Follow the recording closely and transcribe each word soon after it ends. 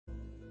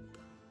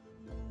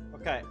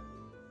Okay.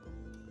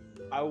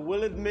 I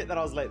will admit that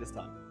I was late this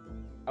time.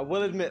 I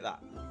will admit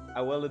that.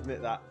 I will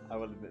admit that. I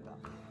will admit that.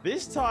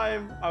 This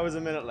time, I was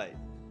a minute late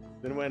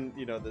than when,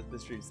 you know, the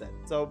stream said.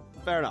 So,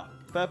 fair enough.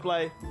 Fair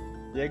play.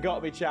 You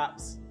got me,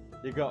 chaps.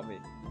 You got me.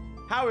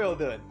 How are we all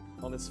doing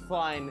on this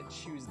fine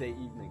Tuesday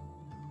evening?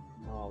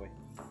 How are we?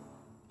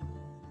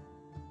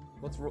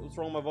 What's wrong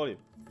with my volume?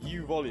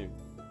 You volume.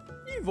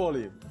 You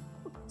volume.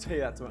 I'll tell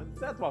you that to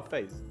my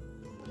face.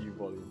 You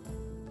volume.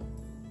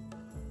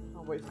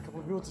 I'll wait for a couple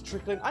of people to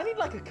trickle in. I need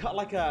like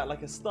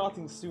a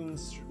starting soon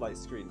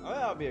screen. Oh,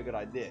 that would be a good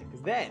idea.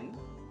 Because then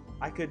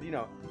I could, you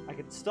know, I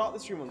could start the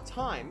stream on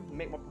time,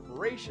 make my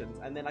preparations,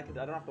 and then I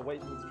don't have to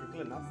wait for people to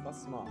trickle in.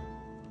 That's smart.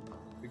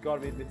 We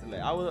gotta be a bit late.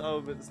 I will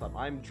admit this time.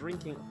 I'm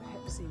drinking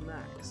Pepsi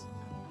Max.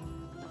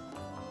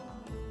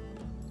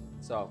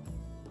 So,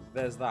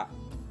 there's that.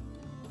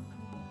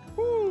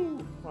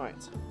 Woo!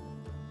 Right.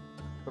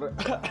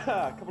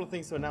 A couple of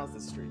things to announce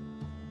this stream.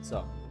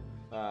 So,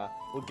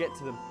 we'll get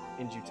to them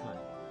in due time.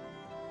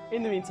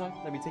 In the meantime,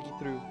 let me take you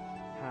through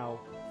how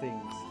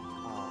things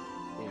are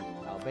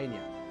in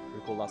Albania.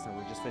 Recall last time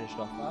we just finished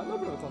off a little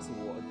bit of a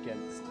tossing war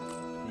against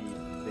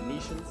the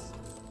Venetians.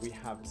 We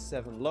have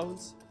 7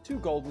 loans, 2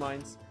 gold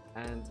mines,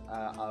 and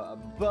a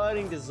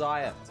burning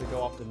desire to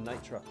go after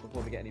Nitra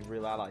before we get any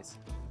real allies.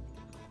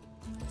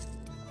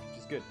 Which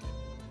is good.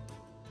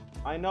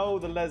 I know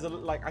the Les,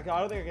 like, I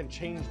don't think I can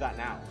change that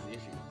now, is the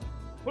issue.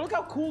 But look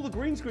how cool the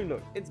green screen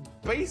looks. It's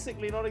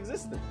basically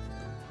non-existent.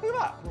 Look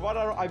at that, provided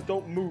I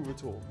don't move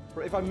at all.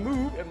 If I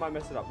move, it might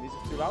mess it up. Music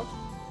too loud?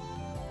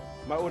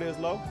 My audio's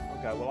low?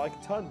 Okay, well I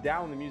can turn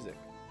down the music.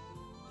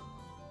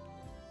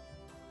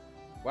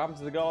 What happened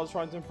to the girl I was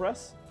trying to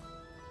impress?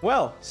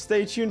 Well,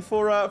 stay tuned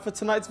for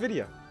tonight's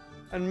video.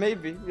 And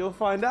maybe you'll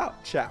find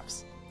out,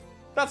 chaps.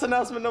 That's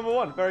announcement number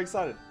 1, very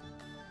excited.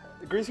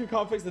 The green screen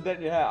can't fix the dent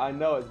in your hair. I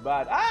know it's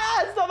bad.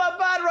 Ah, it's not that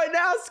bad right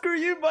now. Screw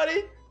you,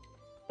 buddy.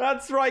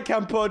 That's right,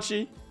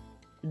 Campochi.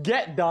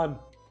 Get done.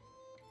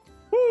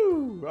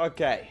 Woo.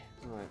 Okay.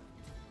 All right.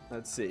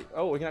 Let's see.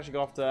 Oh, we can actually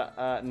go after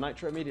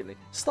Nitra immediately.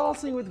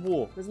 Starting with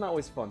war. Isn't that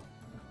always fun?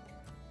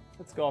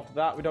 Let's go after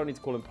that. We don't need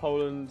to call in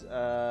Poland.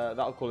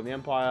 That'll call in the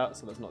Empire,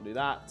 so let's not do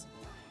that.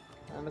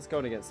 And let's go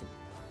in against them.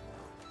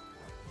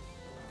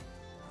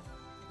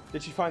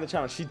 Did she find the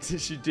channel?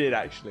 She did,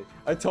 actually.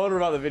 I told her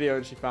about the video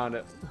and she found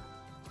it.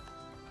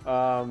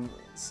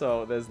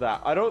 So there's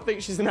that. I don't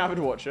think she's an avid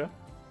watcher.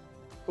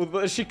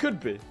 But she could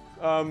be.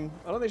 I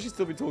don't think she'd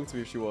still be talking to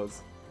me if she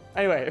was.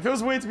 Anyway, it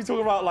feels weird to be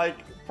talking about, like,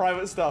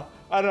 private stuff.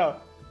 I don't know.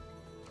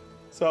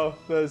 So,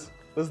 there's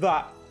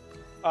that.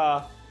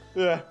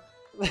 Yeah.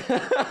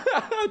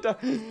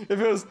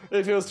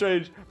 it feels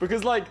strange.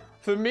 Because, like,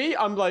 for me,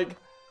 I'm like,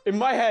 in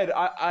my head,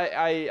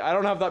 I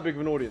don't have that big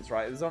of an audience,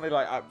 right? It's only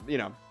like, you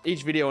know,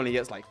 each video only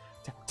gets, like,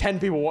 10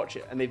 people watch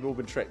it, and they've all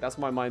been tricked. That's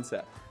my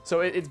mindset.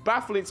 So it's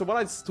baffling. So when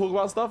I talk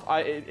about stuff,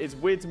 it's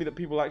weird to me that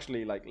people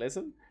actually, like,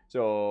 listen.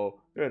 So,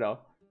 you know,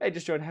 hey,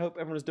 just trying to help.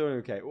 Everyone's doing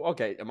okay.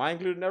 Okay, am I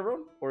including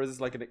everyone? Or is this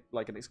like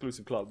an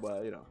exclusive club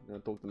where, you know,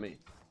 talk to me?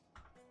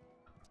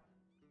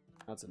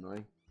 That's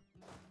annoying.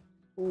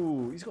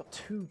 Ooh, he's got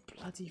 2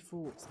 bloody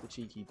forts, the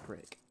cheeky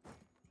prick.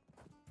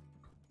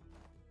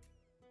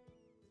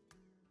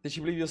 Did she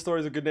believe your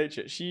stories of good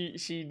nature?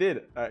 She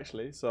did,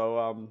 actually.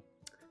 So,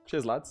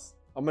 cheers, lads.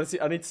 I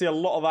need to see a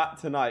lot of that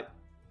tonight.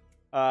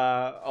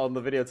 On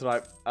the video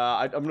tonight.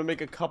 I'm gonna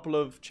make a couple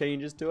of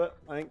changes to it,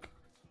 I think.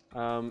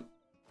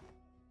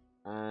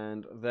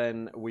 And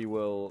then we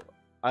will.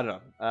 I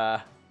don't know.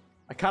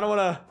 I kind of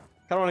wanna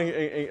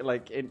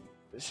like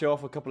show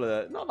off a couple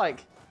of not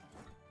like,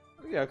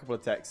 yeah, a couple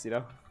of texts, you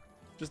know,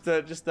 just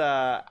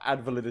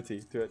add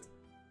validity to it.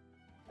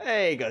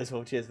 Hey guys,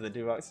 well, cheers for the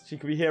 $2. She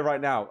could be here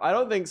right now. I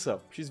don't think so.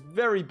 She's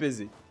very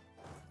busy.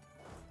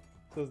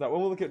 So is that.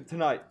 When we'll look at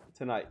tonight.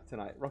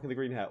 Rocking the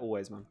green hair,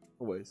 always, man,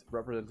 always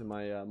representing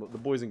my the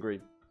boys in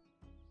green.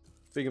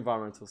 Big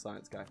environmental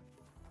science guy.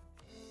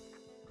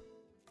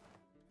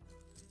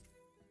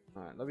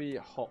 All right, let me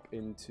hop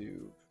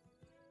into.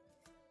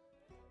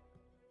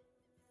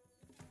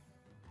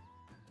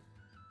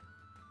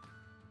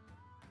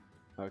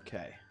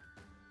 Okay.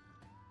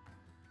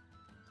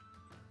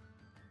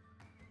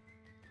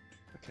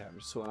 Okay, I'm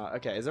just sorting out.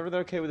 Okay, is everything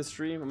okay with the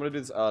stream? I'm gonna do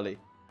this early.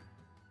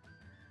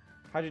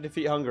 How'd you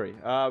defeat Hungary?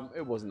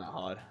 It wasn't that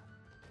hard.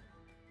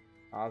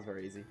 That was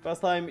very easy. First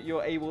time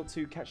you're able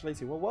to catch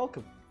Lacey. Well,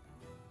 welcome.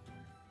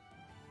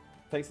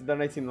 Thanks for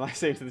donating the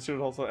life-saving to the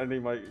children also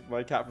ending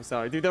my cat from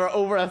sounding. Dude, there are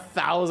over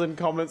 1,000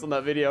 comments on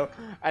that video,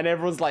 and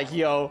everyone's like,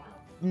 yo,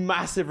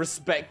 massive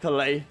respect to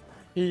Lay.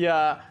 He,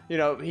 you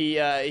know,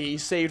 he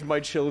saved my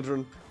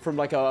children from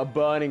like a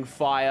burning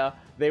fire.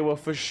 They were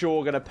for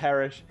sure gonna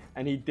perish,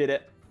 and he did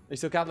it. Are you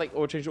still Catholic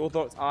or change your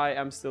Orthodox? I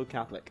am still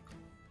Catholic.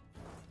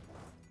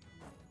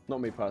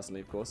 Not me personally,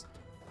 of course.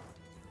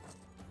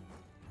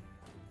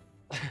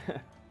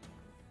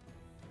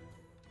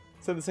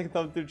 Send the second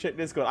thumb through check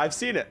Discord. I've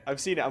seen it.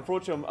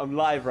 Unfortunately, I'm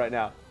live right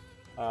now,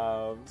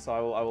 so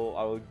I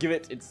will give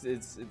it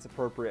its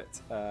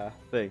appropriate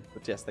thing.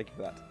 But yes, thank you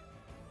for that.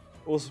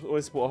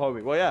 Always support a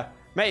homie. Well, yeah.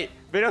 Mate,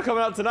 video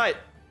coming out tonight.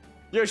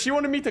 Yo, she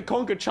wanted me to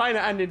conquer China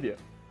and India.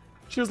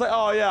 She was like,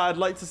 oh yeah, I'd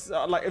like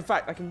to, like, in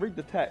fact, I can read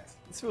the text.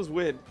 This feels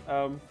weird.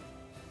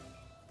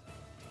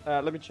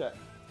 Let me check.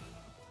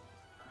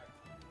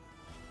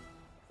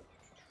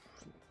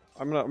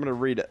 I'm gonna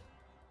read it.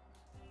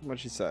 What'd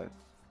she say?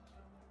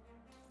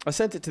 I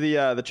sent it to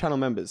the channel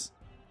members.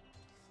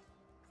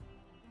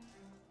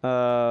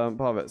 Part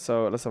of it.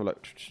 So let's have a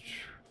look.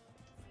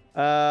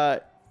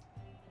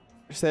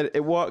 She said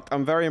it worked.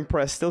 I'm very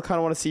impressed. Still kind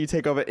of want to see you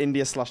take over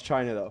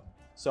India/China though.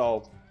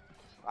 So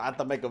I had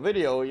to make a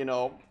video, you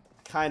know,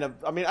 kind of.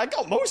 I mean, I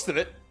got most of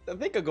it. I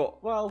think I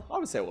got. Well, I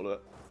would say all of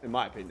it, in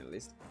my opinion at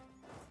least.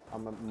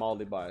 I'm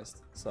mildly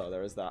biased, so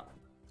there is that.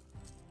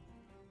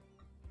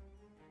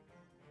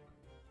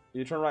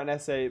 You're trying to write an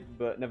essay,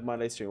 but never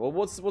mind late stream. Well,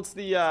 what's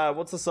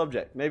the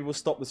subject? Maybe we'll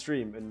stop the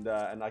stream and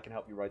I can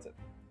help you write it.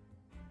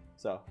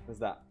 So there's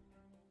that.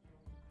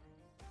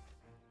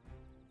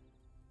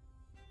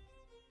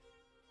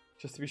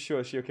 Just to be sure,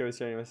 is she okay with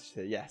sharing a message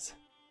here? Yes.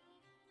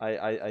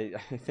 I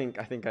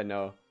think I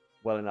know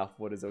well enough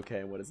what is okay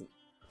and what isn't.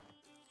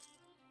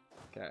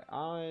 Okay,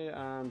 I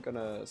am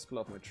gonna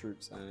split off my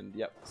troops and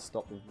yep,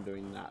 stop them from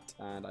doing that.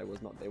 And I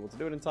was not able to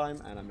do it in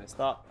time, and I messed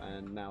up,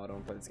 and now I don't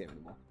want to play this game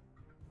anymore.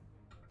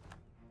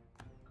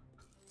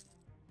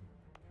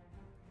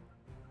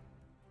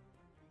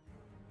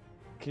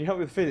 Can you help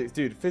me with physics?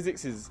 Dude,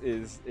 physics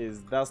is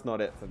that's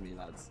not it for me,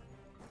 lads.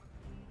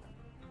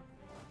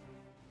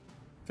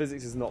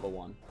 Physics is not the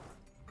one.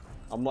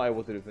 I'm not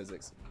able to do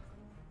physics.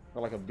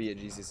 Got like a B at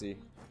GCC.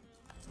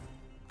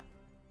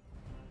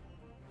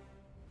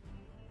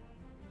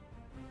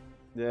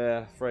 Yeah,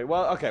 afraid.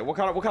 Well, okay. What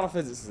kind of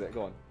physics is it?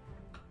 Go on.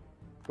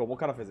 Go on. What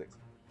kind of physics?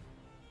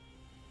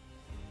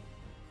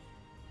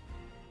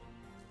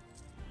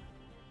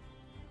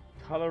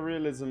 Color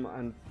realism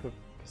and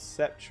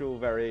perceptual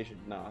variation.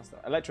 No, that's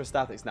not.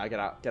 Electrostatics. Now get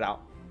out. Get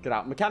out. Get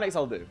out. Mechanics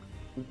I'll do.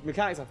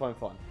 Mechanics I find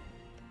fun.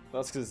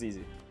 That's because it's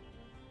easy.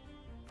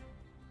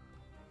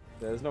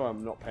 Yeah, there's no way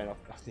I'm not paying off.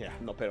 Yeah,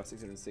 I'm not paying off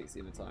 660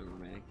 in the time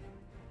remaining.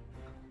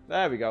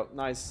 There we go.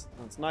 Nice.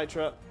 That's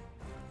Nitra.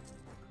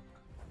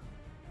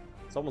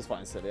 Someone's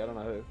fighting silly. I don't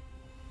know who.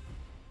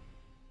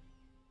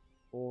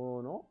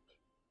 Or not.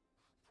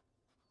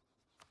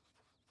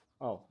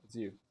 Oh, it's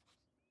you.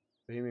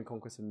 Bohemian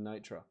Conquest of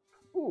Nitra.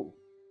 Ooh.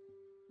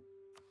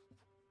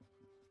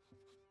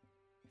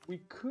 We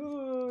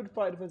could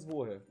fight a defensive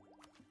war here.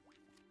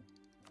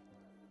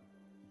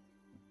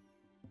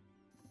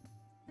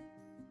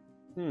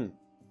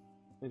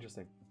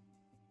 Interesting.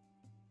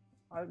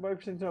 I'm very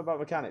interested to know about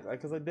mechanics,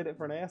 because I did it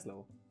for an AS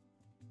level.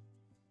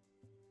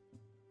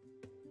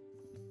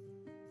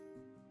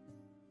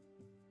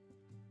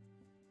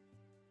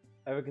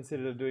 Ever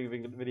considered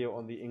doing a video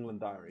on the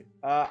England diary?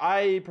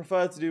 I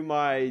prefer to do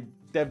my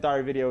dev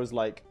diary videos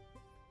like,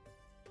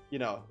 you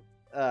know,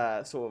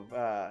 sort of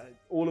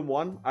all in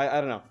one.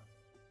 I don't know.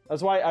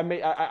 That's why I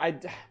made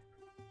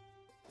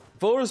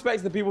full respect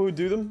to the people who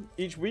do them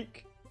each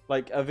week,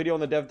 like a video on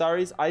the dev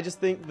diaries. I just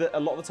think that a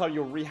lot of the time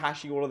you're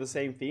rehashing all of the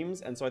same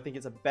themes, and so I think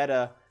it's a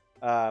better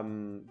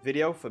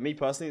video for me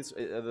personally.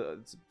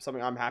 It's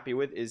something I'm happy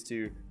with is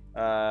to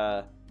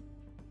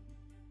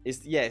is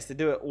to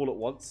do it all at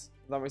once.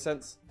 Does that make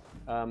sense?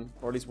 Or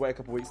at least wait a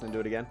couple weeks and then do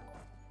it again.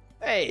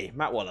 Hey,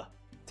 Matt Waller,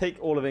 take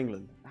all of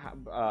England.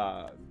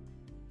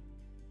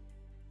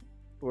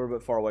 We're a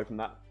bit far away from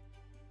that,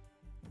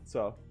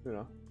 so you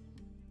know.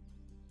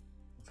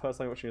 First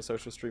time watching a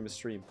social streamer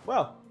stream.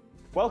 Well,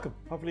 welcome.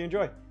 Hopefully you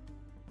enjoy. Do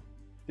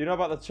you know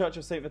about the Church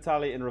of Saint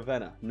Vitaly in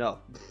Ravenna? No,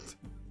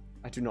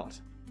 I do not.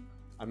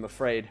 I'm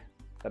afraid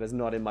that is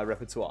not in my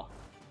repertoire.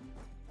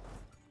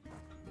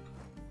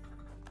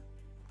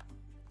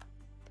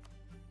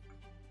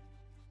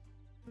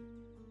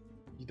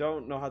 You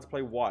don't know how to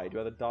play wide. You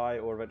either die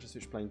or eventually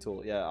switch playing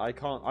tool. Yeah, I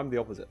can't. I'm the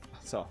opposite.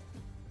 So,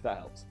 if that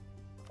helps.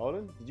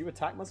 Poland, did you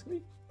attack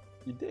Muscovy?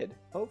 You did.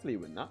 Hopefully you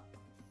win that.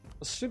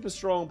 A super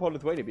strong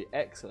Poland-Lithuania would be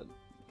excellent.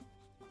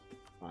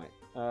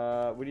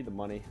 Alright, we need the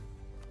money.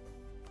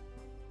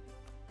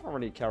 I don't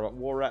really care about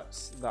war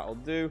reps. That'll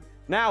do.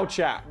 Now,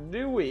 chat,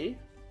 do we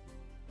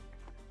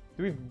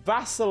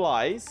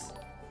vassalize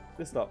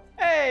this stuff?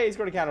 Hey, he's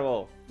got a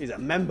cannibal. He's a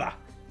member.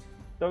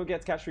 Don't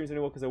get to catch streams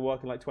anymore because I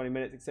work in like 20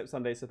 minutes, except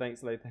Sunday, so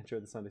thanks, later. Enjoy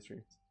the Sunday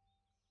streams.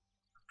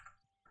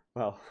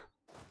 Well,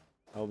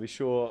 I'll be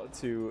sure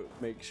to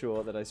make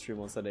sure that I stream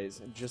on Sundays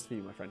just for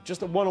you, my friend.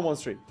 Just a one-on-one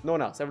stream. No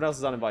one else. Everyone else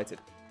is uninvited.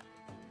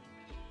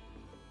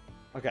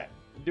 Okay.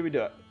 Do we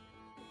do it?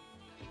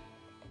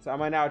 So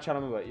am I now a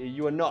channel member?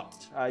 You are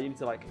not. You need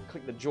to like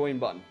click the join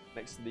button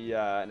next to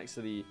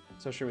the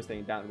social streamers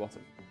thing down at the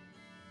bottom.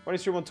 Why do you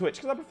stream on Twitch?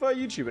 Because I prefer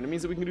YouTube, and it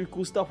means that we can do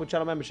cool stuff with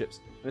channel memberships,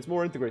 and it's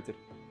more integrated.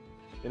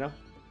 You know?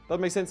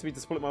 Doesn't make sense to me to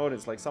split my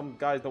audience. Like some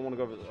guys don't want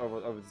to go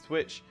over to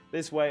Twitch.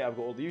 This way, I've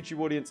got all the YouTube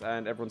audience,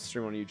 and everyone's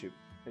streaming on YouTube.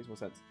 Makes more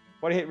sense.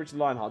 Why do you hate Richard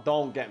Lionheart?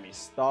 Don't get me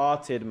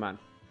started, man.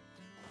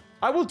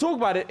 I will talk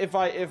about it if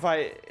I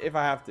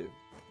have to.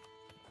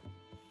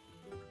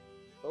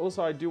 But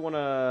also, I do want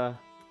to.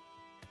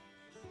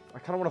 I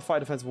kind of want to fight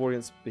defensive war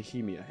against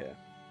Bohemia here.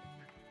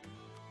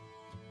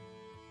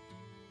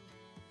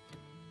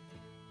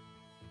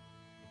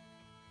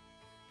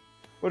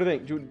 What do you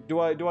think? Do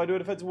I do a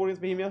defensive war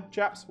against Bohemia,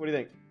 chaps? What do you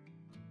think?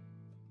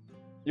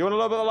 You want to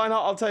know about the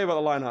Lionheart? I'll tell you about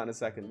the Lionheart in a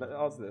second.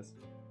 Answer this.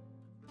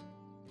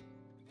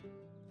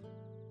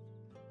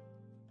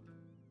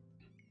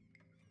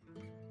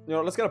 You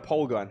know, let's get a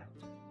poll going.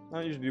 I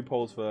don't usually do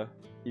polls for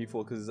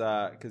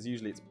EU4 because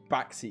usually it's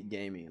backseat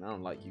gaming, and I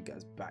don't like you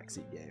guys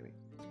backseat gaming.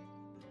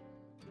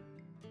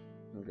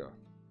 There we go.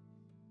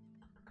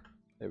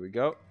 There we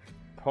go.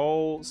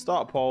 Poll.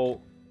 Start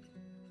poll.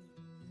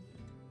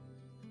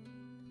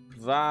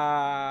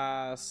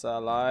 Vassalize.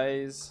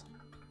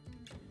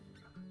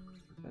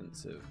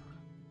 Defensive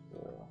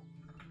war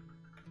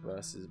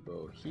versus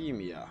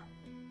Bohemia.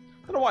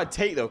 I don't know why I'd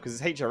take though, because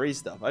it's HRE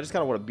stuff. I just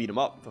kind of want to beat them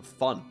up for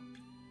fun.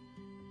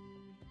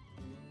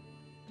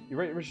 You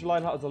rate Richard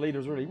Lionheart as the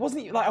leader, really?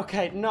 Wasn't he like,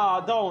 okay, nah,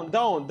 don't.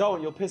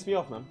 You'll piss me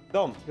off, man.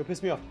 Don't. You'll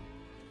piss me off.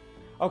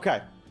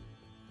 Okay.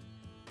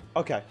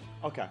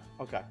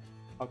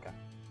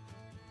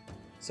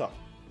 So,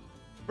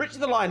 Richard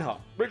the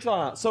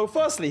Lionheart. So,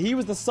 firstly, he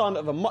was the son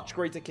of a much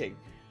greater king.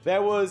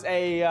 There was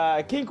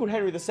a king called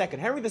Henry II.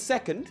 Henry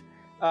II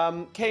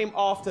came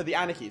after the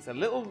anarchy. It's a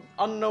little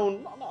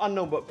unknown, not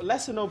unknown, but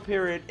lesser known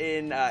period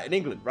in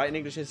England, right? In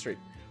English history,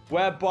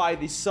 whereby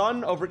the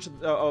son of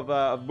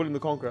William the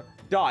Conqueror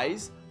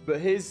dies, but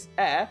his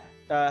heir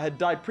had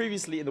died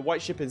previously in the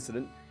White Ship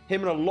incident.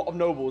 Him and a lot of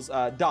nobles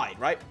died,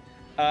 right?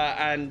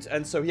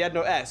 And so he had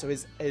no heir. So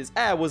his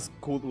heir was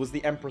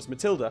the Empress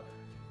Matilda,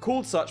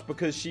 called such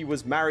because she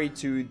was married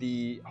to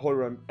the Holy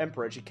Roman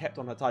Emperor and she kept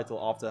on her title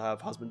after her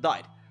husband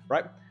died,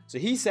 right? So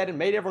he said and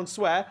made everyone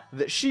swear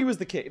that she was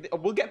the king.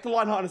 We'll get to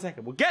Lionheart in a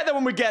second. We'll get there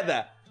when we get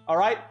there, all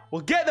right? We'll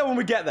get there when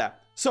we get there.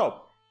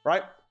 So,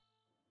 right?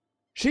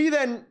 She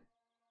then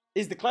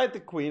is declared the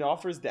queen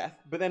after his death,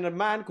 but then a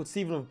man called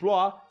Stephen of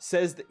Blois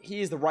says that he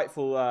is the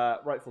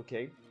rightful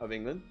king of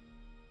England,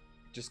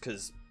 just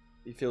because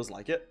he feels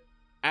like it.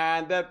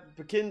 And there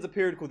begins a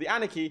period called the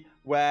Anarchy,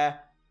 where,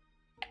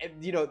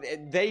 you know,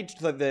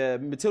 the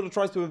Matilda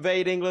tries to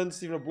invade England.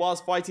 Stephen of Blois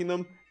fighting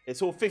them.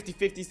 It's all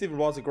 50-50. Stephen of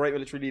Blois is a great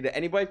military leader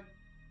anyway.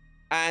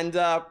 And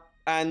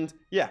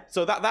yeah,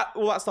 so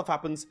all that stuff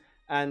happens.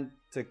 And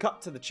to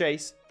cut to the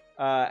chase,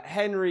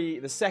 Henry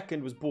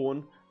II was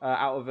born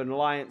out of an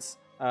alliance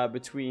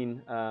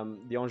between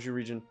the Anjou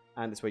region,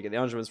 and this way you get the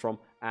Angevins from,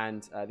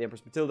 and the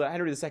Empress Matilda.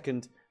 Henry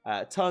II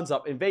turns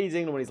up, invades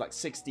England when he's like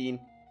 16,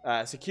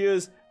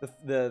 secures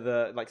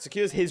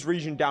secures his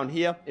region down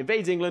here,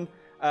 invades England,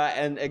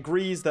 and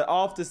agrees that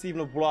after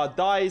Stephen of Blois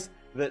dies,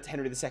 that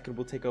Henry II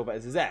will take over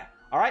as his heir.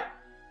 All right,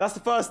 that's the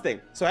first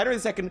thing. So Henry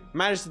II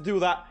managed to do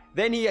that.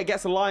 Then he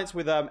gets alliance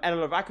with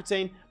Eleanor of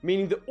Aquitaine,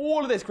 meaning that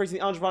all of this, creating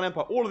the Angevin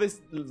Empire, all of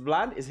this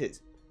land is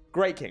his.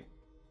 Great king,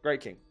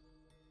 great king.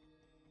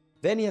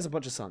 Then he has a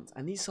bunch of sons,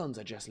 and these sons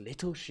are just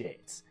little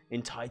shits,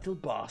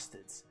 entitled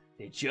bastards.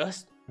 They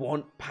just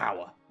want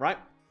power, right?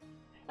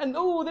 And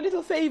oh, the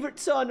little favorite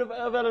son of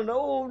Eleanor,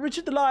 oh,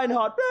 Richard the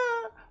Lionheart.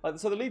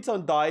 So the lead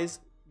son dies,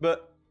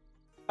 but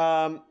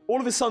all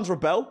of his sons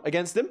rebel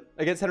against him,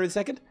 against Henry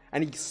II,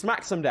 and he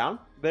smacks them down.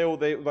 They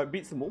like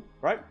beats them all,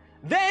 right?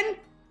 Then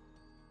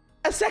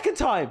a second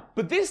time,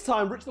 but this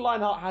time Richard the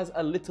Lionheart has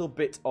a little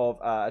bit of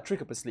a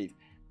trick up his sleeve.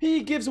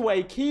 He gives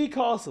away key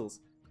castles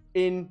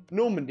in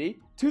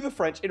Normandy to the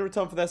French in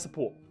return for their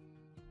support.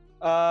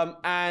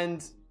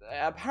 And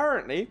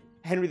apparently,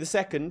 Henry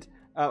II,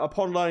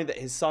 upon learning that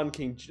his son,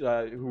 King,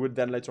 who would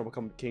then later on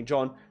become King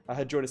John,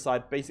 had joined his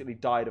side, basically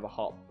died of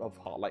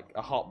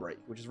a heartbreak,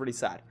 which is really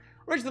sad.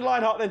 Richard the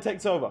Lionheart then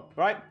takes over,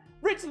 right?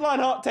 Richard the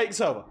Lionheart takes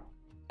over.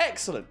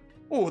 Excellent.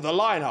 Oh, the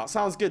Lionheart.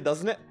 Sounds good,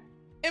 doesn't it?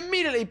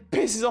 Immediately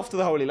pisses off to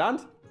the Holy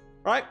Land,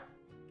 right?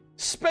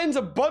 Spends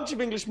a bunch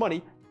of English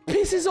money,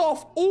 pisses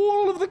off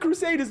all of the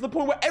Crusaders to the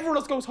point where everyone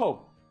else goes home.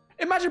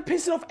 Imagine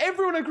pissing off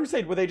everyone in a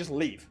crusade where they just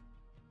leave.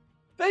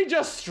 They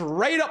just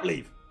straight up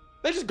leave.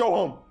 They just go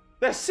home.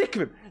 They're sick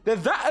of him. They're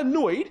that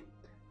annoyed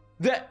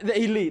that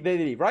they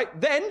leave,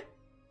 right? Then,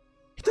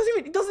 he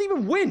doesn't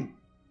even win.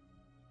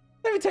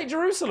 They even take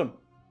Jerusalem.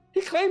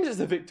 He claims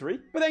it's a victory,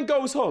 but then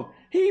goes home.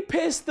 He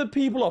pissed the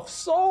people off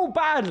so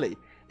badly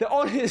that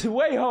on his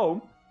way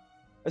home,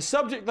 a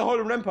subject of the Holy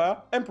Roman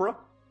Emperor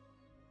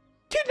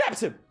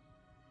kidnaps him.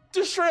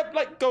 Just straight up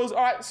like goes,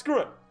 all right, screw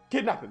it.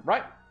 Kidnap him,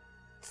 right?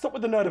 Stop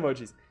with the nerd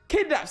emojis.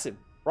 Kidnaps him,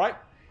 right?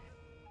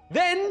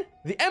 Then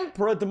the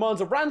emperor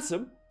demands a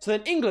ransom. So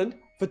then England,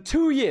 for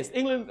 2 years,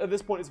 England at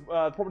this point is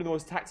probably the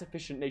most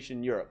tax-efficient nation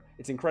in Europe.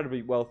 It's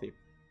incredibly wealthy.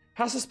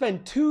 Has to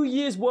spend 2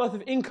 years worth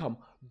of income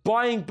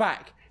buying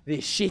back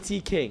this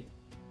shitty king.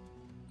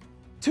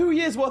 2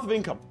 years worth of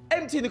income,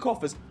 emptying the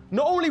coffers,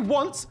 not only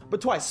once,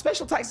 but twice.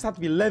 Special taxes have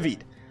to be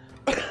levied.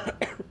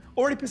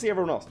 Already pissing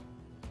everyone off,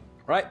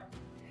 right?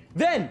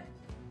 Then,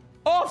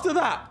 after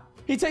that,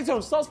 he takes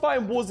on, starts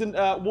fighting wars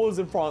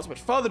in France, which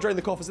further drain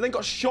the coffers, and then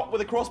got shot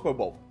with a crossbow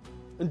bolt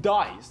and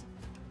dies,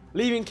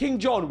 leaving King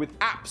John with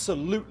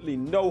absolutely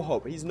no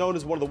hope. He's known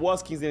as one of the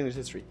worst kings in English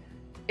history.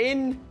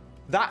 In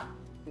that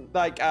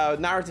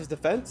narrative's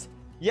defense,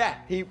 yeah,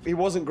 he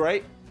wasn't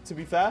great. To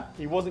be fair,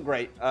 he wasn't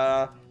great.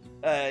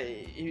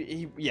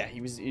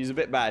 he was a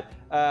bit bad.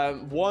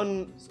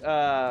 One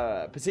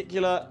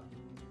particular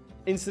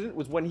incident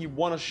was when he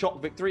won a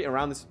shock victory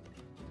around this.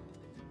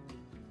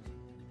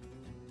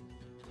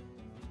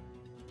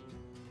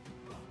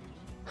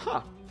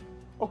 Huh.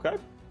 Okay.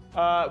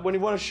 When he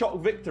won a shock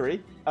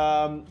victory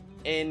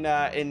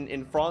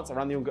in France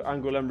around the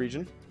Angoulême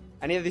region,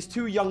 and he had these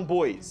two young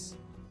boys,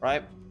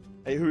 right,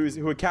 who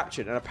were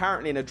captured, and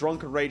apparently in a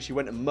drunken rage he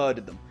went and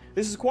murdered them.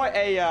 This is quite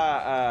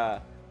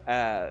a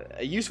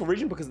useful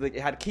region because it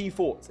had key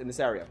forts in this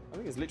area. I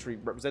think it's literally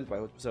represented by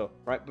Hospital,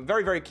 right? But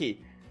very, very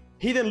key.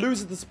 He then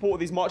loses the support of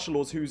these martial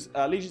laws whose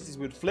allegiances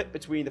would flip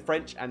between the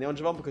French and the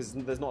Angevin because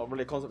there's not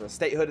really a concept of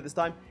statehood at this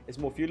time. It's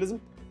more feudalism.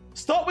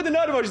 Stop with the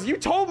nerd emojis. You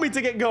told me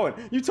to get going.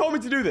 You told me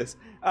to do this.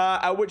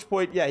 At which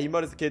point, yeah, he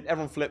murders the kid.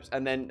 Everyone flips.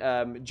 And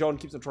then John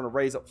keeps on trying to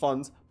raise up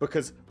funds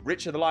because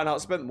Richard the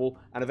Lionheart spent them all.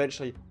 And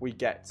eventually we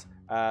get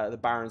the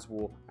Barons'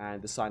 War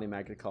and the signing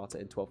Magna Carta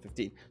in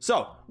 1215.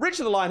 So,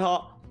 Richard the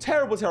Lionheart,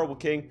 terrible, terrible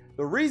king.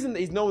 The reason that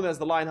he's known as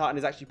the Lionheart and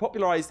is actually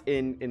popularized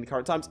in the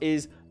current times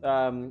is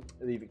the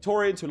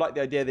Victorians who like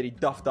the idea that he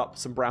duffed up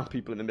some brown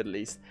people in the Middle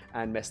East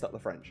and messed up the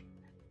French.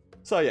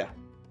 So, yeah.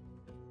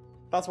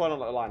 That's why I don't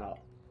like the Lionheart.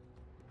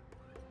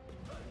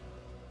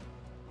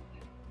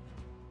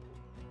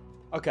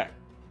 Okay,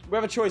 we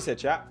have a choice here,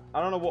 chat.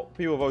 I don't know what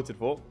people voted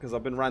for, because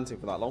I've been ranting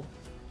for that long.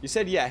 You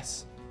said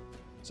yes,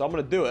 so I'm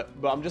going to do it,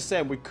 but I'm just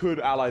saying we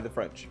could ally the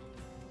French.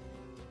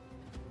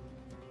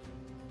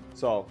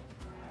 So,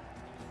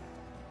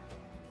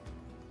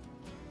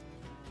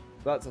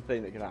 that's a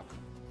thing that could happen.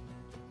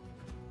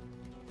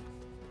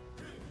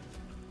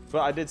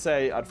 But I did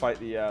say I'd fight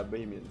the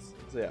Bohemians.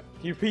 So yeah,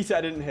 can you repeat it? I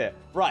didn't hear.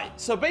 Right,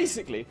 so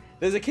basically,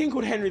 there's a king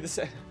called Henry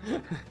II.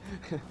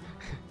 I'm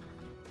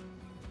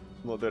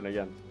not doing it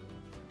again.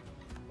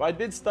 But I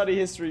did study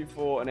history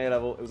for an A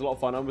level. It was a lot of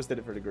fun. I almost did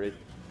it for a degree.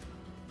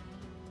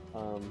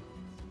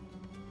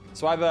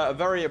 So I have a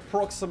very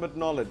approximate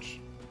knowledge.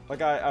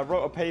 Like I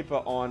wrote a paper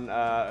on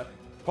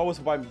poems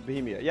by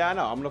Bohemia. Yeah, I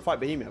know. I'm going to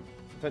fight Bohemia.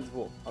 Defensive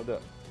war. I'll do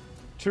it.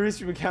 True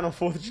history began on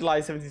 4th of July,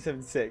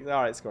 1776.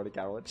 All right, Scotty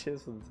Carroll.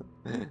 Cheers for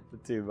the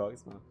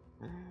 $2,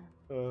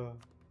 man.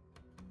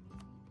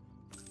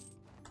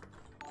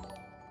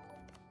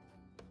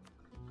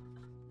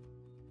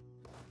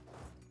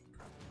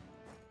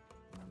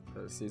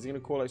 Let's see, is he going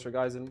to call extra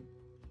guys in?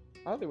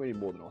 I don't think we need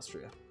more than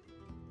Austria.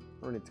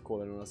 I don't need to call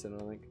anyone else in, I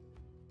don't think.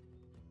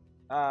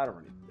 I don't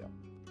really need to do that.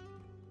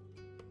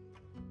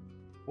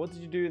 What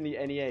did you do in the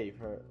NEA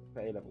for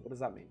A level? What does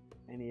that mean?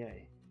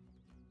 NEA.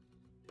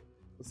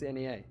 What's the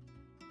NEA?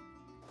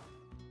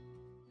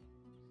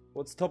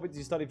 What topic did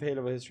you study for A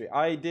level history?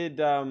 I did,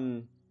 do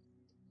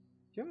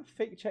you have a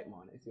fake check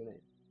mark next to your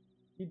name?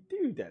 You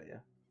do,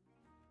 Delia.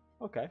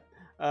 Okay.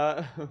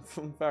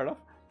 Fair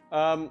enough.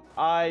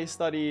 I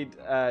studied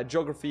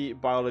geography,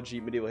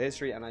 biology, medieval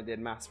history, and I did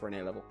maths for an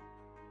A level.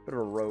 Bit of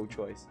a rogue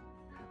choice.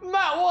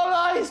 Matt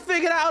Waller, he's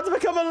figured out how to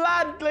become a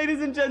lad,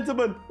 ladies and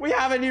gentlemen. We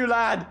have a new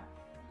lad.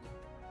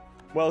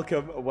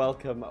 Welcome,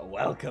 welcome,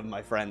 welcome,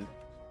 my friend.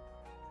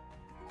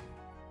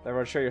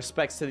 Everyone show your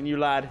specs to the new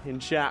lad in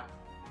chat.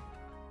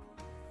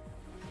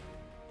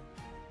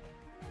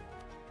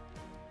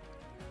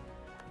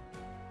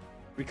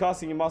 We're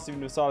casting in Master of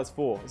Universalis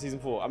 4, Season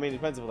 4. I mean, it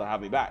depends if they'll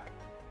have me back.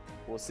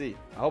 We'll see.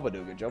 I hope I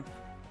do a good job.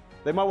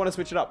 They might want to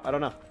switch it up. I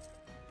don't know.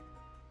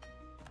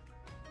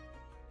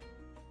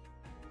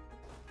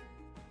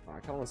 I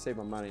kind of want to save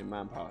my money and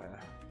manpower here.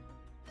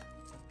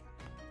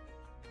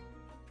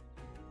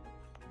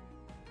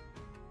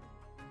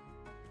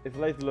 If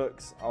Lath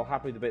looks, I'll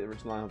happily debate the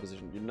Richard Lionheart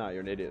position.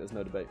 You're an idiot. There's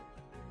no debate.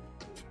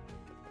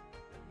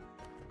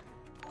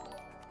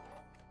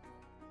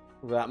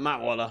 Look at that,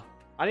 Matt Waller.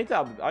 I need to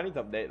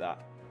update that.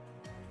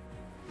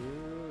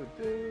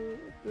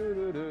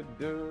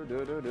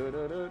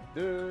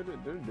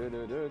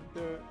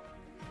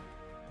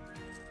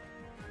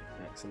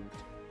 Excellent.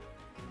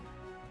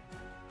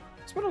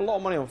 I spent a lot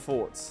of money on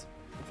forts.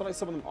 I feel like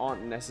some of them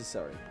aren't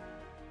necessary.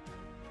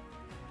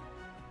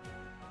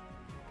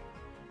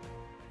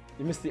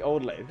 You missed the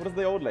old lathe. What does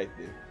the old lathe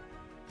do?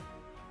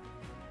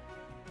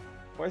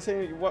 Why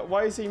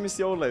are you saying you missed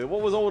the old lathe?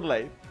 What was old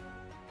lathe?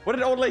 What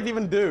did old lathe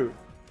even do?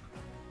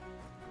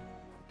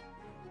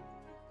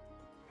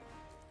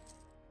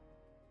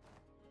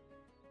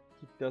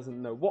 He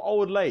doesn't know. What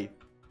old lathe?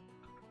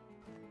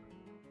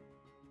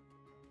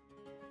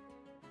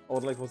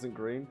 Old lathe wasn't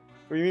green.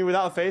 What do you mean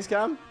without a face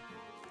cam?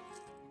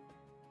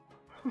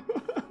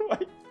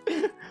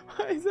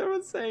 Why is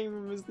everyone saying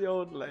we missed the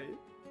old lathe?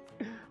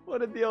 What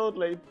did the old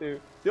lathe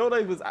do? The old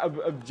lathe was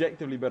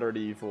objectively better at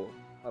EU4.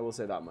 I will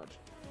say that much.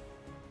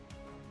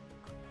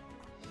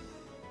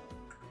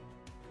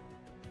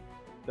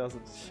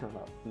 Doesn't shut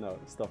up. No,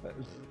 stop it.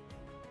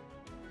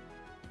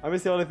 I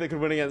miss the only thing that could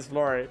win against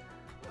Flory.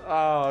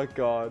 Oh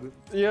god.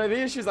 You know the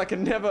issue is I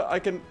can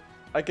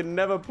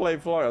never play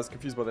Flory. I was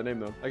confused by the name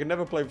though. I can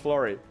never play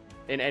Flory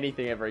in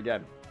anything ever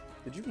again.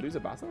 Did you lose a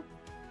battle?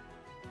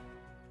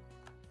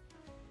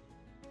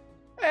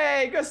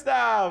 Hey,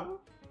 Gustav!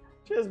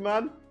 Cheers,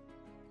 man.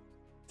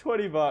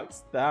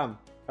 $20. Damn.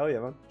 Hell yeah,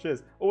 man.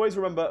 Cheers. Always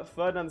remember,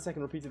 Ferdinand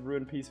II repeated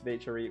ruined peace for the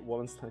HRE.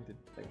 Wallenstein did.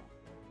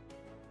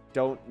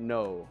 Don't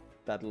know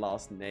that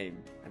last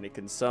name, and it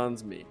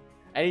concerns me.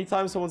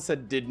 Anytime someone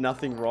said did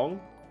nothing wrong,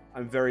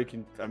 I'm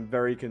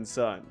very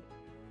concerned.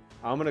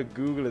 I'm gonna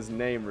Google his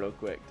name real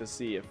quick to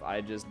see if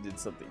I just did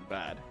something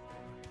bad.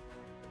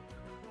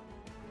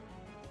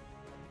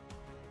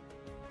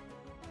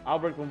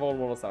 Albrecht von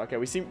Wallenstein. Okay,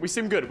 we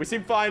seem good. We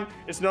seem fine.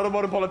 It's not a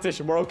modern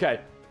politician. We're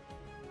okay.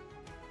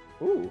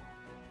 Ooh.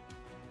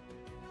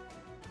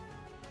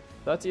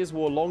 30 Years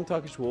War, Long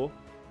Turkish War.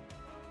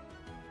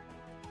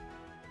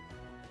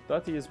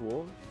 30 Years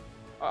War.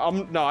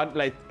 No,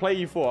 like, play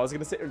EU4. I was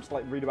gonna sit here and just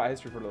like read about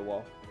history for a little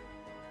while.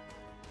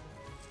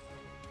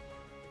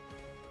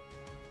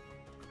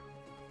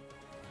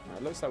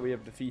 It looks like we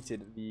have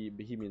defeated the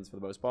Bohemians for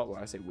the most part.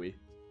 Well, I say we.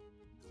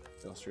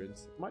 The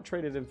Austrians. Might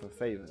trade it in for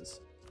favors.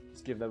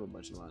 Just give them a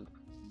bunch of land.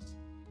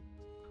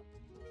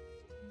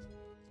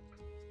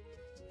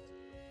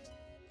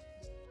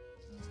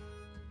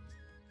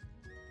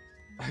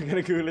 I'm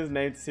gonna Google his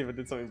name to see if I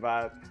did something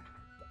bad.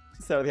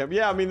 So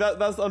yeah, I mean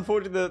that's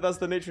unfortunately that's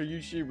the nature of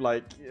YouTube.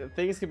 Like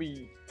things can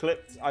be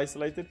clipped,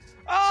 isolated.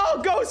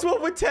 Oh, Ghost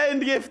Wolf with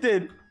 10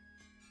 gifted.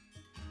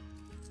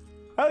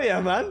 Hell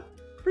yeah, man.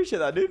 Appreciate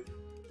that, dude.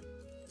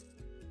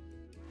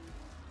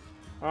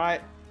 All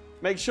right,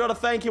 make sure to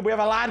thank him. We have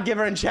a lad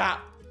giver in chat.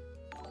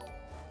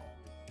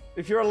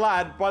 If you're a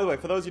lad, by the way,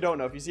 for those who don't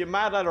know, if you see a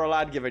mad lad or a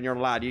lad giver and you're a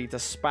lad, you need to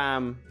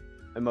spam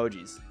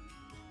emojis.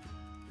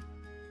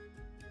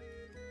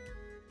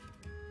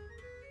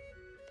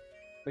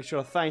 Make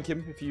sure to thank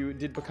him if you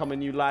did become a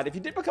new lad. If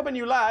you did become a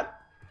new lad,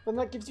 then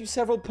that gives you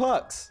several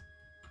perks.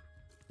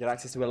 You get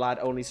access to a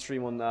lad-only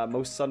stream on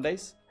most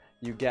Sundays.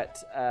 You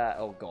get,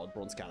 oh god,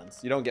 bronze cannons.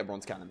 You don't get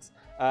bronze cannons.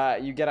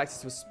 You get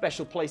access to a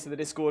special place in the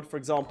Discord, for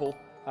example.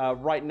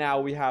 Right now,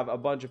 we have a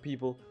bunch of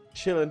people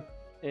chilling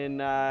in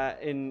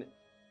the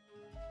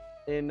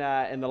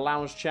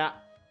lounge chat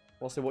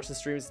whilst they watch the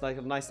streams. It's like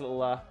a nice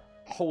little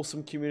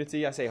wholesome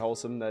community. I say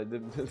wholesome,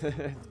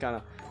 it's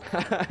kind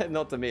of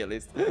not to me at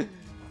least.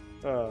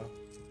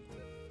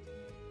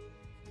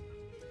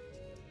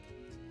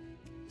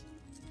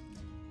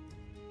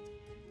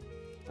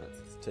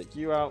 Let's take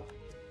you out.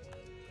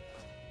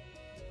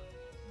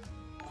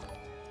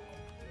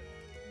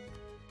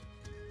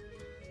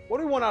 What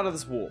do we want out of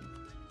this war?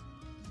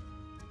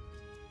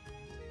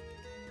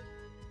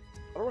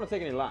 I don't want to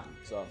take any land,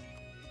 so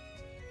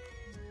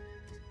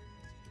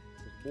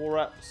war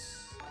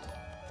reps.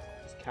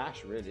 It's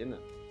cash, really, isn't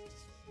it?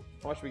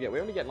 How much do we get?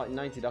 We only get like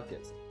 90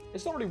 ducats.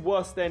 It's not really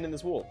worth staying in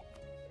this war.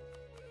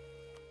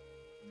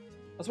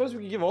 I suppose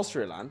we could give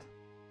Austria land.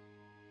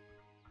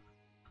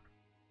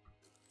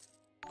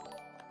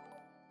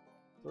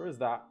 Where is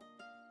that?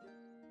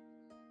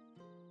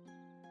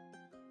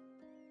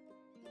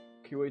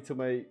 Can you wait till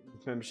my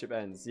membership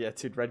ends? Yeah,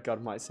 dude, Red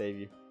Guard might save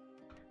you.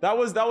 There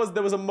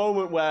was a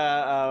moment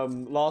where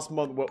last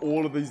month where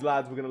all of these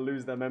lads were gonna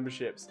lose their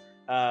memberships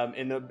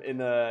in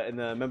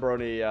the member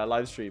only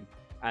live stream,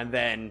 and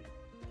then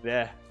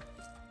yeah,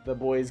 the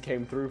boys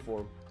came through for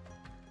them.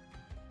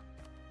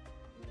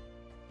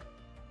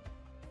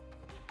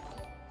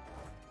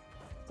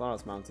 It's on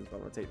us mountains, but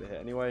I'm gonna take the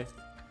hit anyway.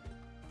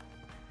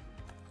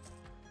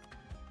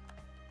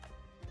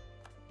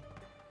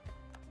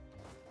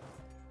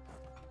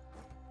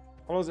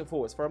 How long is it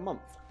for? It's for a month,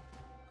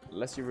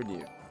 unless you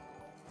renew.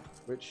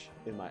 Which,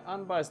 in my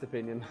unbiased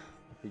opinion,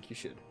 I think you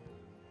should.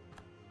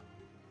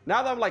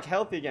 Now that I'm like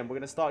healthy again, we're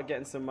gonna start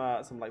getting some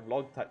like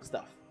vlog type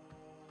stuff.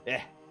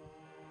 Yeah,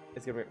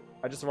 it's gonna be.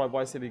 I just arrived.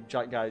 Why City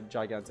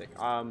gigantic?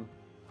 I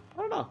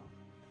don't know.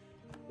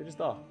 They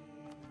just are.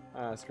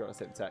 Screw it. Let's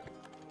take the tech.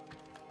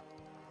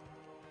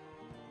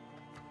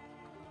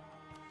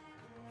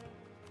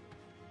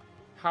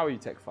 How are you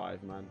tech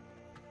 5, man?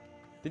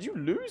 Did you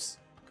lose?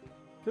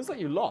 Feels like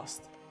you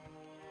lost.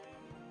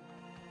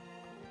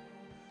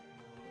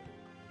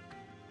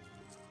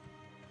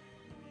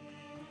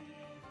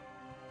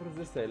 What does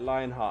this say?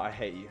 Lionheart, I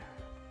hate you.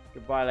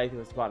 Goodbye, later,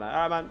 Mr. Partner.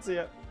 Alright, man, see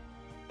ya.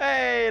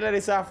 Hey, Lady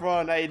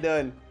Saffron, how you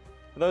doing?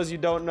 For those you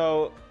don't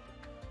know...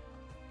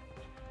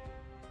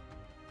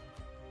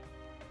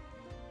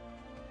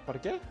 ¿Por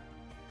qué?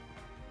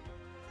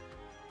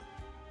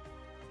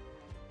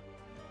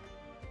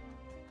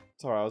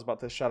 Sorry, I was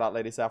about to shout out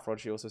Lady Saffron.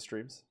 She also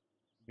streams.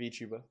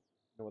 VTuber.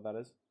 Know what that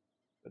is?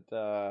 But,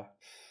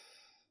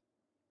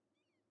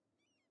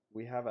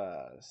 we have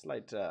a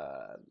slight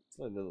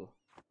little...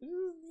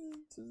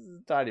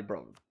 tiny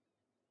problem.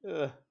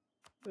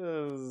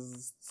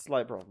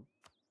 Slight problem.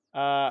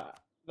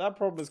 That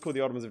problem is called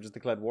the Ottomans have just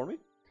declared war on me.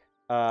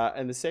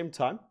 At the same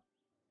time,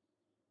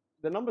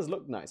 the numbers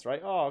look nice,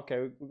 right? Oh,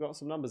 okay, we've got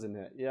some numbers in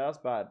here. Yeah, that's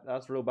bad.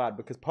 That's real bad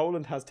because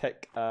Poland has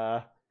tech.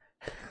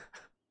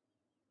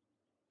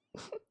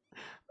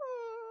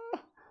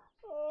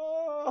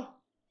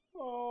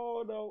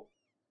 Oh no,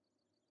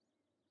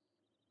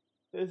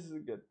 this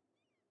isn't good.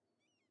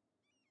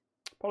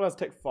 Poland has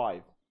tech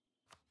 5.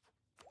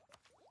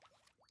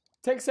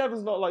 Tech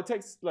 7's not like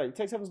Tech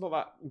 7's not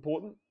that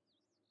important.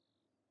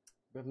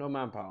 We have no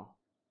manpower.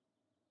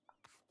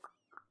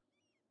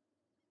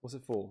 What's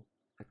it for?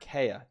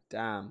 Achaea.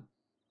 Damn.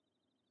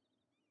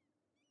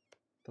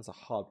 That's a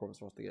hard province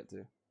for us to get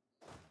to.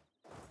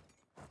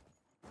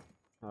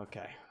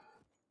 Okay.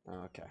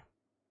 Okay.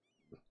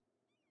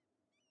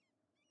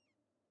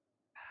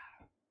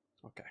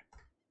 Okay.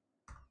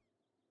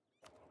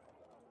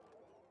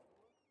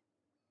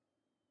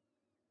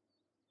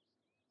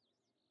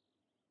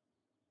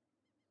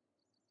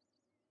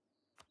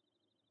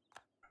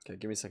 Okay,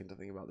 give me a second to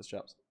think about this,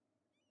 chaps.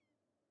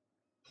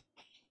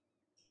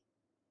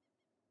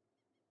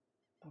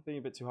 I'm being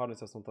a bit too hard on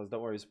myself sometimes.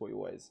 Don't worry, support your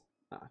ways.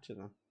 Cheers,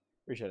 man.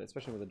 Appreciate it,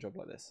 especially with a job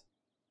like this.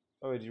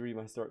 Oh, did you read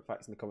my historic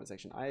facts in the comment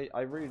section?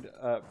 I read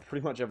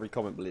pretty much every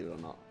comment, believe it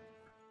or not.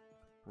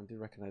 I do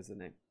recognize the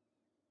name.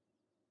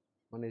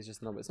 Money is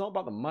just a number. It's not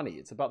about the money.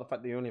 It's about the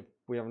fact that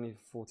we have only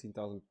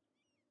 14,000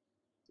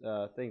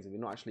 things, and we're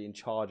not actually in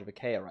charge of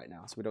Achaea right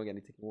now, so we don't get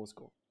any ticket war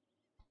score.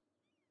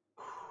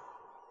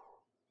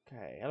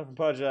 Okay, hello from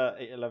Persia,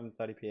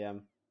 11:30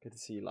 p.m. Good to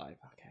see you live.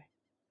 Okay,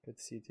 good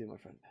to see you too, my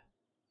friend.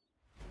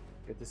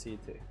 Good to see you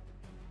too.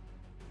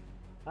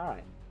 All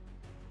right.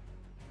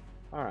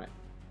 All right.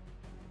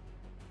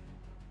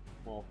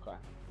 Okay.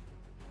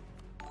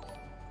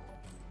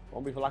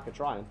 Won't be for lack of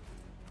trying.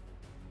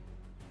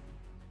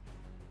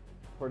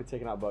 Already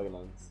taken out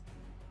Burgerlands.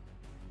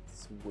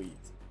 Sweet.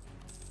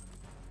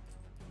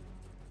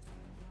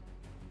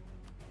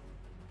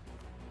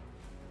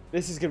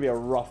 This is gonna be a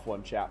rough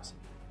one, chaps.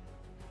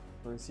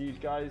 We're in siege,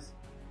 guys.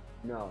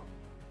 No.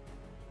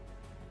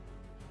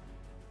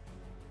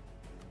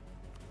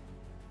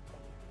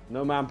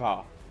 No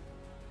manpower.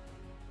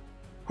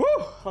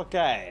 Whew.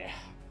 Okay.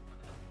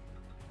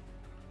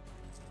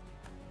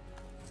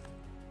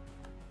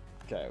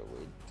 Okay,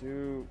 we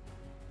do.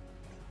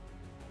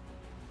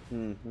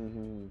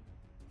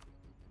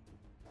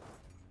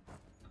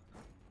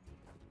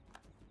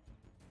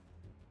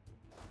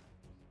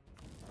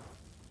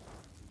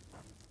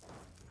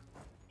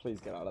 Please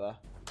get out of there.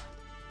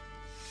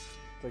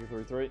 Take a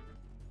 3-3.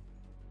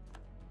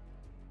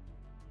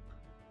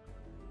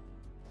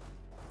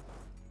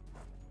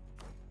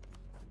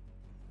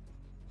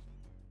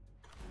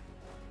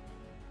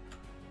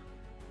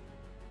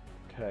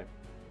 Okay.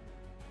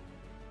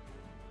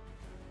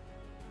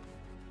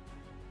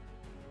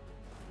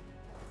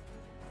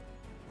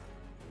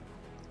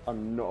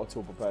 I'm not at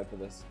all prepared for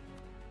this.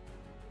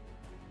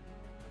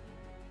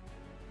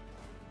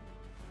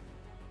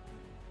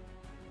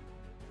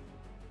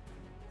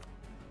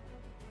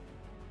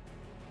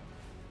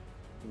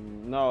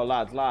 No,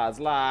 lads.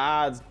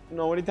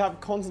 No, we need to have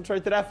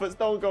concentrated efforts.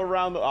 Don't go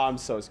around the... Oh, I'm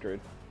so screwed.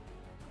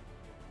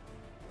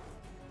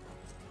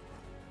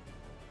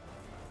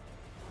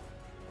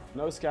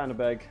 No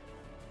Scanderbeg.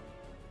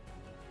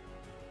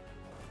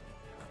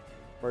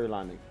 Where are you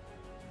landing?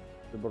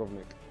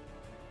 Dubrovnik.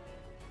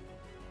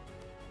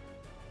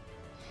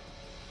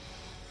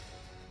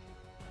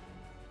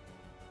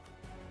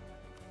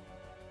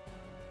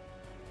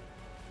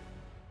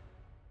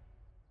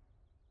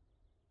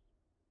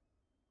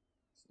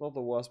 It's not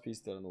the worst piece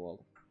there in the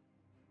world.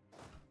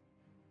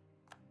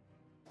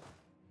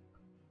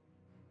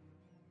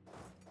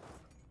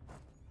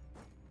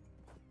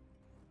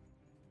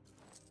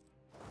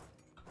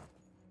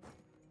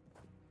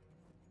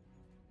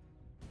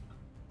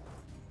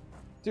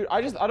 Dude,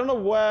 I don't know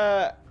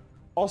where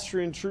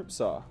Austrian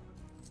troops are.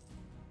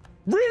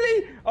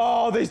 Really?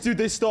 Oh,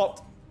 they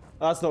stopped.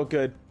 That's not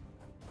good.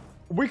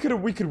 We could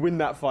win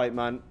that fight,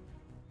 man.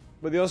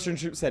 But the Austrian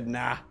troops said,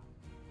 nah.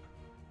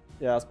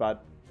 Yeah, that's bad.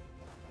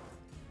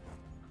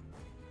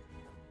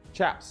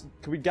 Chaps,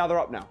 can we gather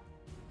up now?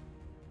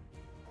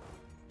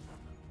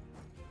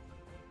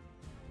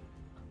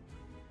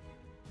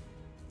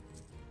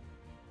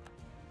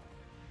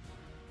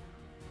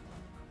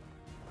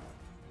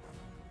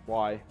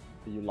 Why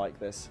do you like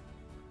this?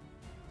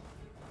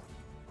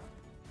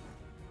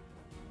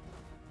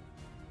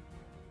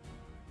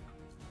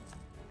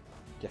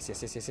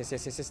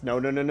 Yes. No.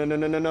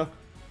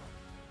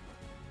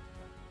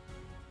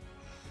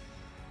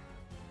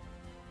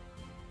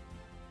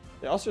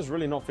 Yeah, Austria's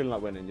really not feeling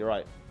like winning. You're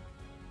right.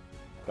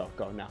 Go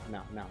now.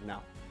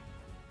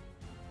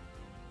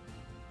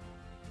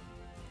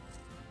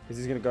 Because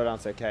he's gonna go down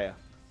to Achaea.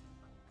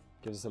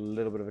 Gives us a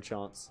little bit of a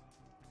chance.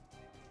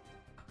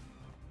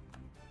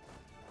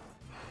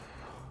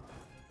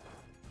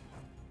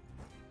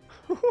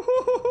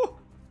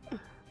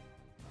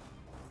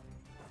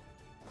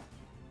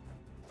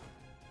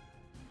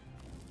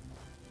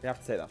 We have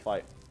to take that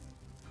fight.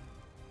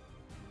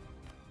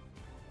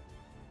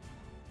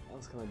 What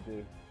else can I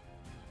do?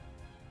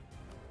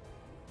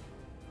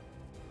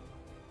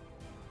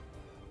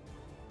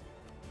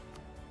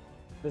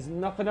 There's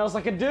nothing else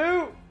I can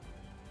do.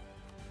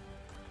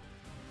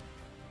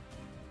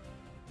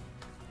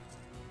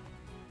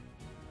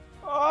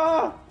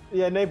 Ah!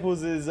 Yeah,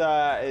 Naples is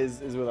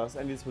with us.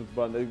 And this was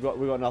fun. We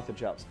got nothing,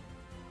 chaps.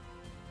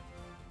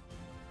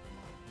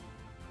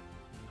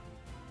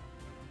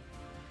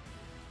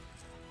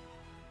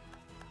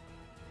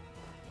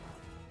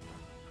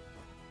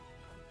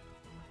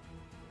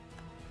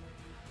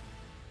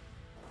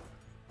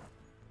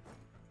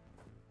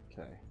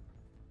 Okay.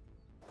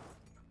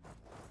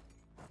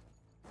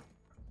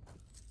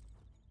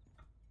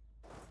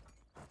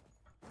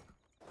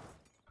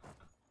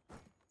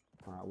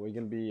 Alright, we're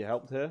gonna be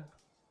helped here.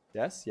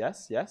 Yes,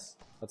 yes, yes.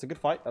 That's a good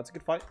fight. That's a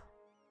good fight.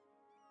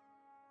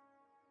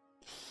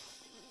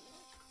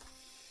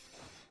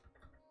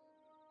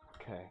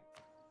 Okay.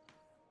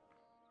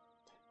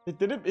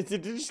 Did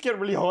it just get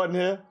really hot in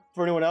here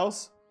for anyone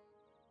else?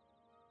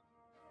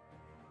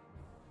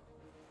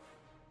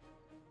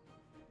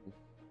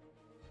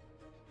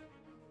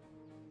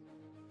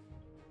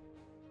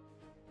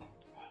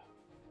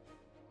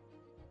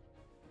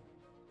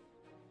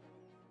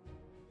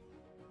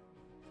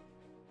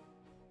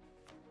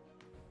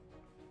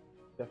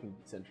 Definitely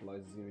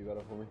decentralized is gonna be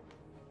better for me.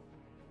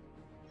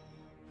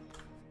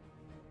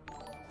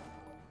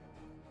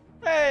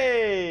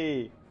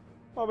 Hey!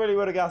 I really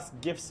would have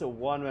got gifts of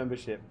 1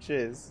 membership.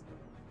 Cheers.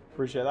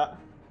 Appreciate that.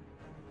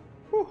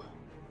 Whew.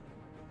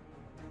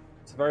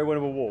 It's a very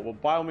winnable war. Well,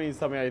 by all means,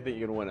 tell me how you think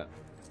you're gonna win it.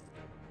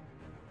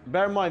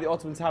 Bear in mind, the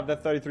Ottomans have their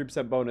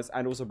 33% bonus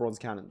and also bronze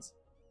cannons.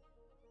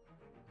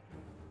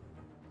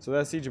 So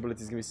their siege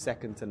ability is gonna be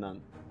second to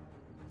none.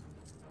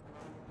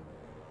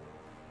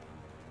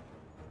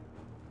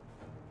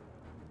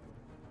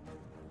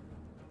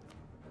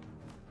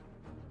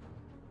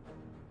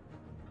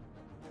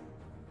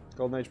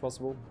 Golden Age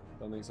possible?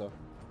 Don't think so.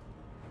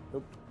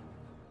 Nope.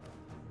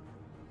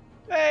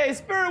 Hey,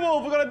 Spirit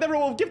Wolf! We got a Deborah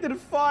Wolf gifted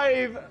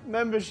 5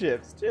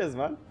 memberships. Cheers,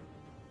 man.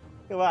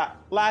 Look at that.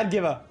 Lad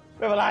giver.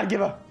 We have a lad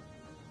giver.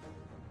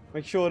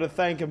 Make sure to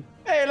thank him.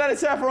 Hey, Lenny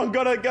Saffron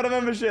got a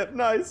membership.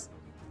 Nice.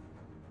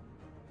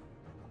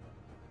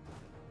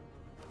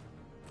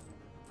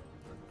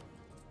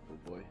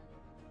 Oh boy.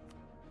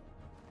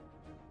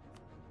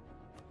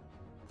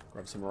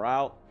 Grab some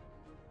morale.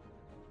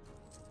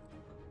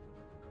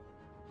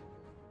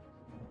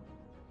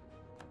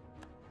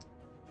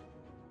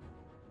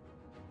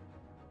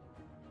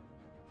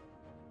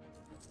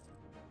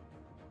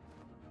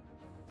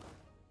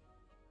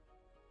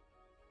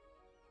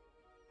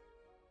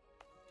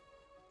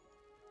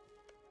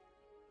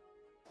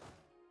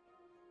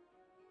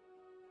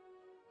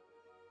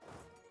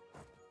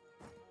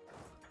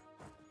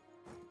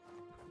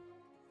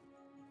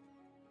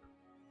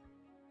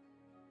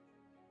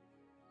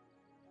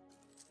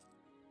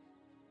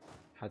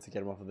 Had to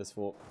get him off of this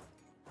fort.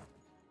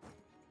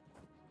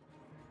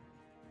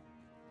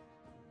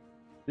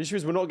 The issue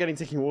is we're not getting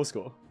ticking war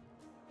score.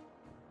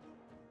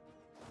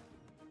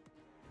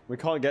 We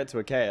can't get to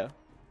Achaia.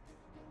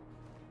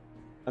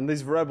 And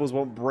these rebels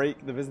won't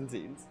break the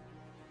Byzantines.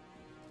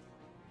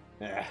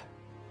 Yeah.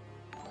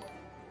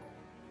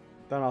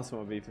 Don't ask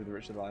what my beef with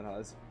Richard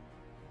Lionheart is.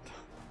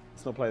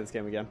 Let's not play this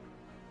game again.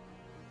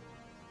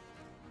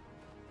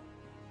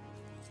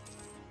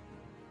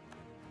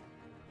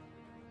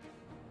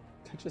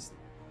 Just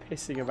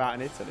pissing about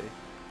in Italy.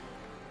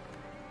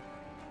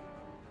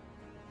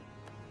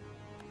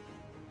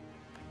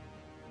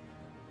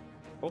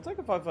 I'll take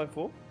a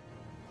 554.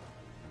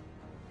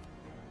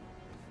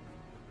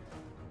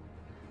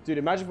 Dude,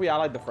 imagine if we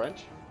allied the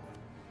French.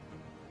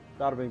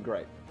 That would have been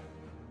great.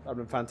 That would have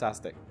been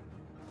fantastic.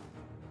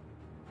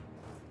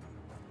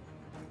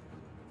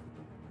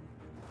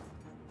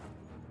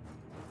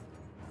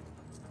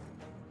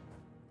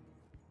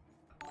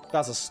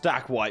 That's a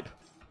stack wipe.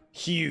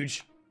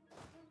 Huge.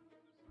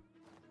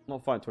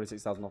 Not fine,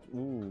 26,000 off.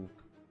 Ooh.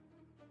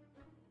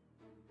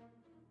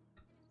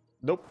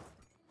 Nope.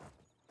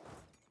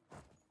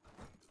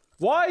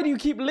 Why do you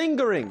keep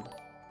lingering?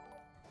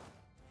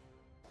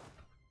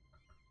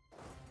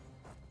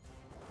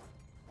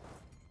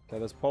 Okay,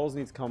 those poles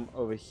need to come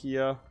over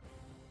here.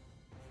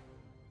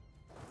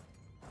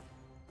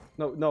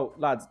 No, no,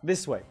 lads,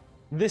 this way.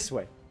 This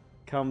way.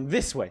 Come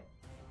this way.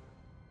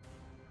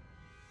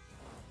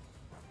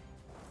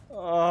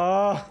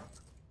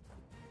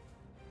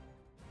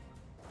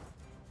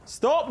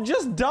 Stop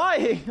just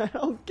dying! I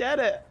don't get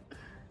it.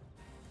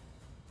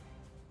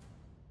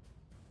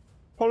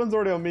 Poland's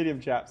already on medium,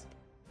 chaps.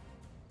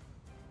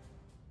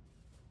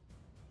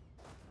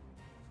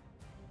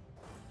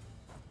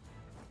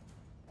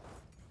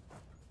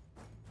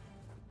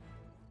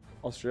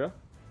 Austria?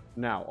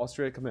 Now,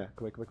 Austria, come here.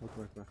 Come here, come here, come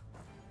here, come here.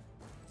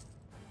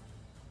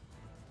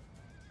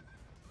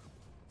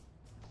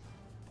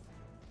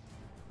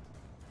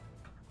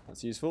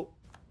 That's useful.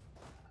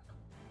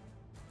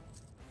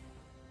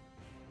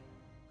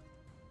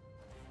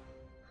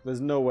 There's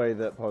no way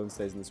that Poland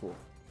stays in this war.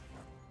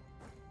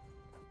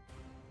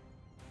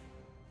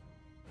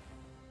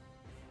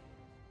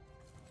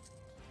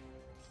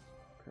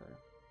 Okay.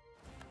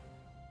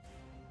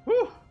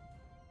 Whew.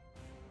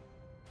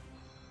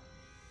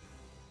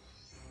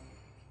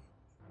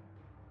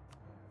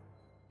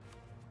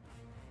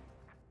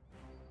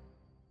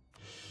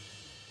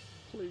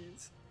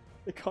 Please.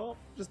 They can't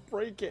just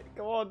break it.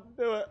 Come on,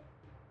 do it.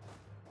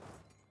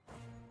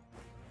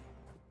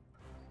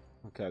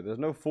 Okay, there's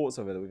no forts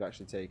over that we've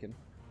actually taken.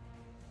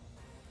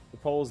 The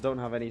Poles don't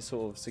have any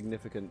sort of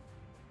significant...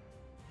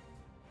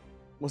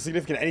 Well,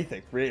 significant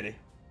anything, really.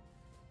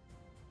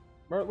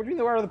 What do you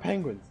mean, where are the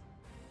penguins?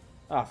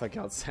 Oh, for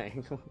God's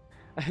sake.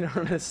 I don't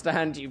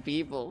understand you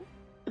people.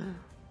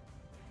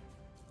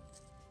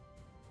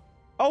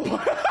 Oh!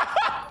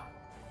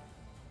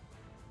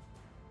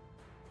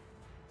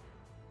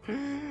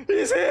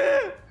 He's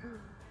here!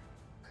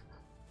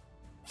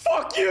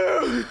 Fuck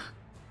you!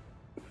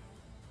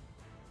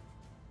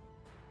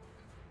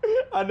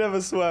 I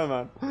never swear,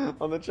 man.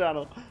 On the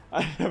channel.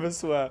 I never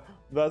swear.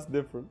 That's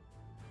different.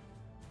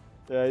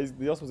 Yeah,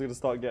 the Osmo's gonna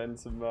start getting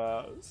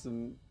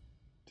some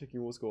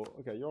ticking wall score.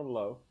 Okay, you're on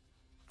low.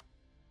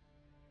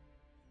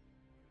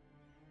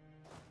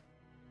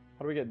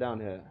 How do we get down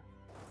here?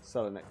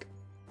 Selenik.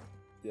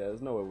 Yeah,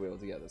 there's no way we'll be able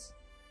to get this.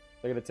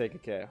 They're gonna take a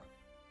care.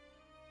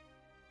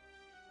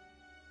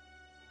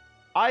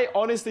 I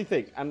honestly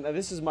think, and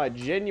this is my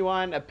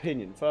genuine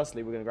opinion.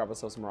 Firstly, we're gonna grab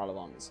ourselves some morale of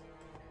armies.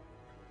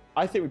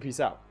 I think we peace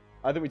out.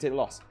 I think we take the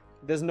loss.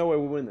 There's no way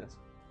we'll win this.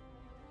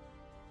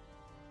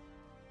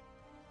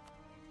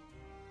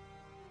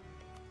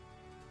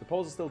 The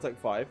Poles will still take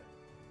 5.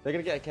 They're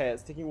gonna get a K.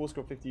 It's ticking war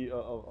score 50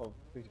 of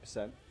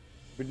 50%.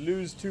 We'd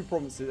lose 3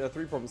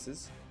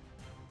 provinces.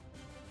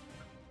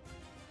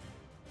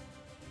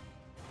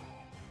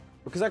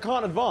 Because I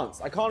can't advance.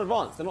 I can't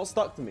advance. They're not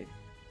stuck to me.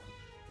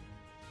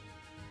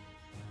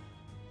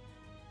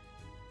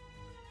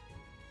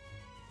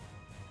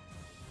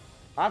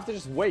 I have to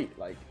just wait,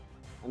 like,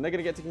 and they're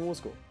gonna get ticking war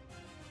score.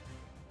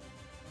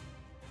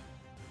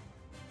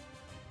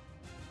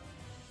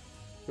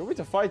 If you want me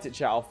to fight it,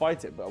 chat, I'll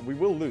fight it, but we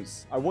will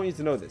lose. I want you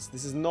to know this.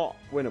 This is not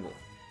winnable.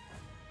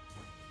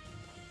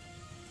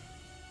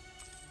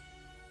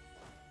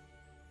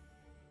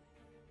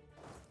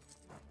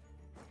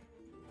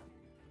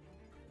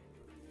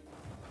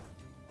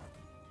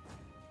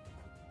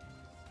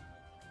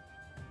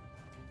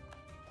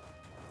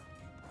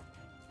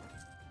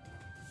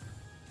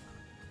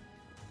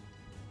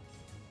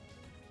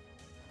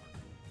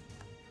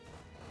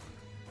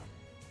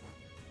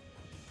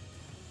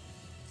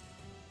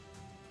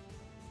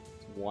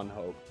 One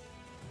hope.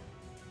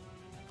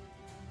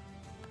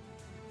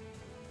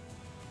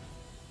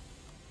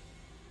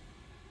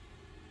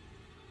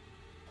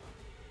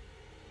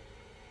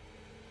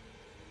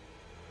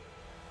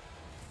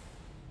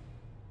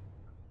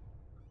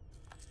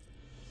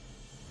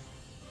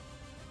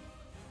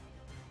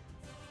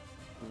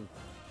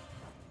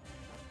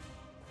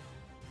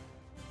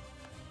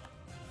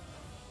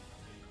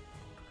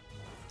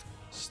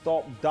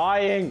 Stop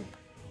dying.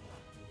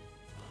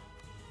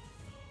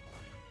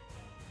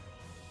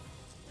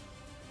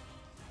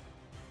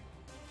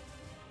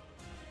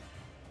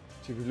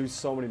 We lose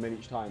so many men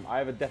each time. I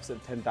have a deficit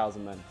of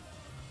 10,000 men.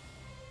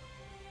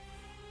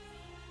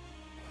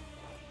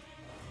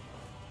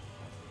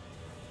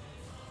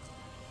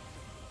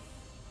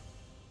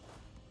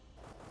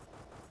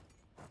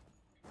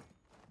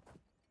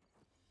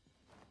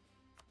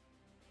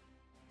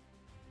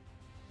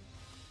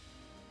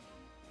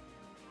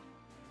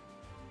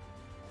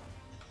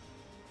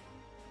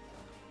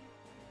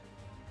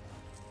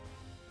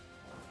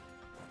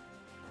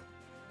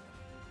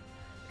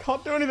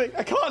 Can't do anything.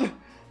 I can't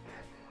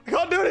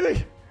do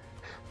anything!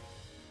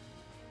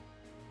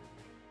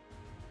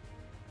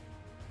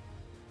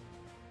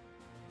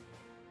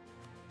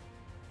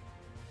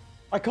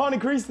 I can't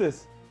increase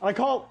this. I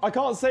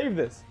can't save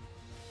this.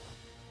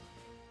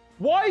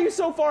 Why are you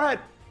so far ahead?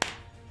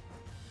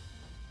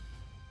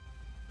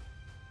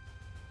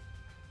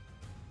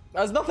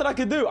 There's nothing I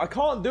can do. I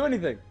can't do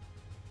anything.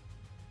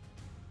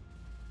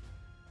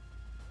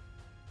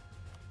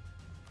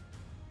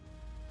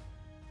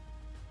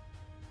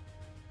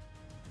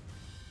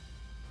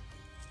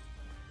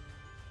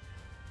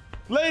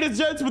 Ladies and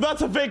gentlemen,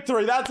 that's a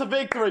victory. That's a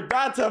victory.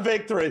 That's a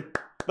victory.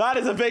 That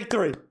is a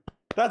victory.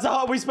 That's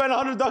a we spent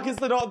 100 ducats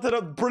to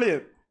the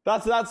brilliant.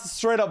 That's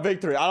straight up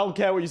victory. I don't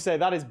care what you say.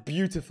 That is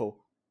beautiful.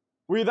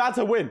 That's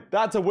a win.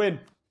 That's a win.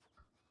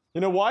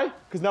 You know why?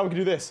 Because now we can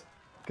do this.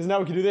 Because now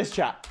we can do this,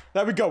 chat.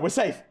 There we go. We're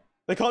safe.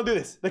 They can't do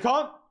this. They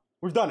can't.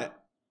 We've done it.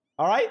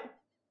 All right.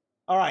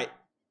 All right.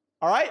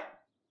 All right.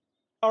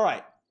 All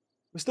right.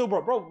 We're still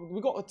broke, bro.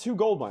 We got 2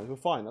 gold mines. We're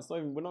fine. That's not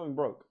even. We're not even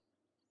broke.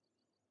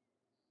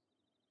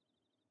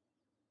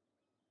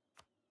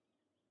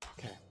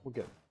 Okay, we're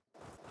good.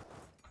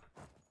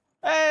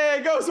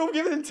 Hey, Ghost Wolf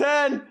giving him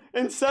 10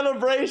 in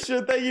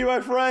celebration. Thank you,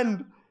 my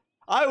friend.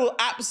 I will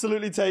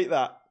absolutely take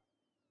that.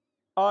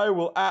 I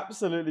will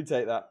absolutely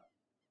take that.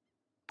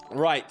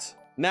 Right.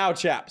 Now,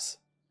 chaps,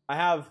 I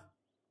have a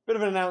bit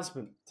of an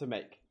announcement to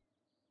make.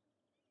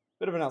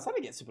 Bit of an announcement. I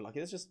didn't get super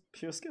lucky. It's just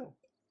pure skill.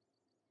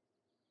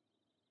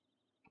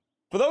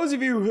 For those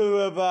of you who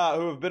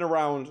have been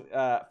around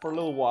for a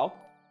little while,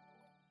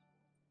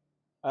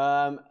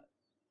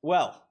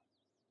 well,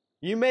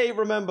 you may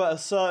remember a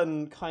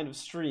certain kind of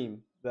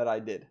stream that I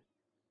did.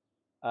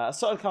 A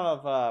certain kind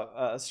of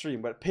a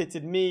stream where it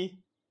pitted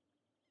me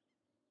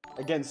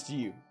against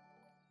you.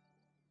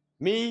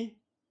 Me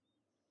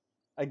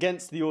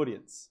against the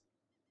audience.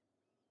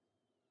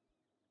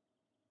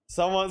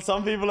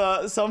 Some people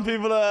are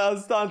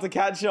starting to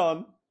catch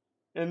on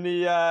in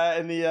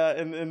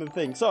the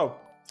thing. So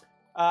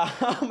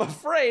I'm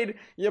afraid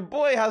your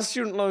boy has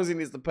student loans he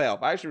needs to pay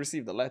off. I actually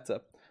received a letter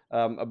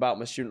about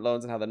my student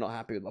loans and how they're not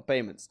happy with my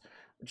payments,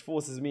 which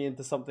forces me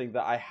into something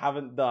that I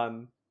haven't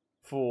done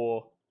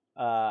for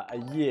a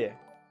year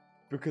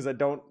because I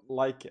don't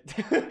like it.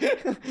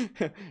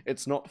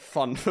 It's not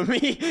fun for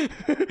me.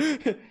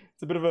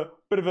 It's a bit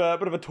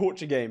of a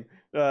torture game,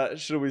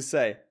 shall we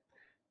say?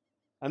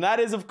 And that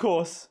is, of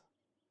course,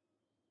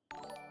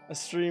 a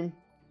stream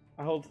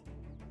I hold.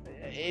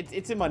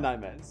 It's in my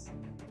nightmares.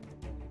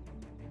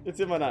 It's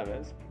in my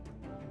nightmares.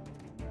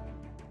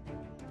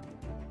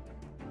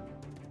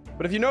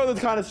 But if you know the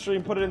kind of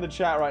stream, put it in the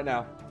chat right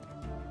now.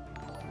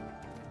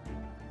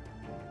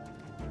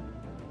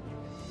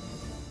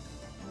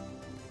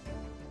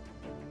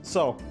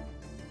 So,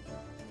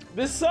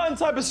 this certain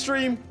type of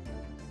stream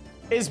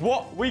is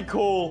what we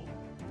call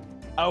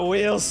a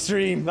wheel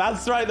stream.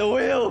 That's right, the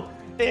wheel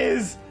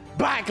is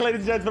back, ladies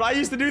and gentlemen. I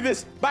used to do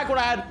this back when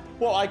I had,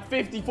 what, like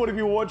 50, 40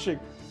 people watching.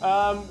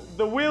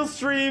 The wheel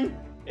stream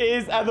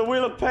is, and the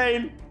Wheel of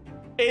Pain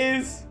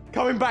is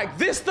coming back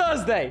this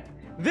Thursday.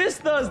 This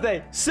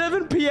Thursday,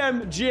 7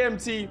 p.m.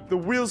 GMT, the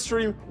wheel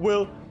stream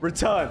will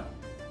return.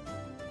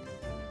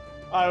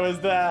 I was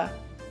there.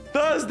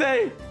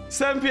 Thursday,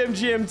 7 p.m.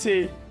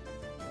 GMT.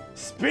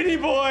 Spinny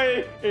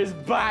Boy is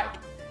back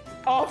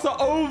after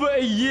over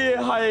a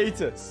year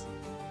hiatus.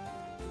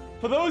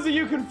 For those of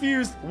you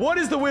confused, what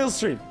is the wheel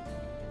stream?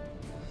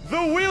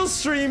 The wheel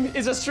stream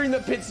is a stream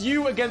that pits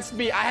you against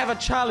me. I have a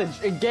challenge,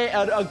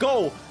 a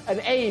goal, an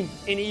aim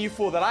in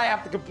EU4 that I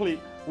have to complete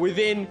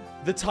within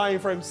the time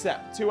frame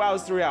set. 2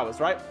 hours, 3 hours,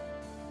 right?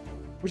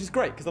 Which is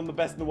great, because I'm the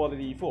best in the world in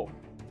EU4,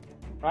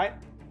 right?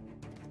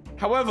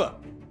 However,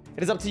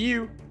 it is up to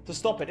you to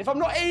stop it. If I'm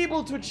not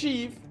able to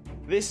achieve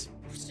this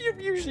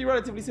usually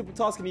relatively simple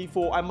task in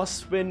EU4, I must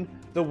spin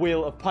the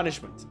Wheel of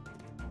Punishment.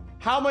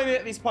 How am I going to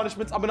get these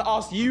punishments? I'm going to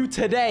ask you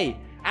today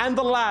and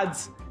the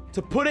lads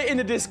to put it in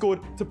the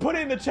Discord, to put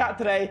it in the chat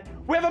today.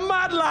 We have a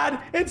mad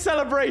lad in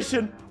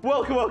celebration.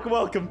 Welcome, welcome,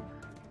 welcome.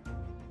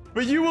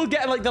 But you will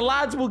get, like, the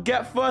lads will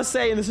get first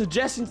say in the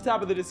suggestions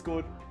tab of the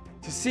Discord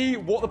to see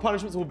what the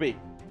punishments will be.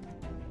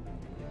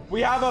 We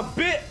have a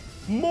bit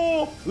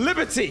more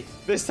liberty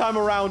this time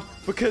around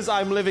because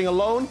I'm living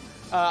alone.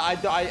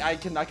 I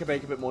can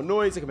make a bit more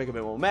noise. I can make a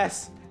bit more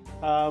mess.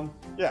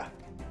 Yeah,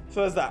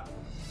 so there's that.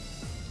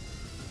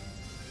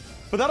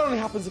 But that only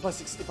happens if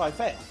I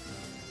fail.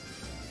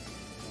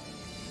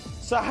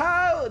 So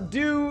how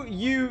do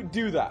you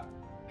do that?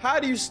 How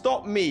do you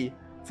stop me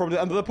from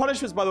and the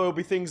punishments, by the way, will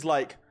be things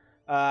like,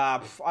 I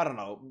don't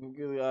know,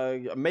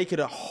 make it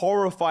a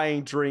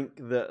horrifying drink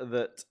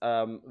that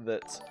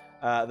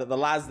the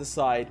lads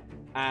decide,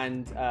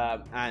 and I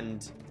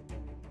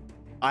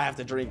have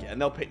to drink it, and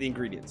they'll pick the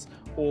ingredients,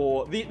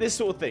 or this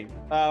sort of thing.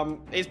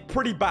 It's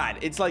pretty bad.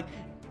 It's like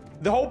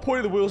the whole point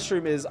of the wheel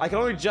stream is I can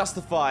only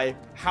justify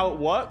how it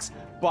works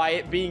by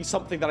it being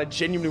something that I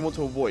genuinely want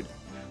to avoid.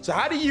 So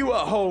how do you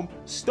at home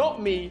stop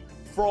me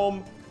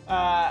from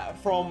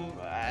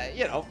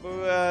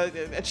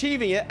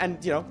achieving it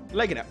and, you know,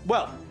 legging it?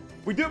 Well,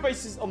 we do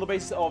it on the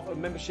basis of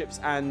memberships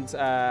and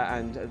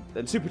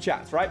super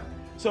chats, right?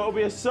 So it'll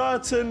be a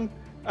certain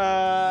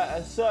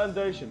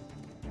donation,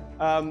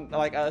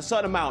 like a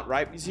certain amount,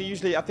 right? So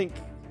usually, I think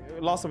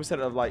last time we said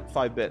it of like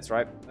 5 bits,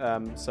 right?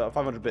 So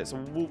 500 bits. So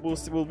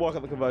we'll work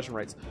out the conversion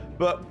rates,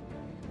 but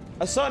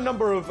a certain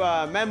number of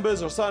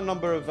members or a certain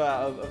number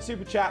of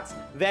super chats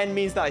then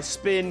means that I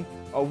spin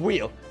a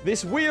wheel.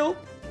 This wheel,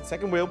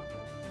 second wheel,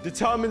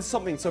 determines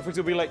something. So for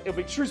example, it'll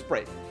be truce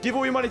break, give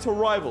all your money to a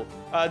rival,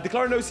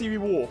 declare no CV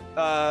war,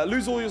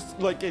 lose all your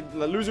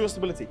lose your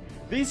stability.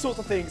 These sorts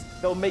of things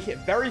that'll make it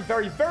very,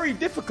 very, very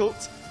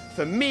difficult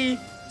for me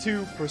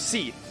to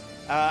proceed.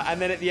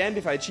 And then at the end,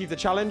 if I achieve the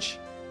challenge,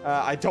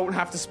 I don't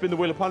have to spin the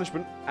wheel of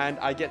punishment, and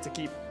I get to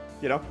keep,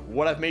 you know,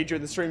 what I've made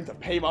during the stream to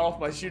pay off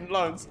my student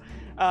loans.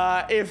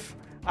 If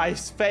I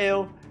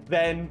fail,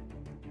 then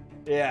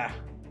yeah,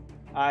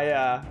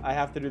 I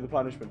have to do the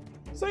punishment.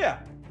 So yeah,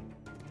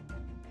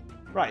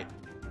 right.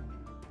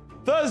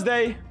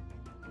 Thursday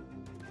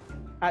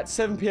at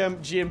 7 p.m.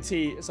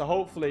 GMT. So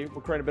hopefully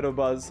we'll create a bit of a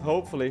buzz.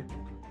 Hopefully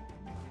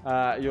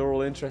you're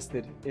all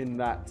interested in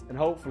that, and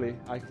hopefully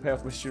I can pay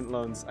off my student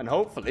loans, and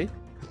hopefully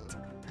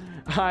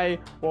I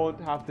won't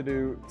have to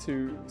do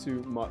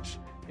too much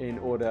in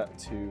order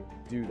to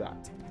do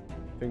that.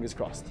 Fingers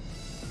crossed.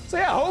 So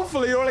yeah,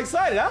 hopefully you're all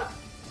excited, huh?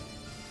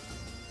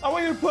 I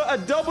want you to put a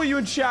W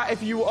in chat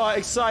if you are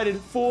excited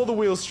for the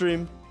wheel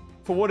stream,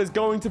 for what is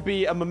going to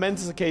be a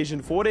momentous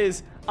occasion, for what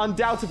is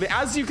undoubtedly,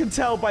 as you can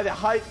tell by the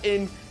hype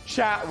in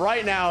chat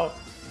right now,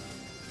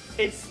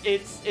 it's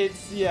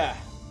yeah.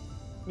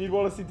 Need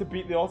Wallacey to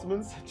beat the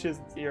Ottomans? Cheers,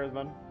 ears,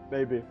 man.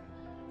 Maybe.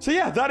 So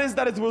yeah, that is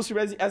the wheel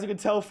stream. As you can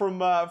tell from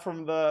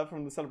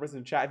the celebration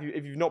in chat,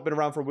 if you've not been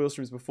around for wheel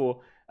streams before,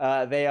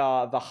 they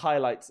are the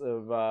highlights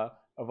of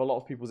a lot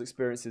of people's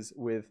experiences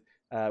with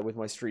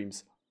my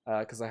streams,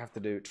 because I have to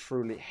do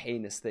truly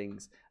heinous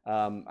things,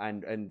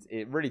 and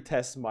it really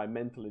tests my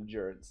mental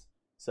endurance.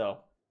 So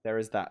there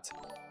is that.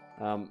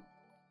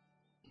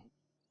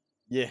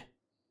 Yeah,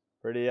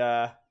 pretty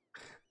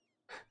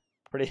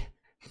pretty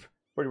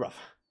rough.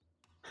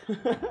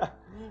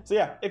 So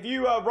yeah, if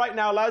you right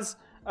now, lads,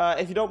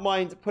 if you don't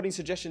mind putting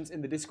suggestions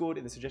in the Discord,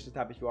 in the suggestions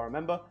tab, if you are a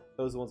member,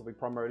 those are the ones that we're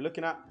primarily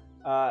looking at.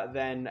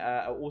 Then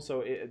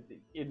also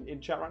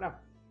in chat right now.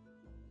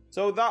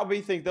 So that'll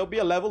be things. There'll be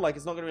a level like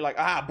it's not gonna be like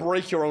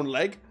break your own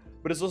leg,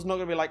 but it's also not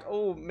gonna be like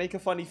make a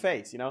funny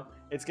face. You know,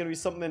 it's gonna be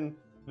something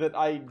that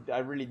I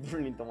really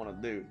don't want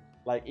to do,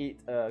 like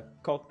eat a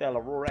cocktail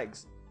of raw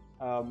eggs.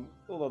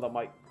 Although that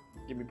might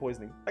give me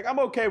poisoning. Like I'm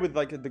okay with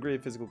like a degree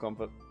of physical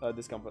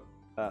discomfort.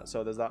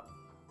 So there's that.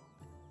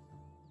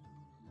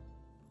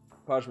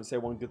 Parchment, say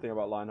one good thing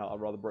about Lionheart. I'd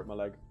rather break my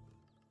leg.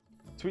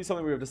 Tweet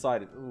something we have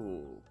decided.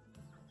 Ooh.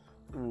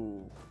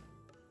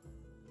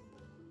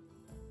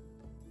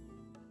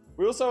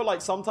 We also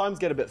like sometimes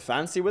get a bit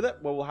fancy with it,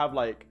 where we'll have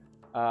like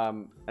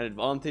an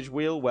advantage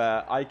wheel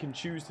where I can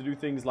choose to do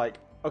things like,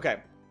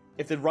 okay,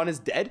 if the run is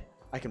dead,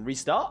 I can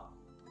restart,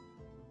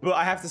 but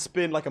I have to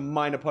spin like a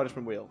minor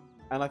punishment wheel.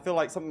 And I feel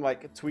like something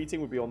like tweeting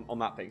would be on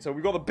that thing. So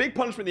we've got the big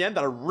punishment in the end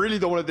that I really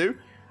don't want to do.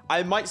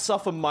 I might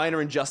suffer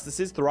minor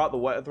injustices throughout the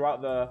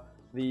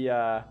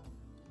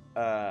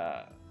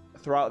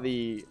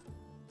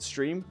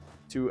stream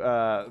to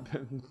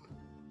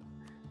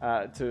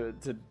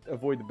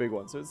avoid the big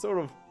one. So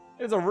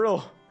it's a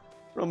real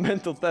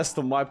mental test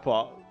on my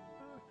part.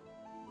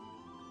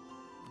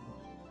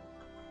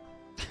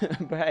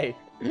 But hey,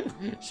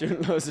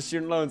 student loans are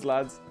student loans,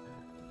 lads.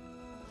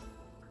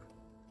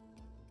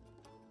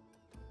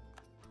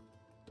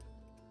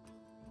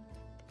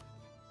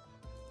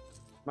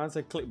 Man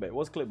said clickbait.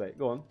 What's clickbait?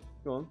 Go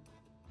on.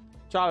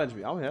 Challenge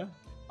me. I'm here.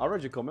 I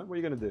read your comment. What are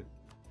you gonna do?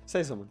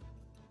 Say something.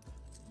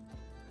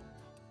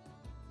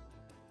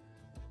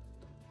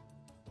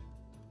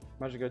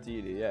 Magic go to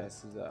uni.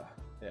 Yes.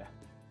 Yeah.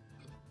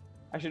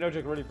 Actually, no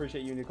joke. Really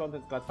appreciate you and your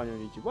content. Glad to find you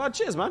on YouTube. Well,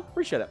 cheers, man.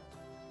 Appreciate it.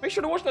 Make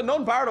sure to watch the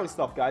non-paradox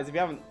stuff, guys. If you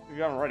haven't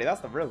already,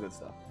 that's the real good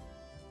stuff.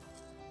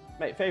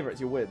 Mate, favorites.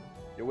 You're weird.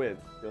 You're weird.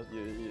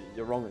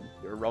 You're wronging.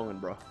 You're wronging,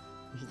 bro.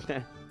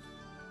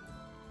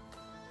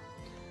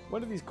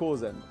 When do these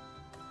calls end?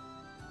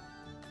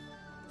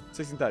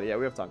 16:30. Yeah,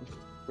 we have time.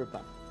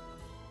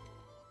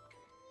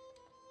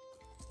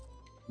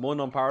 More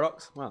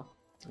non-paradox. Wow.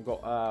 I've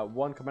got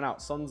one coming out.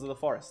 Sons of the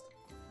Forest.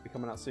 Be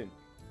coming out soon.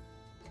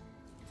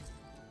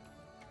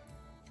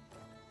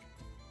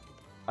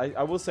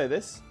 I will say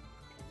this.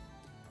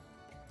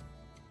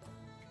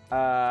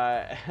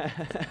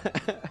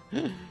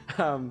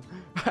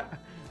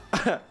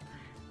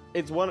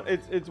 It's one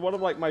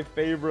of like my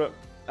favorite.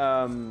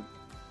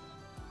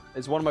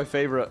 It's one of my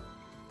favorite.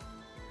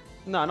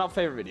 No, not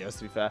favorite videos.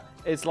 To be fair,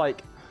 it's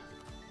like.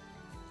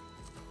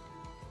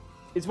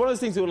 It's one of those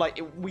things that were like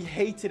we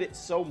hated it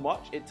so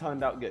much it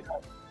turned out good.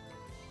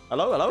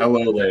 Hello.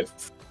 Hello, Liv.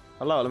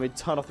 Hello. Let me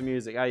turn off the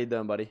music. How you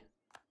doing, buddy?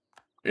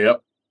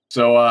 Yep.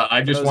 So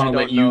I just want to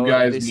let you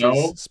guys know.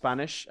 This is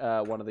Spanish.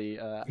 One of the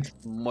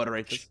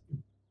moderators.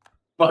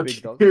 Fuck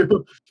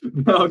you.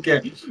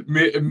 Okay.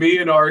 Me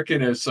and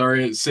Arcanus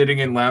are sitting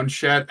in lounge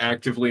chat,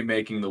 actively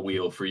making the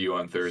wheel for you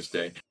on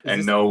Thursday.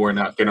 And no, we're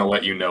not gonna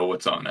let you know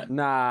what's on it.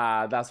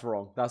 Nah, that's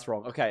wrong.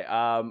 Okay.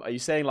 Are you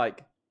saying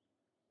like,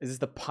 is this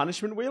the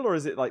punishment wheel or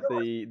is it like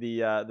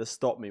the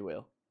stop me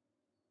wheel?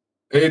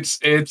 It's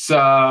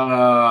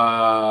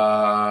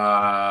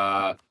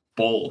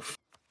both.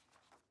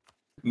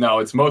 No,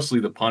 it's mostly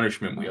the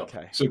punishment wheel.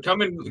 Okay. So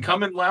come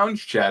in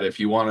lounge chat if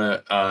you want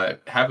to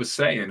have a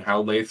say in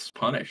how Lath's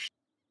punished.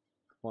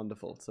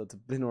 Wonderful. So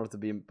in order to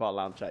be part of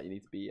lounge chat, you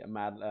need to be a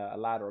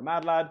lad or a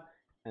mad lad,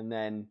 and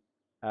then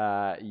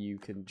you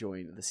can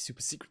join the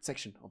super secret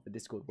section of the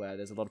Discord where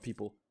there's a lot of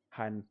people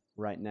hiding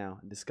right now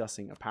and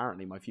discussing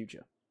apparently my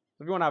future.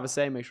 So if you want to have a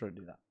say, make sure to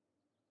do that.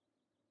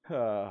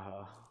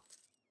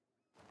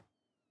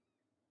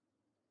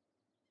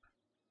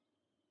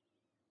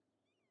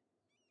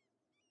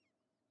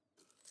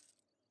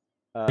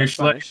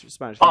 Spanish.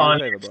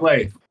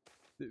 Slay.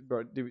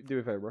 Bro, do me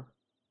a favor, bro.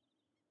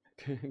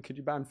 Could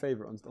you ban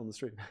favorite on the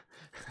stream?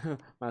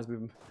 man's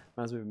moving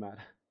mad.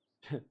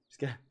 Just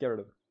get rid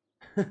of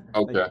it.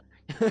 Okay.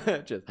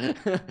 Cheers.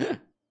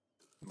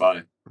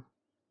 Bye.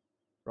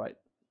 Right.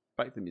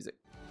 Back to the music.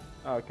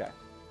 Okay.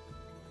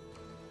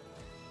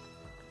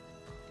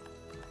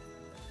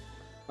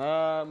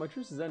 My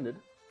truce has ended,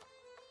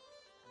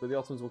 but the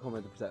Ottomans will come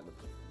in to protect them.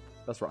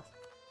 That's rough.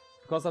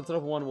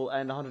 Constantinople 1 will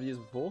end 100 years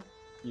before.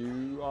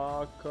 You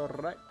are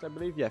correct, I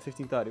believe. Yeah,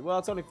 1530.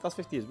 Well, that's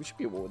 50 years. We should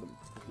be at war with them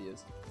for 50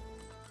 years.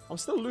 I'm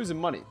still losing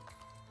money.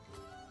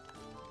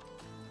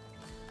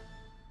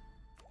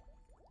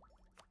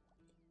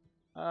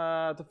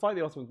 To fight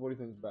the Ottomans, what do you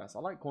think is best? I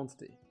like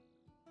quantity.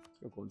 Let's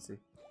go quantity.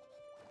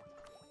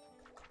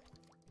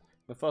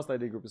 The first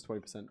AD group is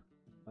 20%.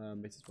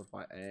 Basis for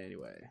fight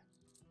anyway.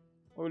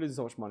 Why are we losing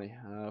so much money?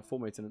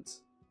 Fort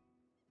maintenance.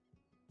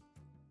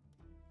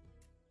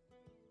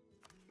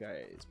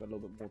 Okay, spend a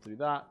little bit more to do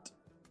that.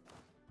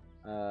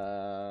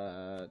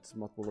 It's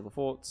multiple other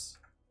forts.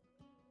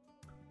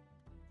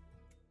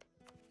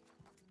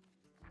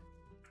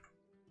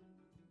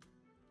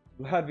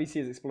 Lad VC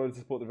has exploded to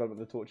support the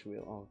development of the torture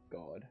wheel. Oh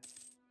god.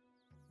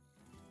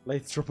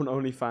 Later drop on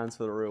OnlyFans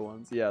for the real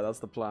ones. Yeah, that's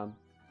the plan.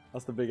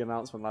 That's the big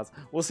announcement, lads.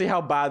 We'll see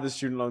how bad the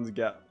student loans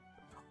get.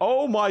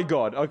 Oh my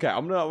god. Okay,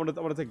 I'm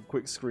gonna take a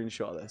quick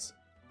screenshot of this.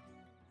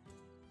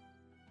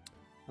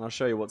 And I'll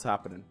show you what's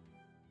happening.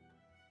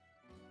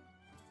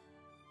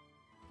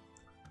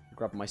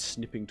 Grab my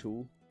snipping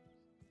tool.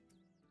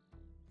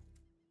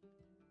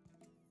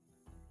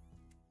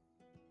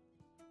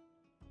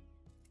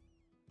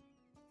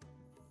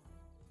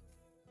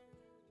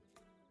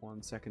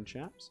 One second,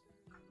 chaps.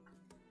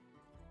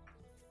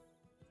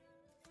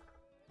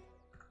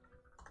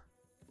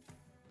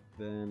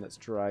 Then let's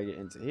drag it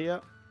into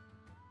here.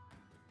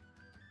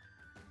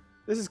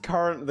 This is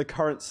the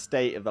current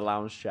state of the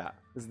lounge chat.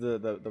 This is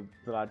the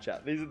lad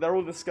chat. They're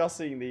all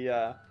discussing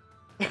the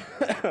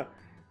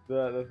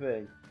the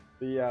thing.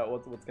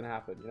 What's gonna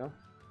happen, you know?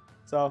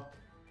 So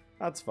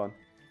that's fun.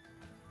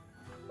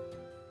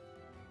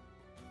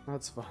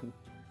 That's fun.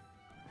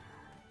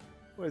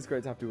 Always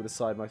great to have people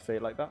decide my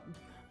fate like that.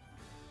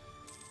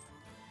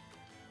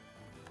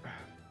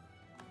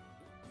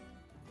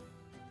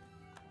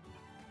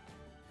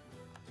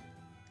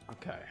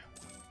 Okay.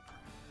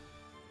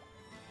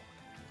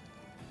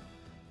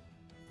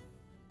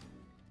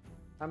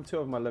 I'm 2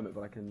 over my limit,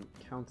 but I can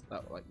counter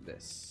that like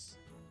this.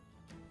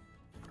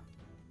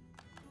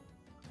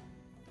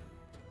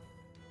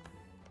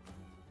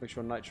 Make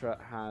sure Nitra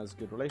has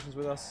good relations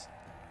with us.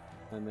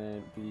 And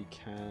then we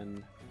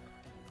can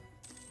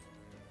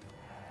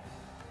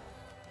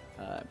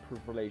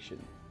improve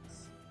relations.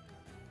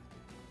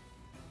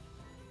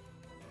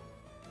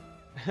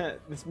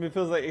 This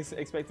feels like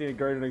expecting a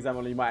grade on exam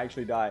when you might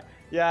actually die.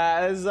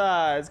 Yeah,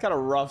 it's kind of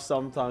rough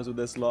sometimes with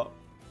this lot.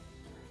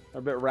 They're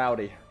a bit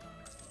rowdy.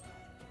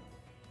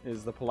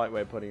 Is the polite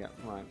way of putting it.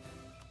 Right.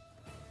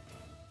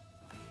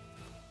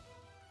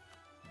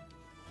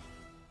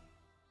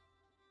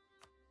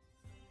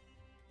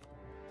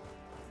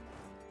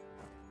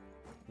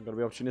 I've got to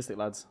be opportunistic,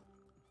 lads.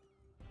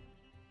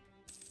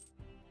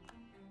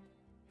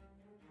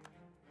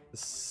 The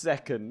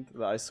second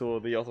that I saw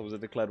the Ottomans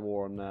had declared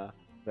war on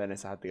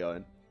Venice, I had to go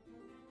in.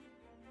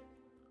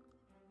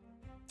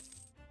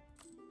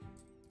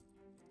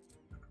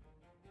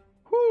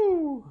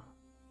 Whoo!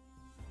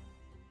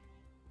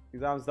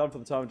 Exam's done for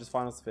the time, just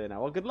final sphere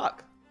now. Well, good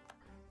luck.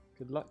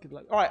 Good luck, good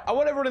luck. Alright, I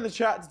want everyone in the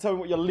chat to tell me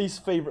what your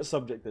least favourite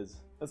subject is.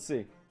 Let's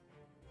see.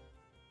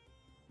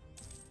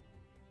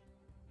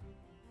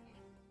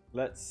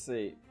 Let's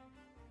see.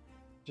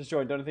 Just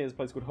joined. Don't think there's a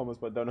place called Hummus,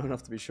 but don't know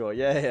enough to be sure.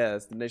 Yeah,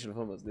 it's the nation of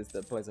Hummus. It's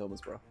the place of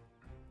Hummus, bro.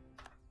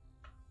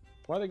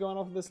 Why are they going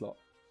off of this lot?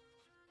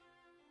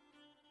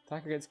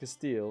 Attack against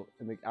Castile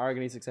in the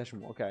Aragonese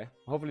succession war. Okay.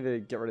 Hopefully they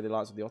get rid of the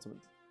alliance with the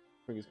Ottomans.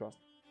 Fingers crossed.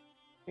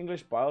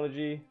 English,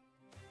 biology.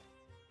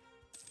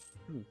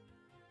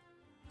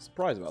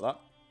 Surprised about that.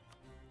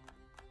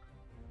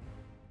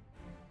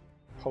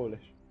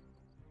 Polish.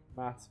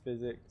 Maths,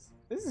 physics.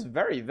 This is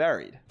very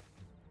varied.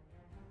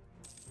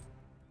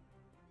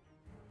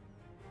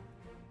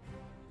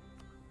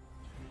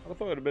 I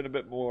thought it would have been a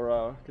bit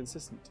more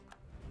consistent.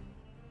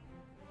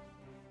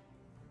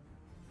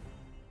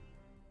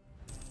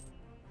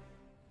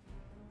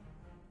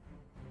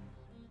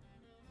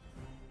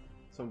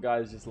 Some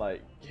guy's just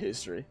like,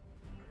 history.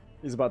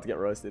 He's about to get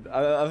roasted.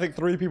 I think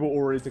 3 people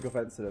already took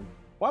offense to him.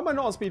 Why am I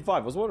not on speed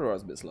 5? I was wondering I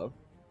was a bit slow.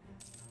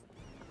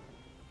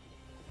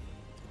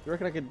 You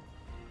reckon I could...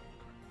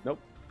 Nope.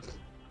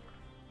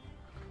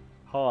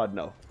 Hard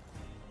no.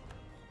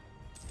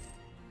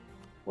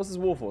 What's this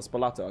war for?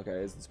 Spalato. Okay,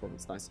 it's this one.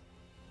 It's nice.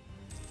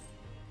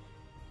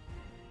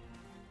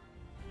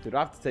 Dude, I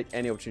have to take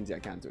any opportunity I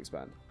can to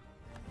expand.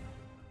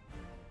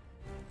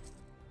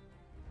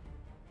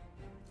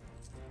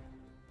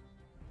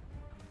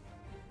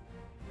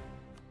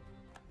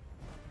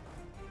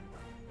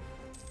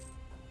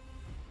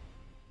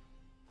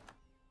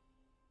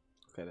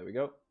 Okay, there we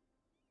go.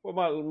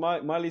 Well,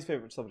 my least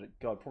favorite subject?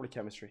 God, probably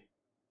chemistry.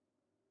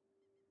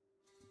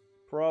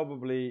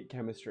 Probably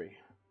chemistry.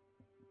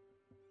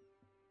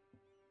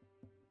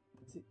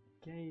 Is it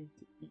gay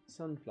to eat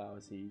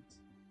sunflower seeds?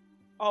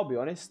 I'll be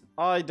honest,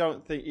 I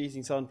don't think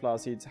eating sunflower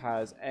seeds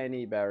has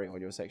any bearing on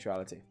your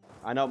sexuality.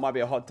 I know it might be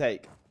a hot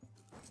take.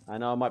 I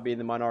know I might be in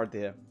the minority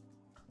here.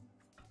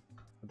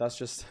 But that's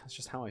just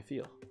how I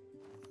feel.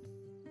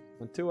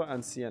 Mantua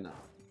and Siena.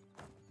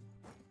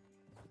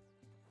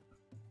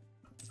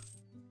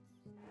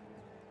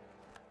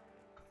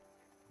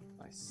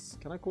 Nice.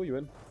 Can I call you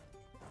in?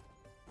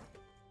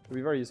 It'd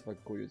be very useful if I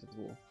could call you into the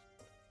war.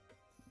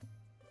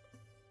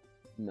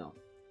 No.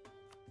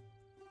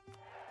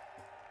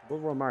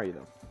 Overall marry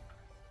though.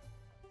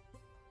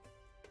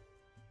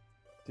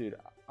 Dude,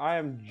 I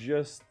am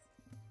just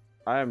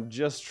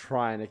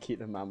trying to keep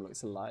the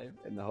Mamluks alive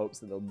in the hopes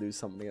that they'll do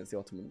something against the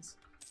Ottomans.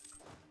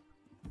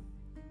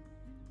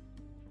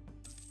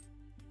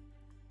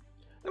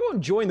 They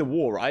won't join the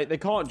war, right? They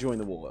can't join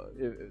the war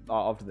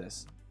after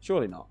this.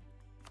 Surely not.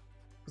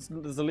 It's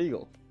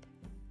illegal.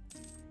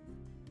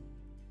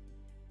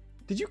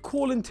 Did you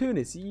call in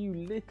Tunis, you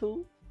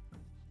little?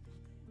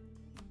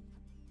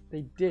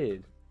 They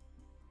did.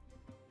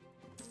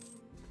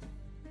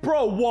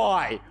 Bro,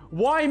 why?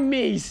 Why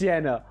me,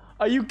 Sienna?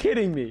 Are you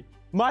kidding me?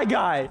 My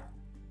guy.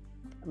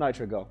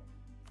 Nitro, go.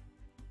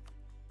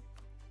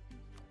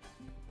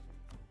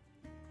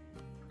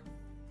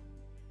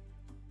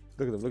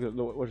 Look at them. Look at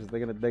them. Watch this. They're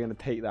gonna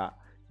take that.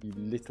 You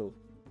little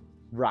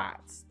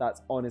rats.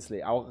 That's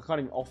honestly. I can't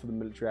even offer them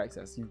military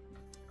access.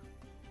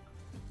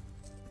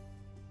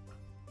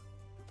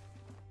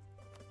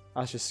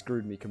 That's just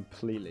screwed me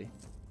completely.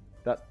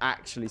 That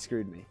actually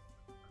screwed me.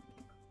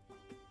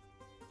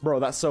 Bro,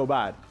 that's so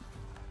bad.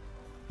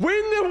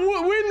 Win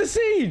the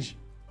siege!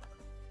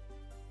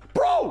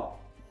 Bro!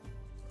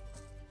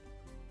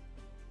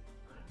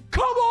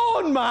 Come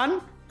on,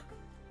 man!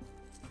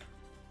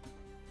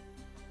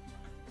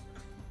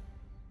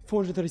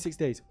 436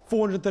 days.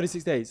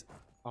 436 days.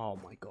 Oh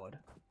my god.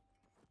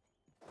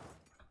 I'm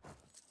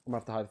gonna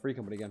have to hire the free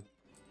company again.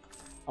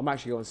 I'm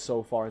actually going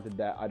so far into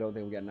debt, I don't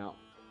think I'm getting out.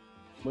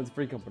 When's the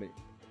free company?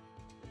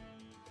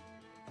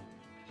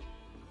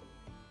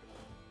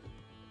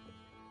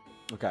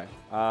 Okay,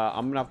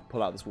 I'm gonna have to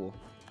pull out this wall.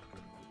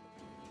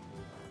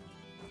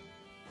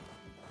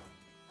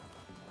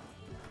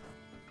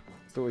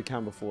 Let's do what we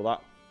can before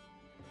that.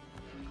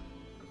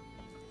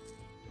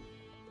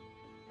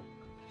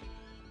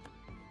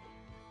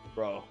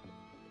 Bro.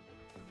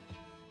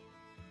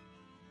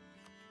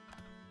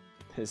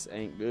 This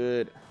ain't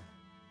good.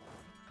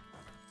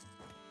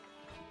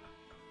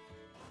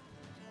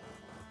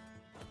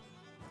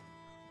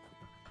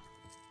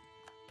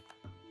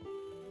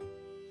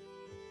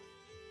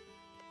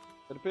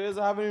 It appears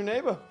I have a new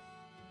neighbor.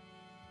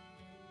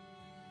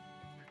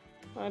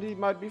 And he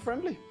might be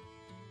friendly.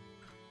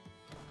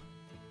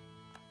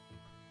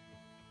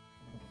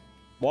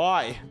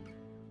 Why?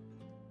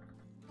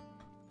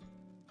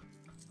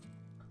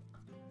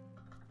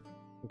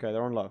 Okay,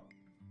 they're on low.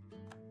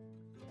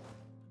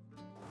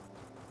 I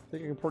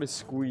think I can probably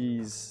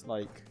squeeze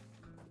like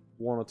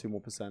 1 or 2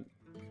 more %.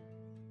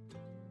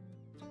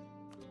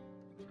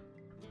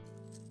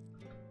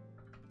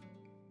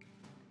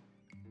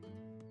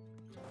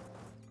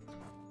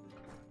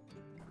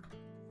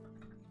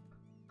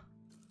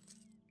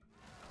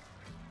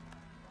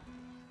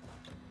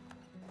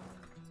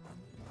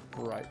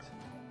 Right.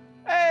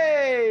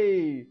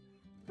 Hey!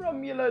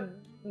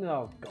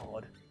 No,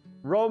 God.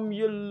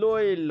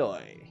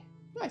 Romuloiloi.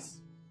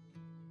 Nice.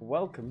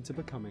 Welcome to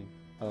becoming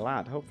a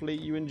lad. Hopefully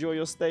you enjoy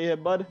your stay here,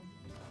 bud.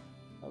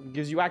 That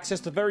gives you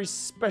access to very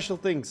special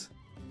things.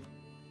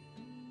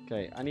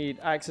 Okay, I need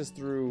access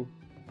through...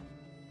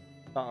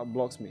 That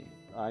blocks me.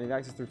 I need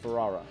access through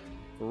Ferrara.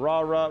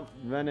 Ferrara,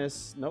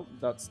 Venice... Nope,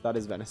 that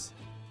is Venice.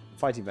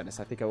 Fighting Venice.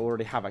 I think I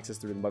already have access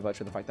through them by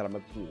virtue of the fact that I'm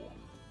at war.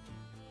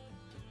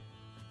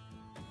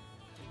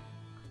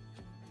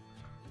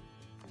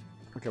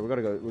 Okay, we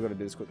gotta do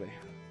this quickly.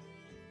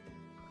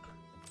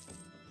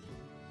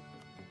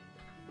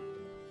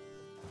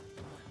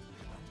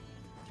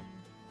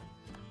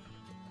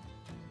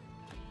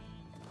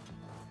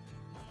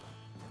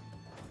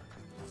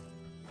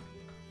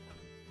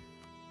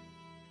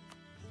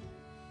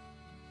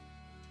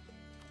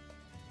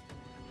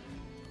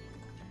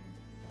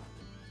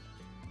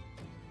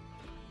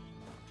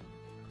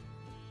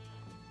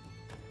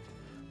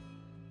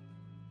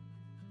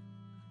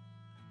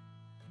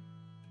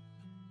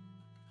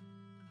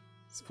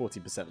 It's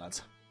 40%,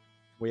 lads.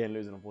 We ain't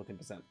losing on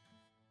 14%.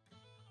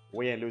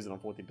 We ain't losing on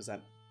 14%.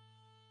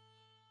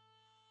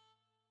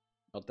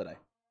 Not today.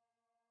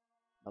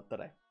 Not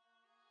today.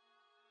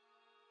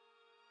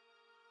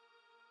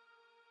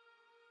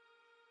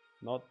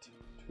 Not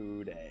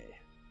today.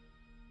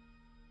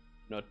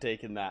 Not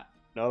taking that.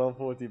 Not on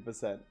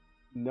 14%.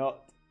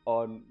 Not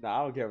on... No,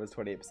 I don't care if it's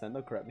 28%.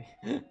 Don't correct me.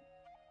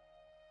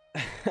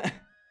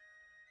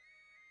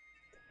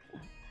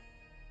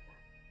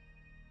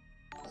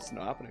 It's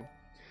not happening.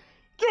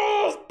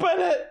 Yes,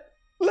 Bennett!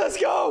 Let's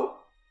go!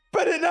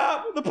 Bennett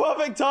now! The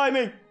perfect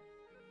timing!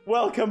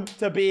 Welcome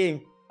to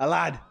being a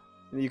lad.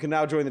 You can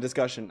now join the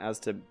discussion as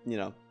to, you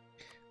know,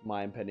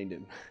 my impending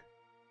doom.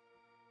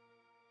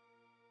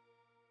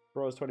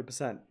 Bro, it's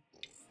 20%.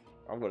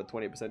 I've got a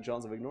 20%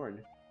 chance of ignoring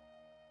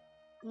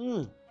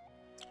you.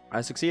 I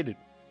succeeded.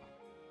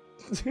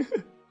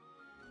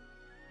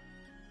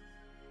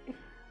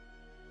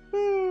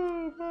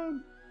 Oh,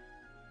 man.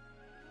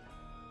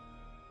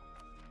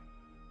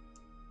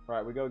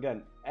 Right, we go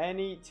again.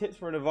 Any tips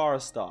for a Navarra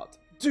start?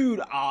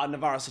 Dude,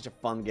 Navarra's such a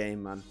fun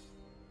game, man.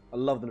 I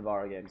love the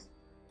Navarra games.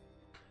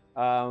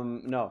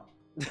 No.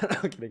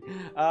 I'm kidding.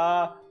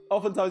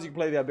 Oftentimes you can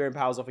play the Iberian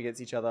powers off against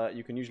each other.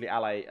 You can usually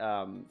ally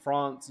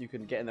France. You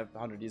can get in the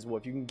 100 Years' War.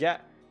 If you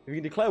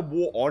can declare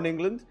war on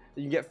England,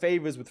 then you can get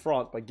favors with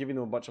France by giving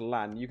them a bunch of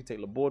land. You can take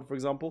Le Bourd, for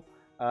example,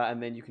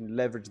 and then you can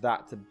leverage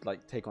that to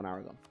like take on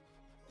Aragon.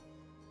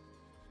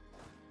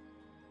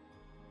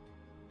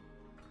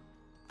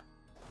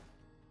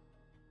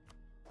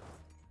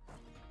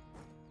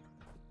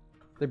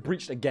 They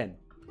breached again.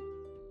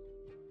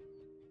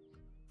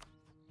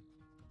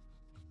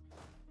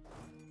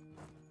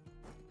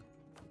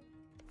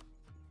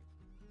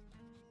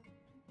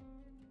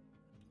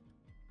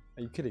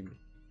 Are you kidding me?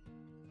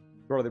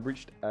 Bro, they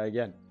breached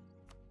again.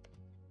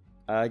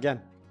 Again.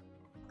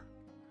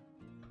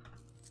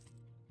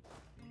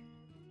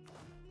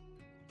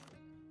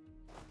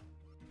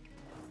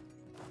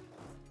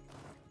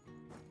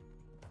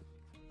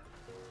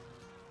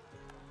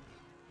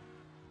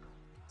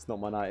 It's not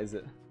my night, is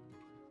it?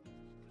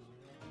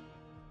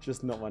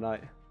 Just not my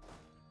night.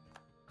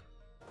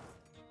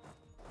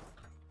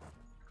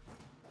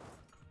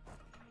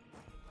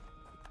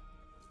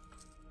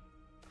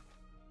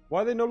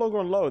 Why are they no longer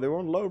on low? They were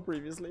on low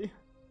previously.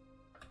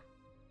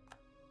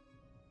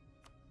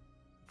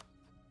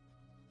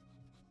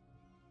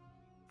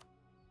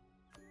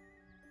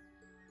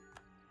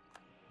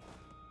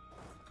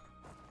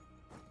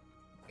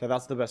 Okay,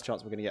 that's the best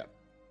chance we're going to get.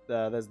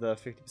 There's the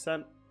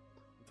 50%.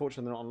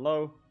 Unfortunately, they're not on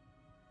low.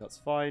 That's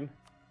fine.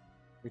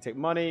 We take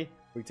money.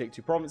 We take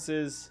 2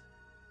 provinces.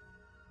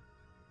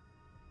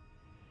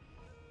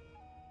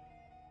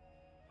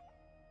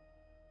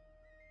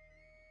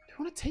 Do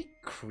you want to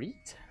take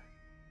Crete?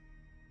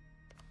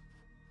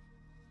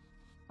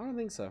 I don't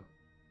think so.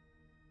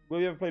 Will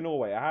you ever play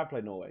Norway? I have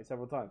played Norway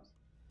several times.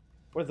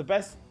 What is the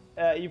best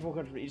EU4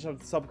 country for each of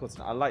the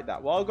subcontinent? I like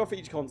that. Well, I'll go for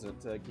each continent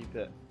to keep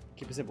it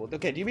simple.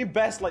 Okay, do you mean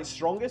best like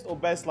strongest or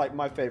best like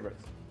my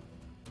favorites?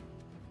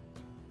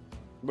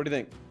 What do you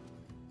think?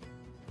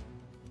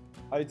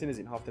 Are you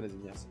Tunisian? Half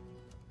Tunisian, yes.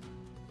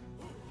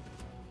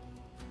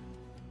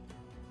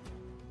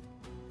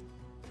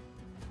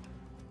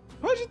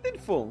 Persia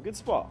did fall. Good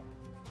spot.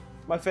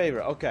 My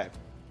favorite. Okay.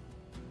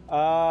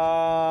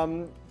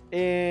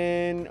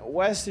 In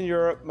Western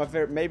Europe, my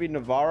favorite maybe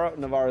Navarra.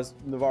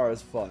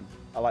 Navarra's fun.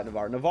 I like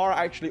Navarra. Navarra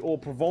actually, or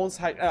Provence.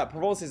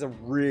 Provence is a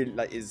really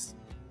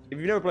if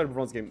you've never played a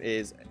Provence game, it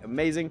is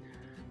amazing.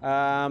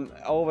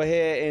 Over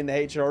here in the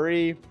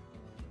HRE,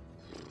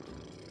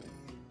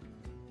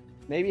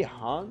 maybe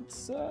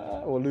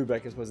Hansa or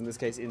Lübeck, I suppose in this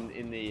case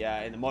in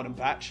the modern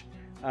patch.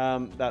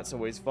 That's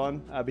always fun.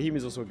 Bohemia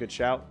is also a good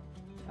shout.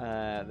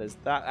 There's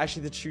that.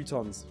 Actually, the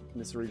Teutons in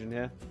this region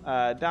here.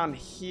 Down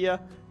here,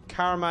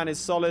 Karaman is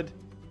solid.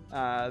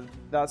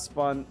 That's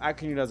fun.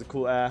 Akinu has a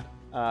cool air,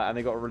 and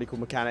they got really cool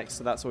mechanics,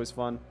 so that's always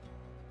fun.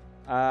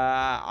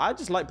 I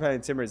just like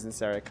playing Timurids in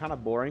this area. Kind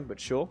of boring, but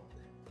sure.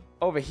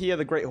 Over here,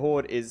 the Great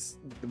Horde is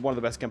one of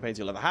the best campaigns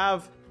you'll ever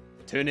have.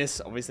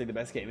 Tunis, obviously the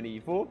best game in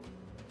EU4.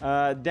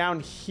 Down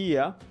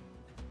here,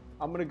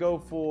 I'm going to go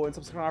for, in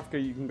Sub-Saharan Africa,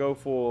 you can go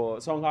for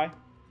Songhai.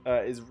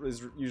 Is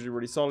usually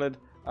really solid.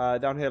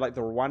 Down here, like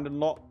the Rwandan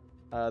lot.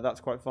 That's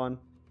quite fun.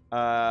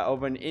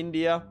 Over in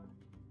India,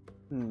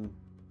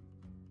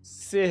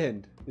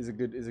 Sindh is a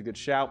good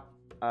shout.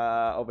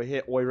 Over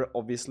here, Oira,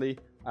 obviously.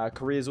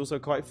 Korea is also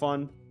quite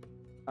fun.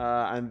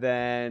 And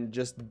then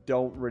just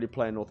don't really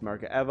play in North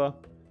America ever.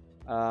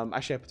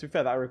 Actually, to be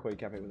fair, that Aeryka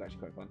campaign was actually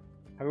quite fun.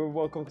 Have you ever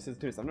world conquest in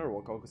Tunis? I've never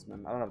world conquest,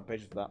 man. I don't have the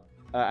patience for that.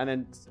 And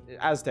then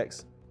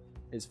Aztecs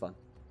is fun.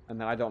 And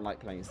then I don't like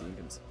playing as the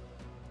Incans.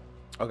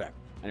 Okay,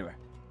 anyway.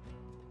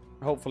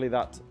 Hopefully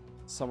that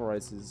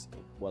summarizes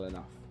well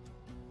enough.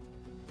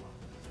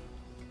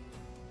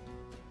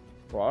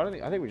 Bro,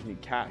 I think we just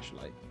need cash,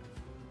 like.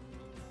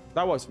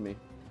 That works for me.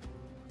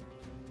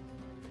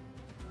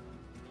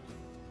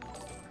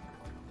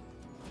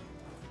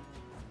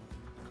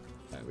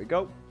 There we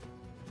go.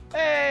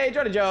 Hey,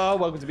 Johnny Joe!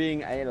 Welcome to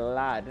being a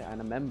lad and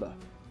a member.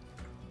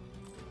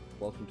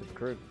 Welcome to the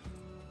crew.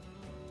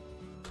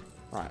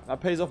 Alright,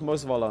 that pays off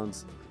most of our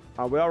loans.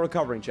 We are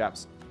recovering,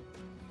 chaps.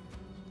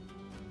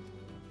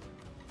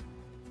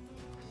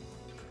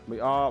 We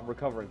are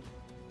recovering.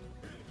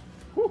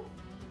 Whew.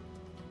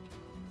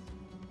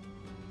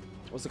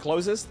 What's the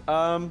closest?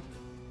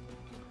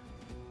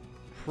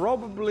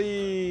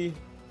 Probably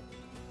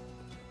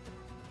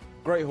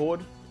Great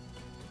Horde.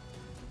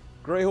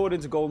 Great Horde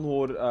into Golden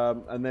Horde,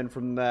 and then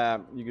from there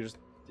you can just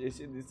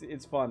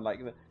it's fun. Like,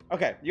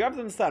 okay, you have to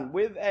understand.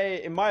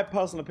 In my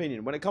personal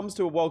opinion, when it comes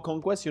to a world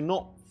conquest, you're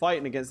not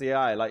fighting against the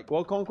AI. Like,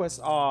 world conquests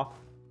are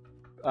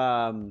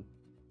a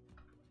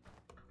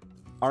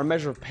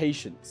measure of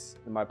patience,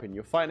 in my opinion.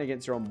 You're fighting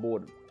against your own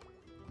boredom,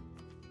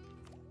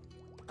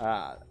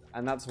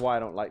 and that's why I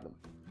don't like them,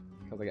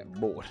 because I get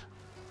bored.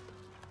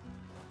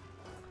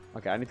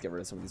 Okay, I need to get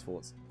rid of some of these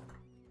forts.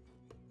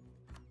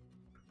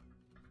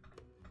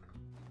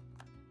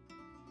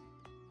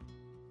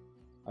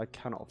 I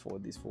cannot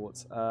afford these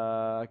forts.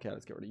 Okay,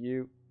 let's get rid of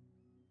you.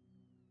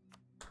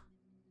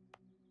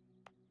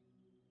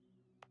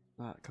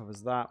 That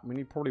covers that. We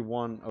need probably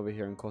one over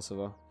here in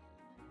Kosovo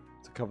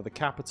to cover the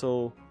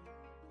capital.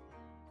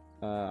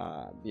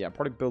 Yeah,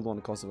 probably build one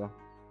in Kosovo.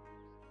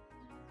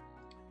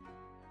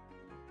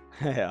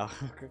 Yeah.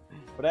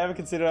 Would I ever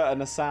consider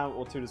an Assam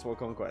or Tunis World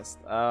Conquest?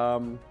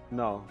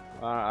 No,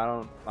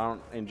 I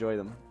don't enjoy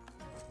them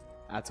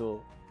at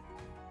all.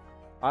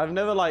 I've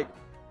never like.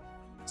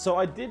 So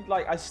I did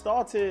like I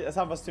started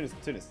Assam vs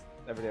Tunis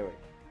every day.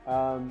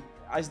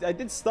 I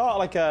did start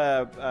like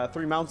a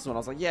 3 mountains one. I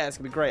was like, yeah, it's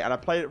gonna be great, and I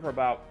played it for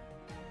about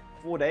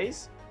 4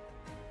 days,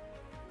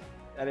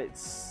 and it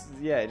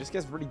just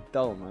gets really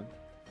dull, man.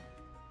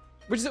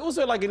 Which is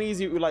also like an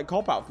easy like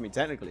cop out for me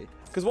technically.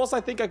 Because whilst I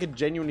think I could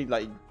genuinely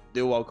like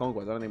do World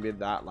Conquest, I don't think it'd be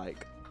that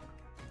like.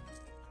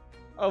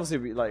 Obviously,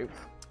 it'd be, like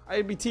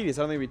it'd be tedious.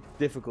 I don't think it'd be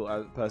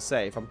difficult per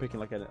se if I'm picking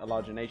like a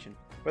larger nation.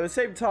 But at the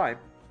same time,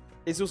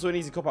 it's also an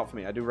easy cop out for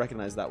me. I do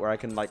recognize that, where I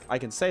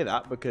can say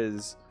that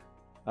because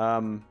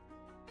I've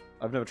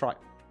never tried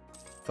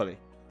fully,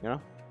 you know.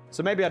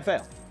 So maybe I'd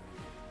fail.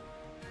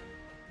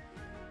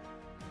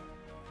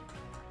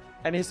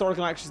 Any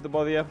historical actions that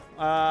bother you?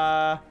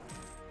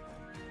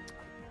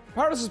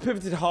 Paradise has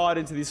pivoted hard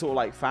into these sort of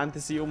like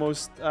fantasy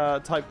almost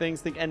type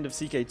things. Think end of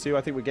CK2.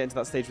 I think we're getting to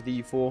that stage with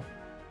EU4,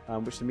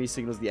 which to me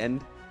signals the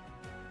end.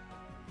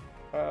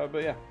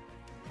 But yeah.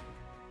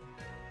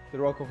 The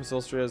Royal Conquest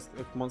Austria a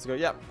couple months ago.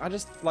 Yeah, I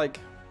just like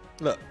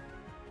look.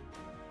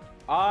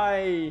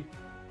 I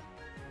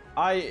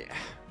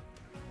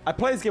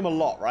play this game a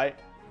lot, right?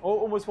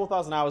 Almost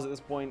 4,000 hours at this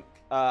point.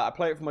 I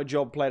play it for my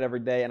job, play it every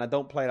day, and I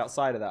don't play it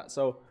outside of that.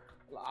 So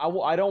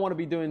I don't want to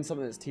be doing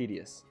something that's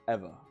tedious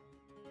ever,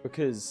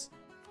 because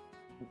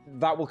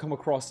that will come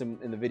across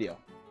in the video.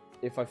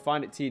 If I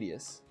find it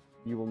tedious,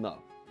 you will know.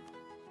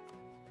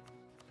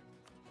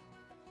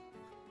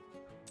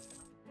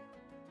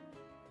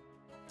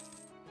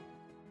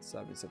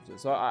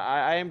 So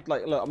I am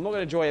like, look, I'm not going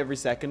to enjoy every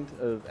second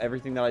of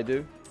everything that I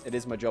do. It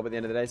is my job at the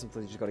end of the day.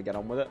 Sometimes you just got to get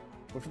on with it.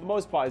 But for the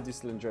most part, I do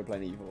still enjoy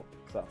playing EU4.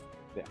 So,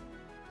 yeah.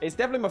 It's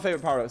definitely my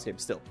favorite Paradox game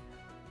still.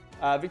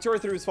 Victoria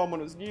 3 was fun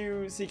when it was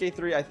new.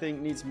 CK3, I think,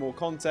 needs more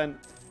content.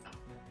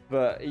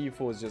 But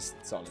EU4 is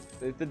just solid.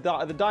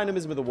 The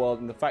dynamism of the world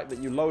and the fact that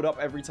you load up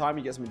every time,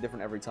 you get something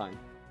different every time.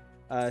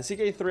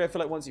 CK3, I feel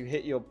like once you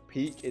hit your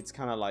peak, it's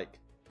kind of like,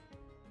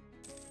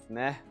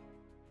 nah.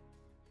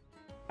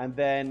 And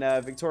then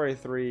Victoria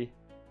 3,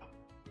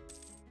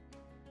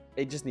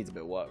 it just needs a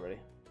bit of work, really.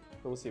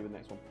 But we'll see with the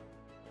next one.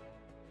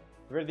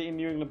 Have you read the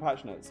New England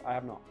patch notes? I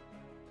have not.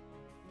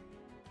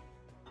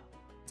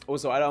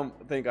 Also, I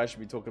don't think I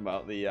should be talking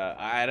about the.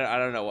 I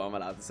don't know what I'm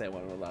allowed to say.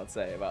 What I'm allowed to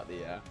say about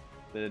the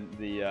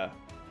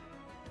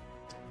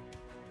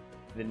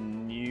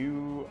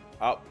new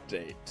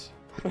update.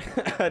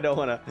 I don't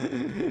want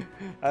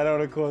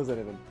to cause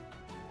anything.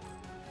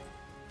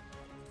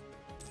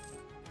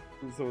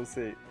 So we'll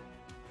see.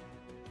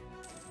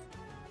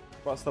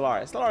 But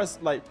Stellaris. Stellaris,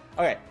 like,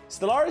 okay,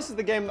 Stellaris is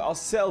the game that I'll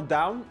settle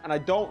down, and I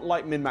don't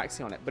like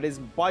min-maxing on it, but it's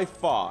by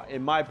far,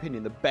 in my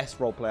opinion, the best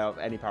roleplay of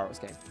any Paradox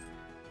game.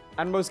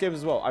 And most games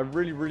as well. I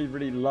really, really,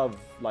 really love,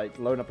 like,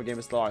 loading up a game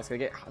of Stellaris. I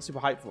get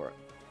super hyped for it.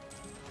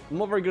 I'm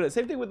not very good at it.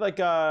 Same thing with, like,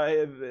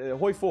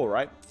 HoI4,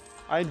 right?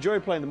 I enjoy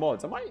playing the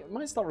mods. I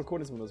might start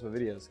recording some of those for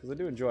videos, because I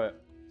do enjoy it.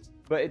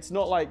 But it's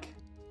not like,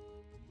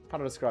 how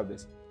to describe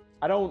this?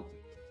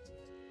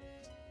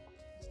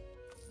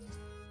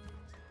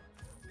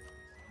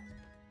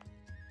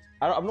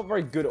 I'm not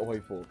very good at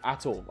HoI4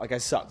 at all. Like, I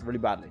suck really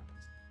badly.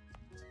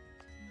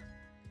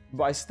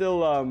 But I still,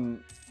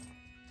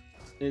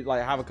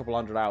 like, have a couple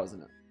hundred hours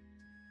in it.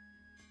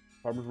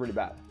 I'm really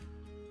bad.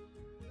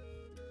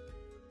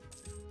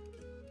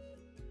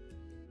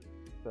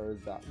 There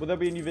is that. Will there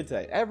be a new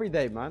video? Every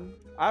day, man.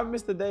 I haven't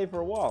missed a day for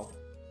a while.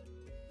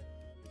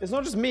 It's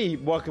not just me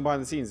working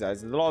behind the scenes,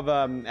 guys. There's a lot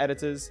of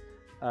editors.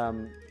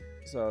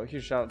 So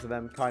huge shout out to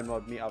them.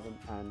 KindMod, MeetOven,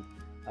 and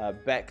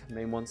Beck,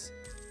 main ones.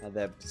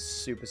 They're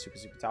super, super,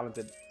 super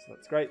talented. So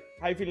that's great.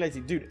 How you feeling,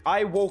 lazy? Dude,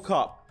 I woke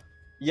up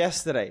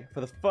yesterday for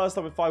the first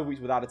time in 5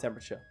 weeks without a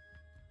temperature.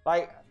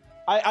 Like,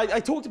 I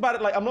talked about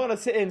it. Like, I'm not going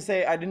to sit here and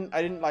say I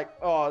didn't like,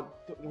 oh,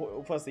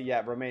 firstly,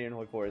 yeah, Romanian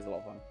HoI4 is a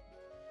lot of fun.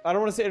 I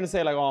don't want to sit here and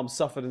say, like, oh, I'm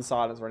suffered in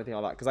silence or anything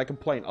like that, because I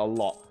complain a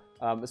lot.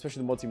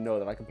 Especially the mod team know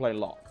that I complain a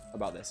lot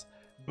about this.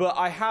 But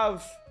I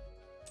have...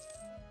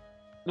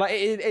 Like,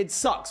 it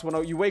sucks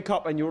when you wake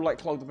up and you're, like,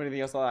 clogged up or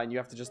anything else like that, and you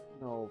have to just...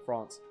 Oh,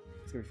 France.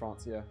 It's going to be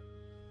France, yeah.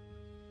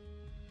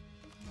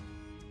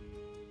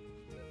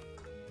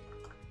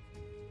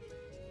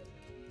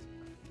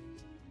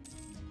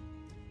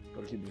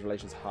 Gotta keep these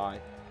relations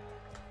high.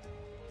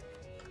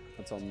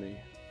 That's on me.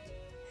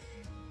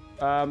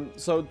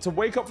 So to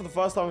wake up for the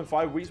first time in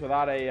 5 weeks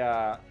without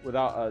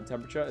a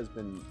temperature has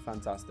been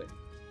fantastic.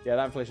 Yeah,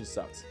 that inflation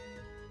sucks.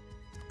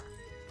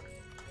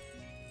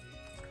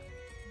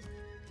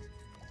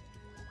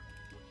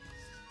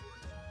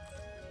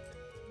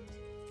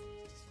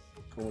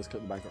 Almost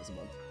clipped the bankruptcy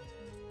button.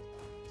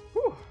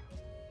 Whew.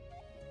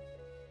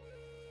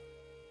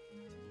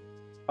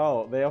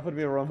 Oh, they offered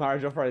me a royal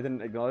marriage offer I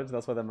didn't acknowledge.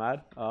 That's why they're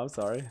mad. Oh, I'm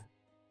sorry.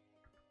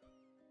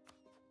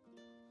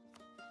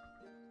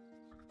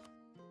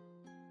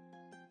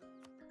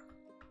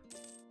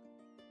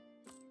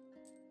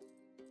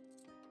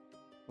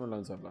 How many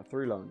loans have I got?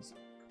 3 loans.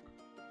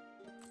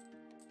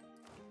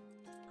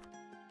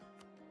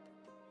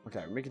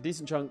 Okay, we make a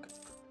decent chunk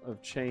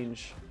of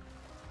change.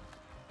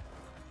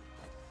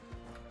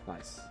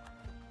 Nice.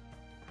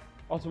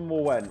 Ottoman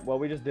War when? Well,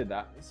 we just did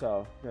that,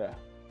 so yeah.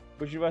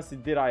 Which university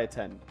did I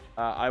attend?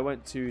 I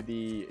went to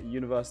the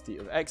University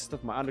of Exeter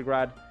for my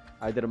undergrad.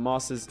 I did a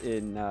master's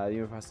in the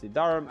University of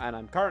Durham, and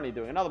I'm currently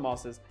doing another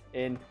master's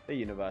in the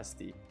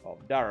University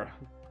of Durham.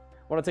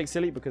 Want to take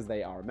Silly because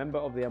they are a member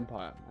of the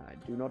Empire, and I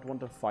do not want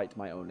to fight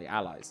my only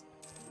allies.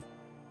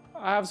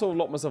 I have sort of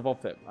locked myself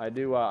off it. I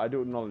do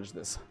acknowledge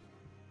this.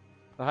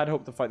 I had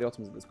hoped to fight the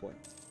Ottomans at this point.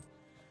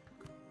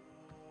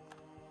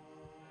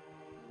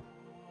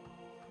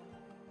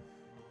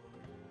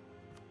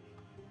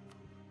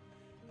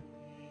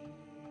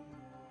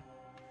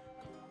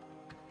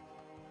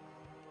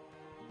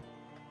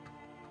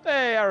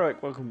 Hey,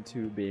 Aeryka, welcome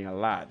to being a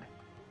lad.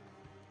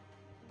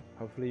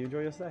 Hopefully you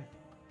enjoy your stay.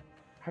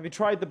 Have you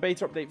tried the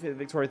beta update for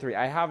Victoria 3?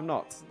 I have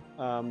not,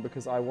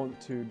 because I want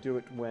to do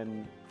it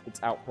when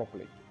it's out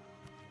properly.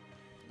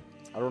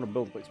 I don't want to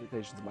build up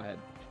expectations in my head.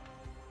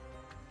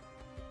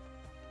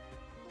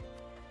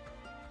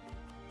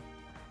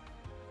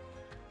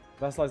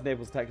 Vassalized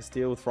Naples attack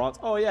Castile with France.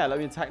 Oh yeah, let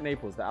me attack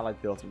Naples. The allied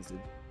the Ottomans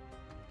did.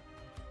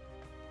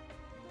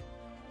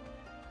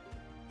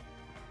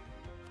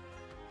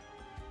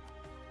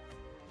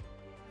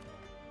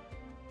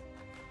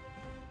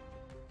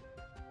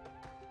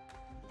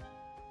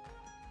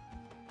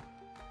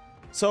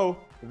 So,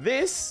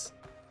 this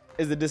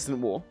is the distant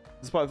war,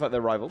 despite the fact they're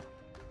rivaled.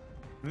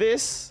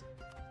 This,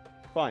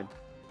 fine.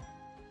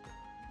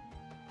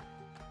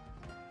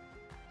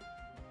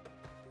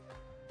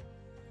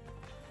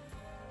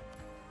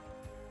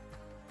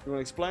 You want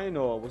to explain,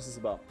 or what's this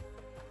about?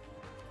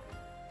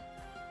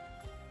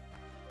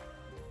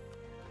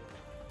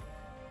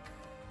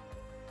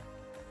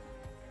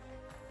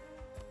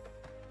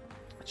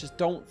 I just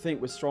don't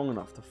think we're strong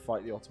enough to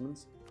fight the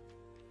Ottomans.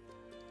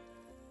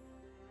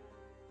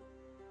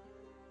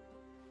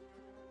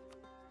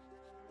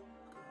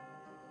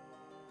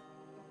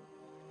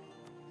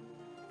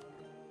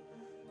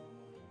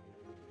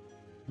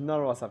 None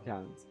of us have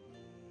cannons.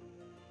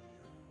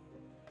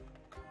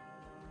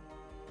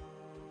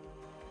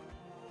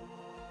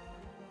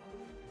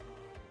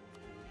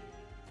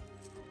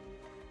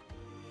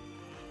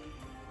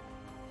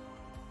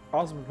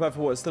 Also prepare for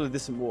war. It's still a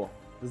distant war.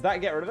 Does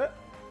that get rid of it?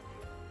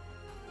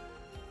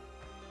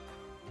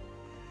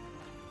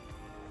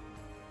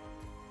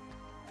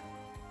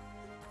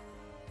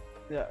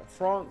 Yeah,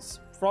 France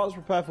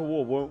prepare for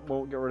war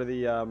won't get rid of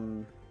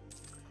the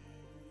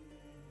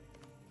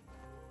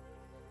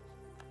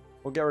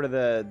We'll get rid of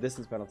the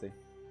distance penalty.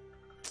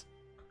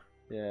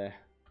 Yeah.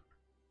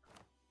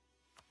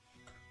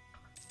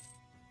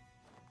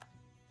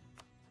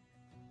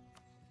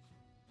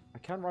 I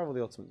can rival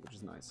the Ottomans, which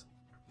is nice.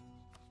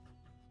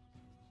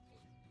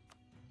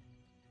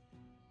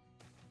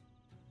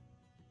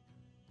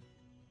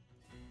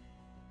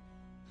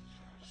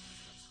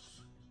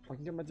 I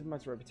can get my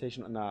diplomatic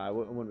reputation. Nah, it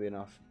wouldn't be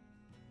enough.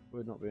 It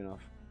would not be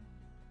enough.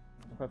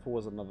 Prepare for war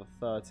was another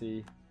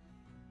 30.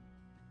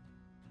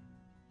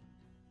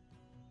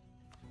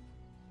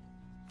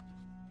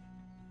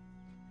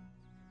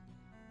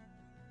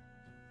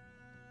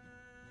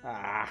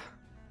 Ah.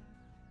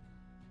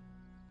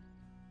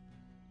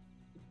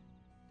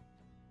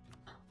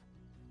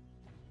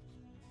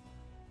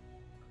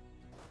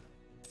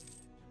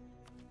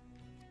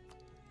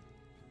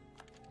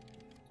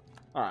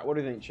 Alright, what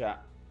do you think,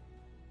 chat?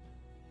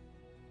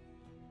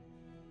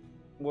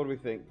 What do we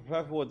think?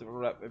 Prepare for war,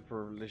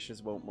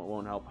 delicious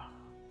won't help.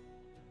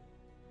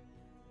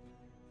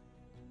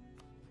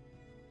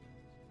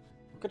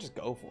 We could just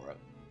go for it.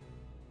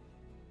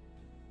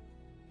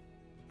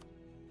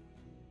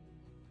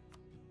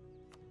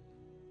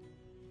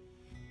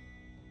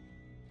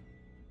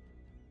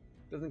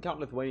 Doesn't count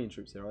Lithuanian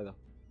troops here either.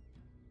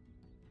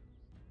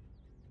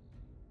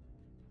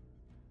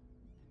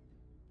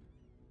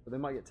 But they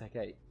might get Tech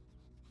 8.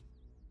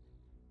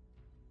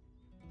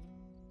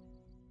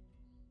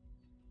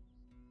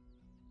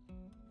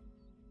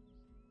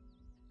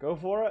 Go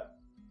for it.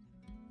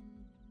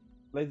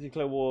 Lazy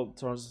declare war,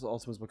 Toronto's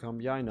Ottomans become.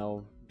 Yeah, I know.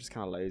 I'm just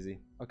kind of lazy.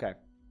 Okay.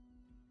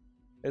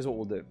 Here's what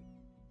we'll do.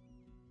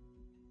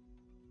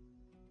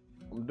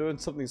 I'm doing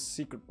something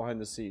secret behind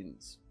the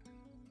scenes.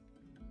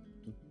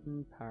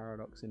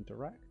 Paradox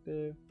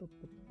Interactive.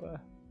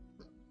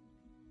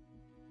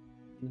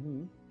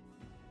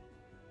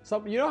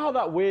 So you know how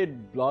that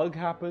weird bug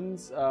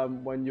happens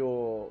when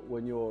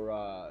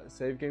your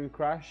save game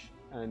crash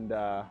and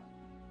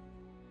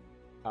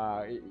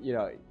you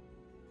know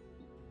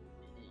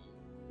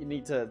you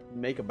need to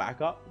make a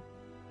backup.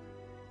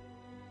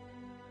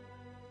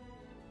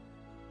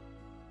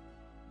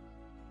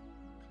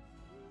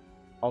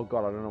 Oh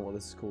god, I don't know what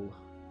this is called.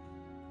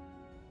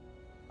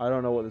 I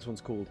don't know what this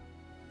one's called.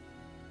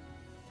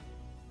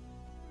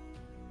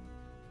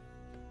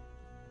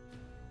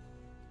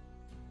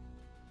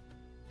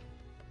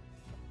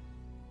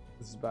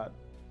 This is bad.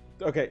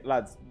 Okay,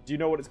 lads, do you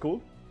know what it's called?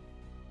 Do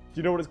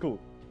you know what it's called?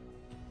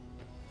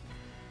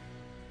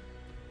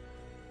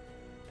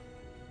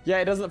 Yeah,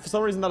 it doesn't. For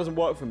some reason, that doesn't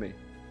work for me.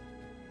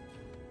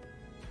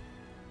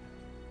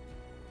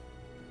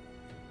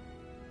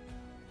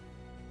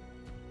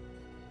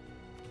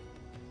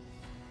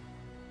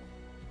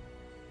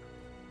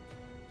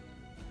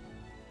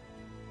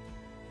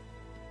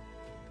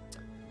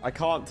 I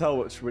can't tell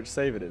which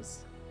save it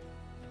is.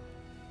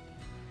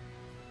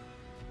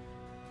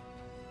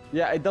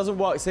 Yeah, it doesn't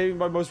work. Saving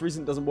by most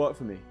recent doesn't work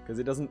for me because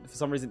it doesn't. For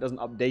some reason, it doesn't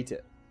update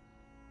it.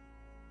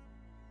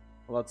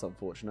 Well, that's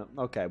unfortunate.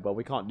 Okay, well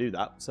we can't do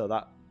that, so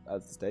that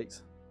adds the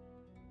stakes.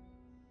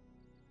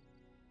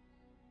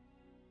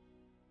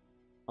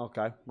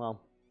 Okay, well.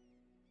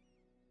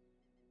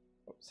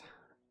 Oops.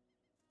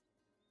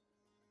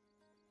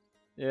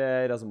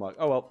 Yeah, it doesn't work.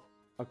 Oh well.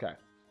 Okay.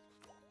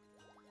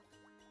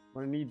 I'm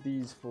gonna need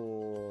these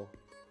for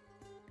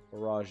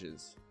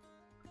barrages.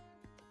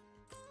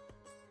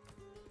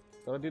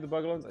 Did I do the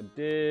bug loans? I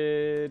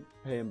did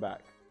pay him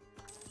back.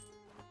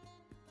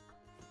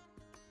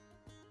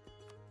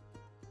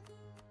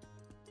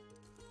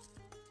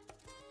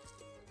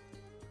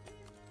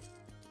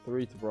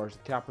 Three to barrage the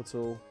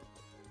capital.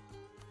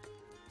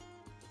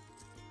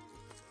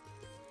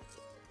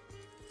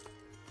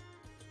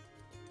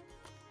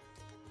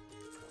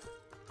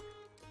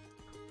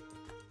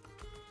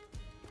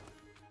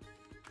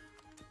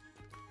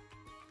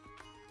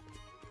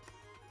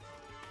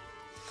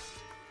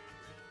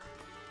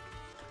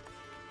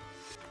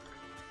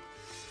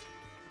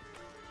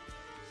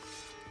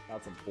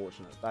 That's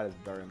unfortunate. That is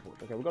very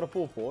important. Okay, we've got a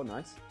 4-4.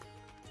 Nice.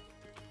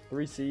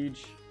 3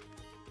 siege.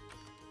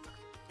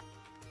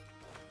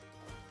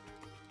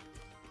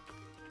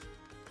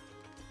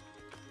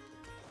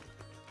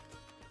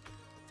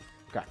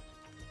 Okay.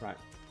 Right.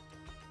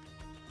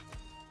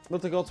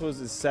 Lutagotto's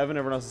is 7.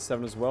 Everyone else is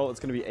 7 as well. It's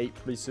going to be 8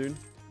 pretty soon.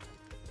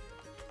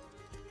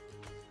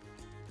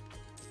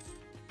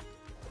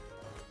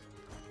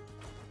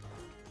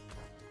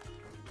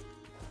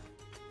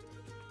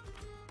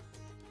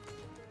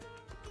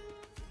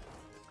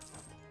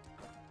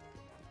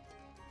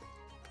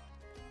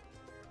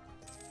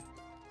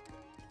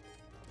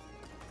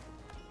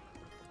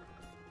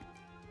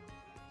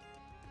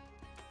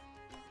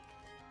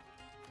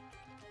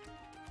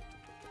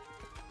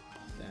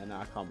 No,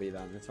 I can't be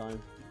that in the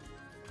time.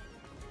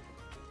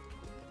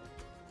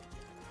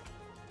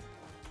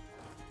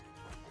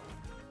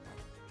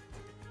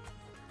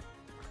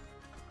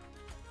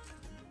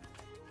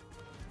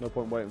 No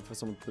point waiting for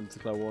them to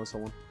declare war on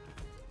someone.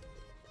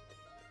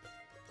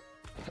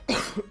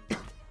 Because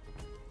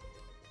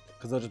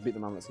they'll just beat the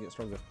mammoths and get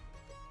stronger.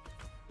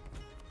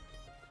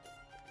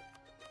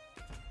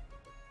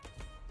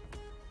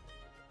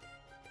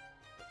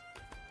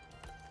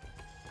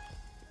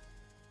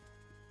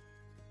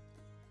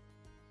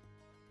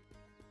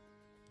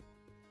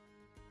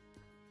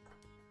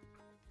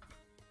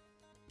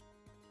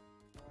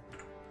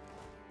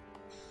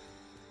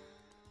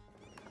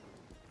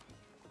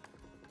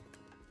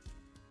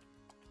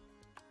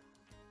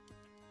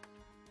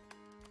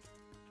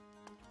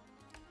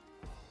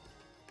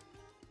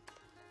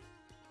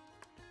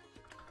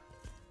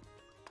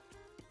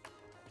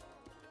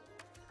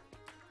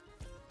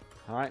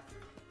 Alright.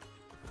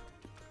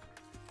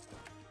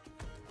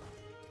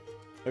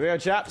 Here we go,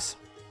 chaps.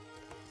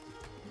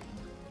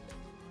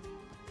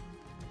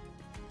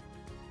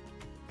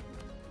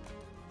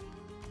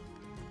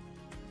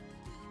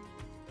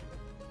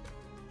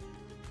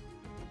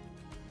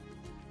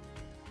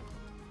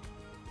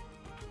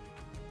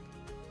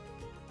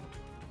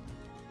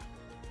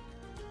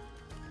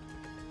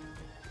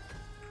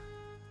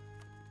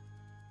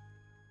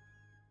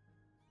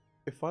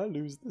 If I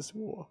lose this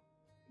war,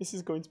 this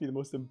is going to be the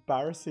most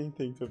embarrassing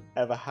thing to have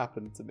ever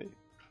happened to me.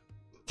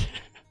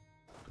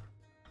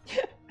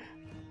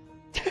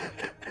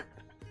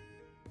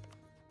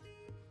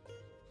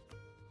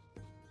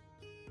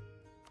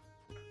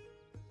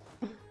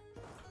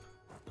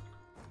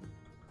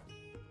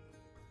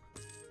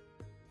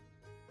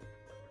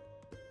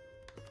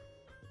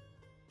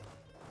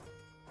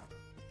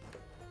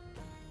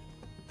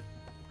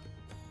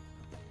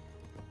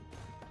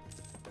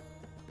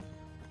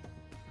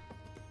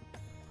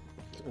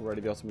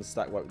 Already the ultimate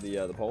stack wipe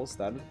the poles,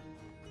 standard.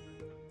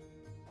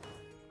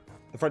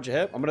 The French are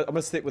here. I'm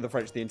gonna stick with the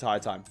French the entire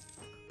time.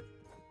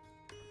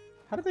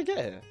 How did they get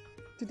here?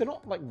 Dude, they're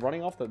not like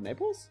running off the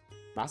Naples?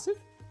 Massive?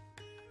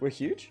 We're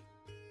huge?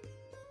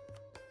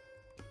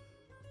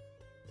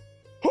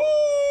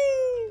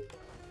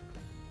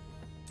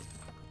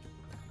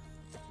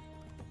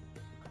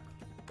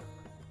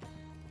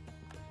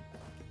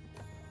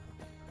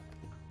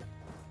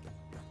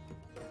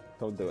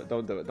 Don't do it,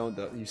 don't do it, don't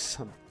do it, you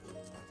son.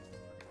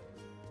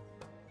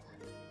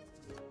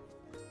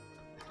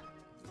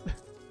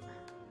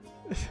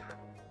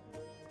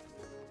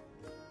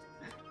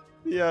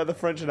 Yeah, the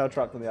French are now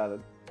trapped on the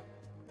island.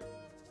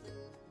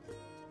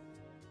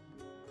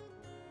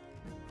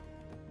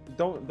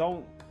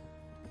 Don't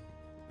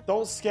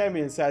scare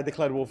me and say I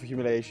declared war for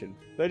humiliation.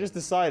 They just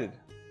decided.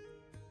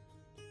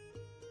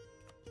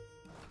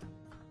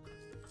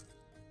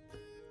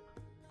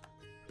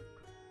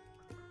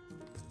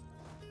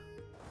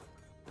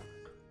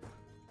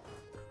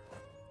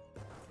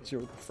 You're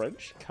with the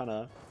French, kind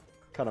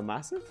of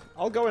massive.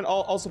 I'll go in.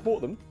 I'll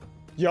support them.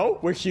 Yo,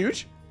 we're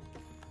huge.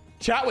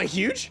 Chat, we're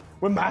huge.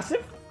 We're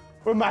massive.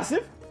 We're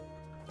massive.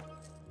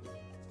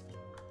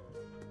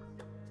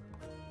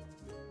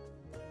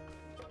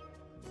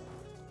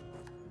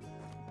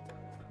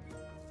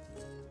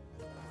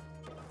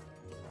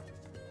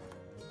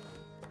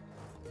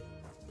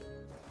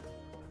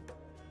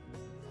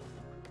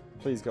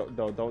 Please go.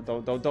 Don't.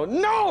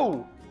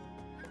 No!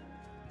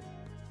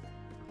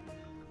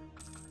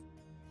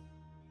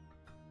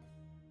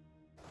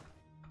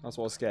 That's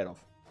what I was scared of.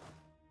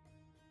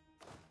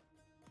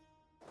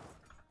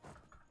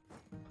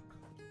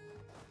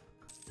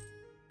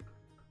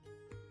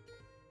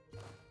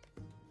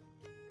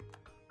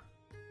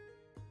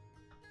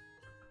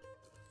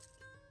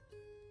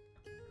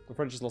 The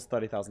French has lost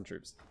 30,000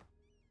 troops.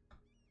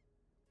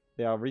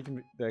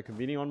 They're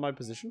convening on my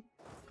position.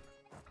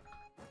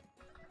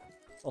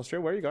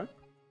 Austria, where are you going?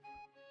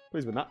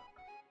 Please win that.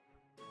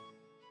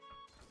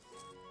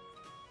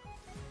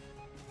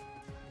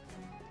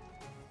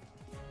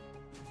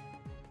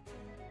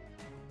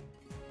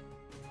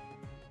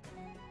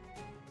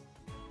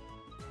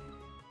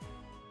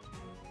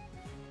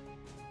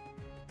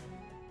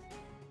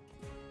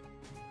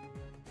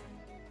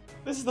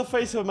 This is the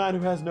face of a man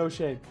who has no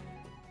shame.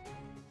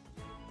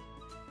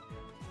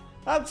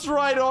 That's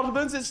right,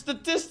 Ottomans. It's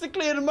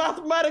statistically and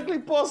mathematically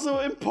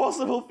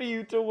impossible for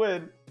you to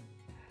win.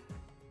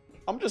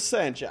 I'm just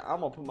saying, chat.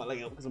 I'm gonna put my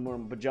leg up because I'm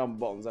wearing pajama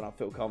bottoms and I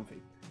feel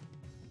comfy.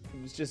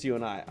 It's just you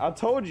and I. I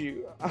told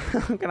you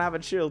I'm gonna have a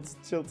chill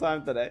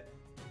time today.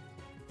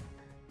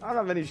 I don't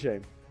have any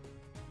shame.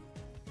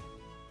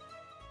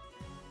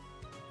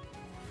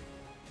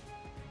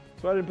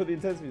 So I didn't put the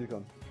intense music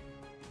on.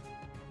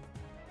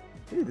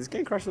 Dude, this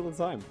game crashes all the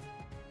time.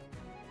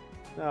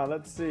 Now,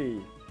 let's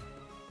see.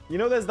 You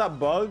know there's that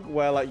bug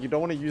where like you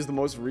don't want to use the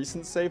most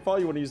recent save file,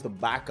 you want to use the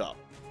backup.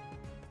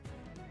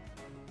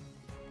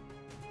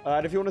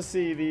 And if you want to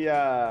see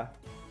the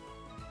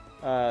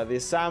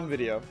Sam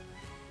video.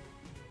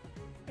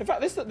 In fact,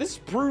 this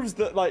proves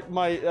that like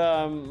my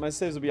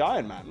saves will be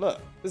Iron Man. Look,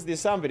 this is the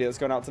Sam video that's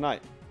going out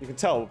tonight. You can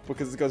tell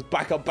because it goes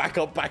back up, back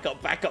up, back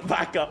up, back up,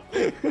 back up.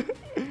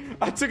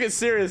 I took it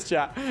serious,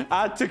 chat.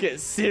 I took it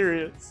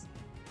serious.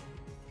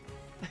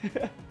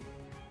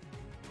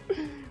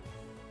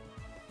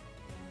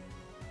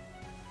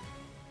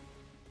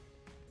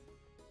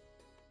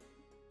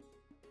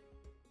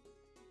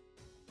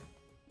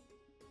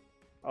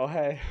 Oh,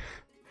 hey.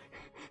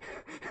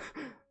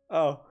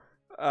 Oh,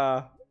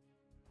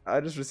 I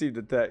just received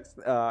a text.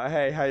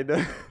 Hey, how you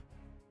doing?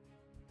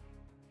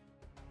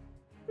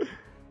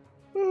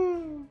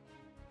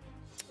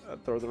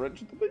 Throw the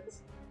wrench into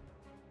things.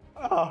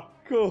 Ah,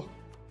 cool.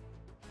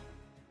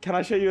 Can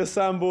I show you a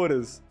Sam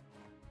Borders?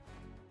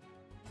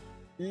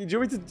 Do you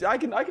want me to? I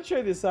can show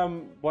you this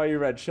while you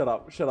read. Shut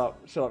up, shut up,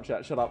 shut up,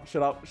 chat. Shut up,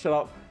 shut up, shut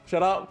up,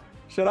 shut up,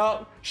 shut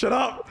up, shut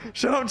up,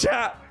 shut up,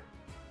 chat.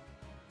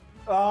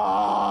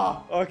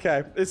 Ah,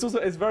 okay. It's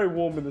very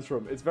warm in this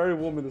room. It's very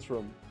warm in this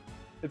room.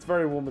 It's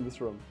very warm in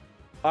this room.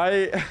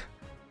 I'll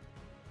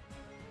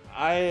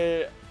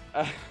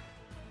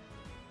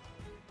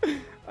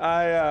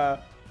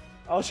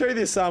show you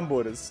the Sam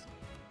Borders.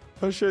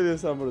 I'll show you the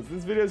Sam Borders.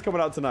 This video is coming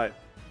out tonight.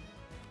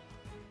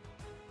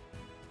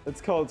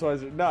 It's cold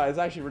twice. No, it's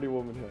actually really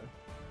warm in here.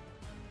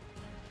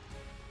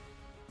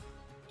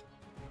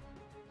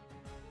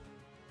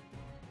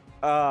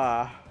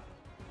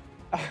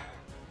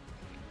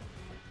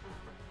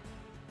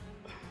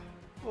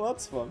 Well,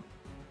 that's fun.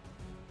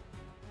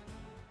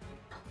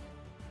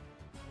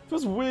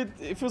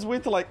 It feels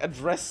weird to like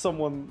address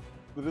someone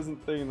that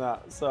isn't doing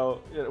that.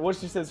 So yeah, what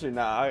she says to you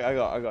now, I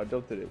got.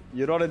 Don't do it.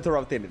 You don't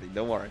interrupt anything.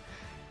 Don't worry.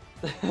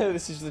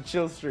 This is just a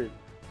chill stream.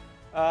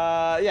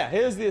 Yeah,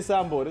 here's the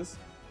Sam Borders.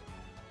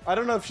 I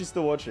don't know if she's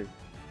still watching,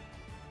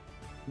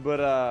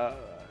 but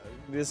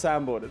the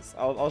Sam Borders.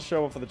 I'll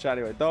show them for the chat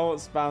anyway. Don't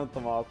spam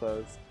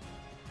tomatoes.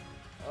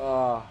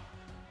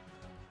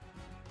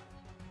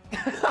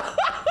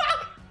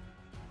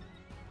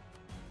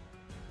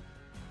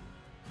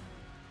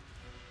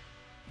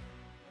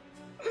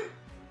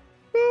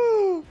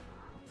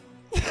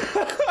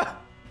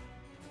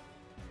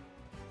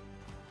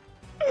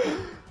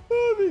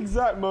 The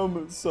exact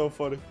moment's so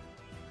funny.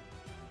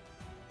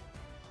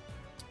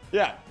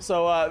 Yeah,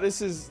 so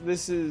this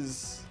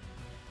is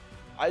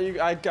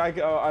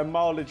I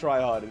mildly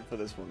try-harded for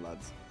this one,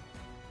 lads.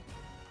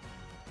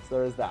 So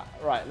there's that.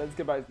 Right, let's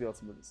get back to the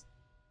Ottomans.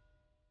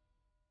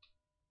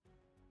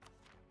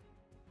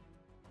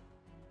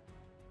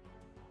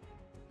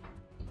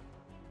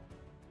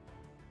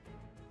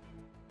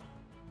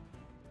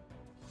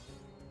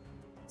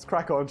 Let's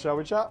crack on, shall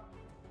we, chat?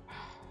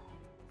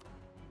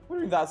 What do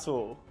you mean that's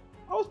all?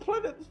 I was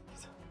playing it.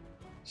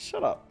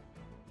 Shut up.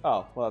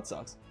 Oh, well, that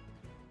sucks.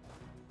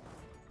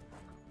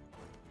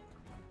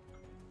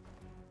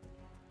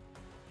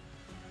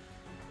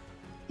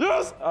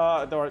 Yes!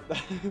 Don't worry.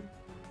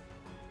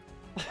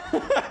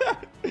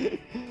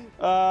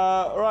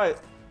 Right.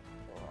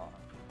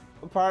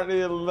 Apparently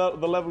the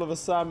level of a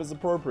Sam is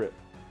appropriate.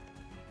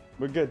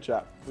 We're good,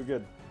 chat. We're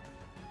good.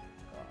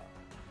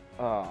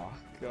 Oh,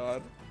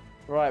 God.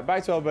 Right,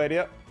 back to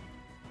Albania.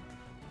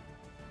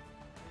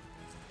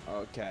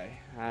 Okay,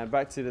 and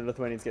back to the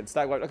Lithuanians getting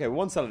stack wiped. Okay,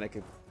 one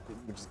Salonik,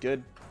 which is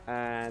good.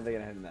 And they're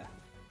gonna head in there.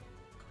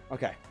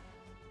 Okay.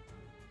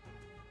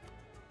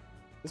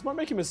 This might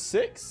make him a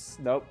 6?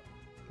 Nope.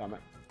 Damn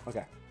it.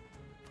 Okay.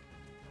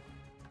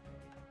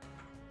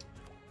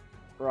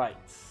 Right.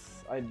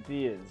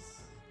 Ideas.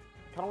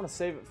 I kind of want to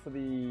save it for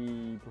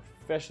the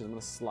professions. I'm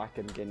going to slack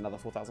and get another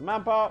 4,000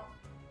 manpower.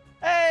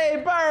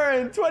 Hey,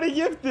 Baron! 20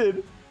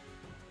 gifted!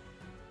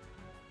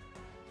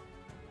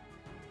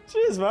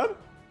 Cheers, man.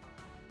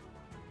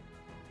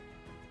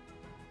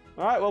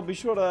 Alright, well, be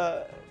sure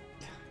to...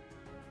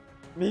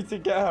 need to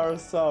get her a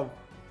sub.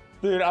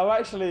 Dude,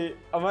 I'm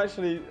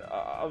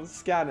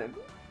scanning.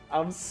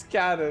 I'm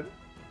scanning.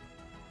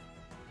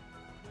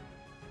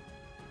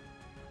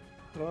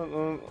 I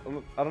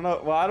don't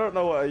know. Well, I don't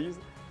know what her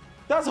username.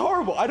 That's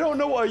horrible. I don't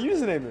know what her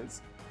username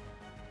is.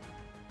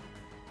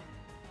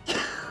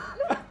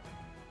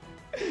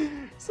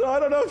 So I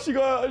don't know if she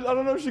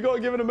got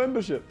given a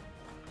membership.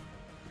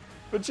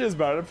 But cheers,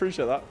 Baron. I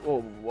appreciate that.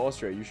 Oh,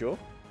 Austria, you sure?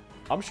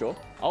 I'm sure.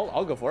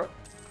 I'll go for it.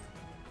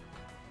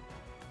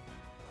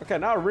 Okay,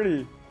 now I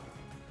really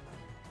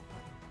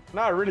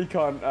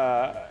can't.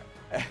 Now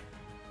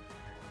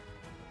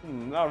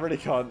I really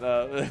can't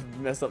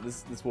mess up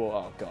this war.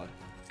 Oh god.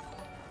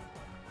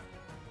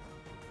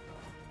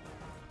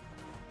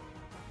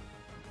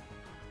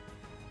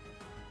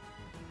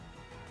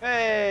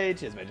 Hey,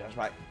 cheers, mate. Josh,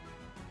 bye.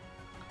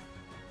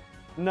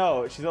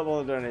 No, she's not the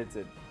one that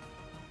donated.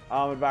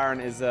 Armored Baron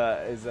is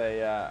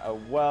a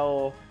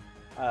well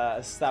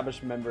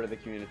established member of the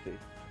community.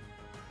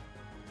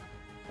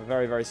 A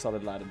very, very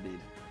solid lad indeed.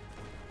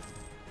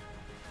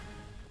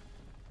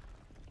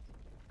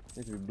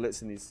 Need to be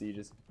blitzing these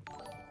sieges.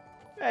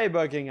 Hey,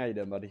 Garking, how you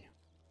doing, buddy?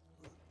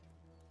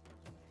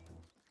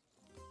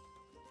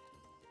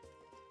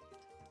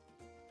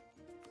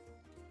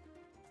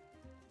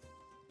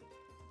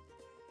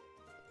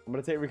 I'm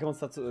gonna take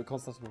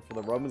Constantinople for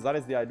the Romans. That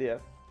is the idea.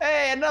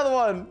 Hey, another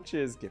one!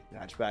 Cheers, gift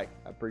hatchback.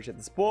 I appreciate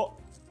the support.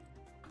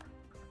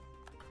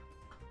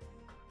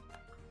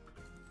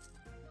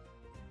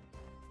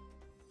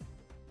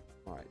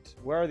 Alright,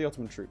 where are the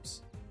Ottoman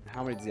troops?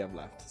 How many does he have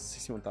left?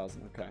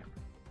 61,000, okay.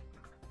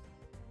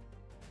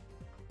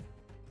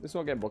 This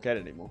won't get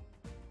blockaded anymore.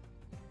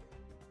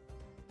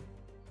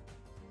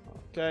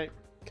 Okay,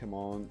 come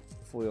on.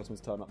 Before the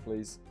Ottomans turn up,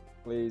 please.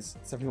 Please.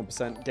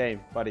 71%. Game,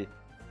 buddy.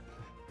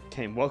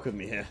 Game, work with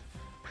me here.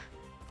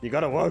 You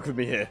gotta work with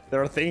me here.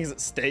 There are things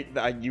at stake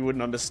that you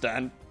wouldn't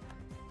understand.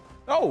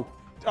 Oh,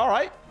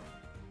 alright.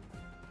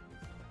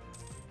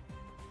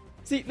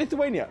 See,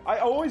 Lithuania. I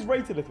always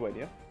rated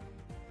Lithuania.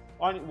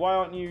 Why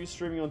aren't you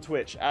streaming on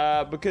Twitch?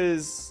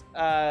 Because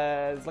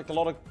there's like a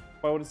lot of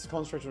my audience is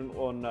concentrated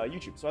on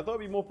YouTube. So I thought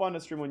it'd be more fun to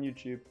stream on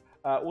YouTube.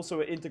 Also,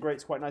 it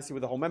integrates quite nicely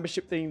with the whole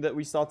membership thing that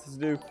we started to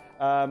do.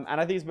 And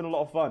I think it's been a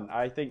lot of fun.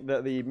 I think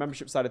that the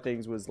membership side of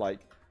things was like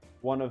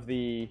one of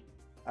the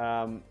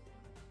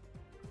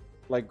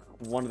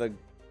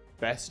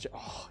best.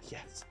 Oh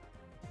yes,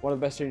 one of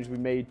the best changes we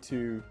made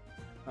to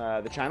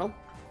the channel.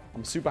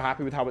 I'm super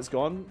happy with how it's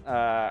gone.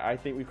 I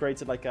think we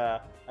created like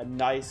a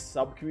nice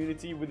sub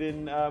community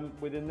within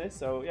this.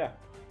 So yeah,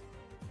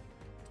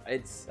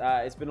 it's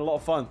been a lot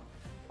of fun.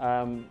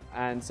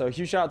 And so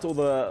huge shout out to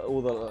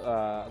all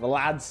the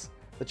lads,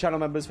 the channel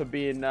members, for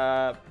being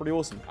pretty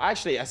awesome.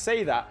 Actually, I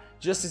say that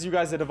just as you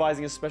guys are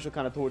devising a special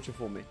kind of torture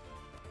for me.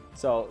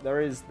 So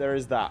there is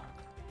that.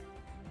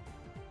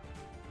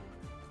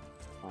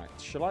 All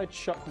right, shall I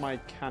chuck my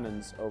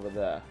cannons over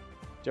there?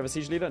 Do you have a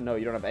siege leader? No,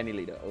 you don't have any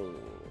leader. Oh,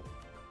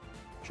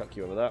 chuck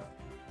you over there.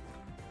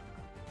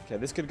 Okay,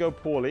 this could go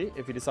poorly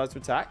if he decides to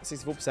attack.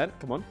 64%.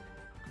 Come on.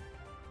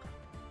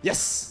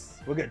 Yes,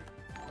 we're good.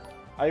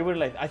 Are you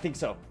late? I think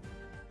so.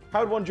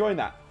 How would one join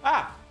that?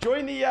 Ah,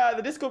 join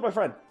the Discord, my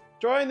friend.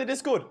 Join the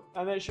Discord,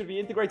 and then it should be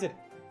integrated.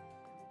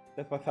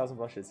 Death by 1,000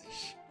 brushes.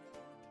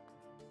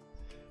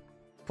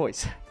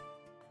 Voice.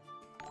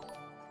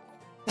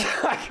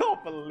 I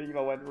can't believe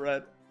I went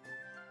red.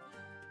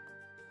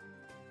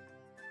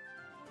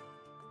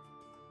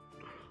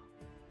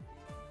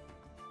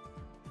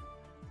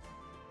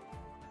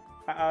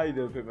 How you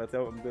doing,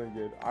 Pitmetal? I'm doing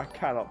good. I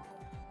cannot.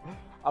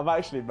 I'm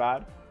actually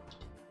mad.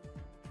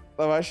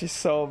 I'm actually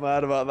so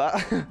mad about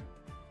that.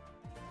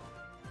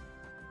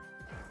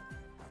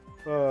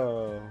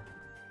 Oh.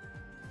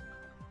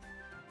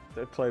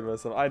 I played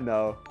myself. I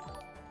know.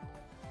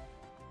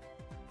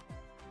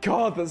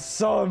 God, that's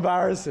so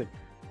embarrassing.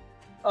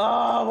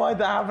 Oh, why'd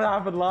that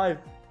happen live?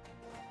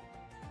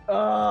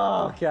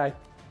 Oh, okay.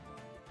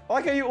 I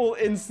like how you all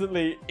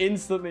instantly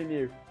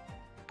knew.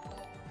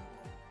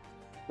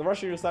 The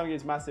Russian Islamic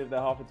is massive. They're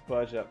half into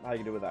Persia. How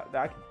you do with that?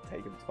 I can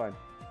take them. It's fine.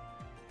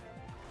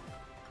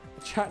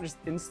 The chat just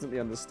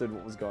instantly understood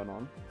what was going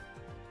on.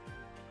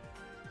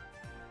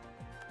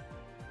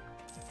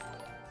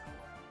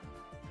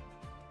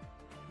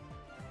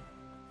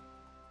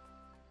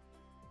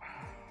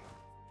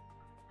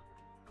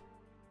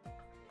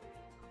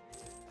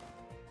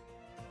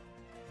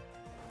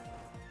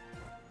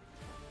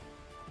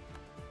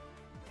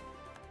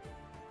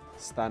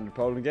 Standard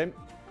Poland game.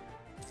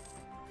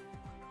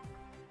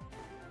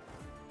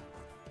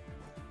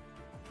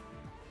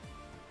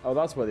 Oh,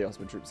 that's where the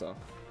Ottoman troops are.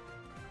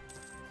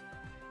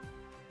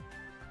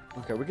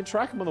 Okay, we can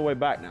track them on the way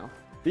back now.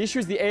 The issue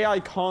is the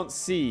AI can't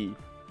see.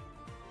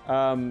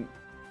 Hang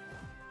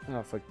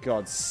Oh, for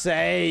God's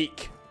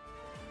sake!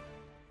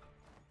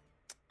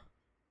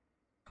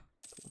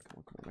 Come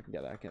on, come on. I can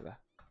get there, I can get there.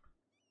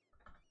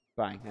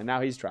 Bang. And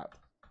now he's trapped.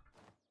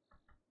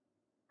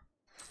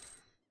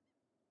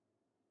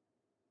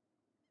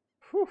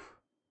 Whew.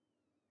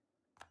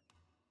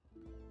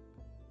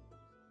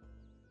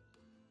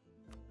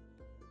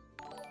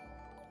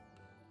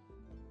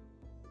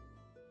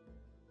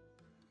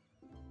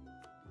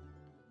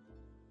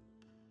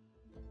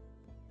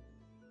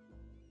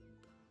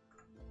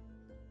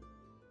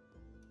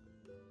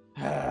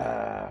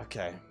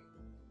 Okay.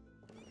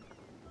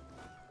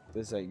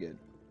 This ain't good.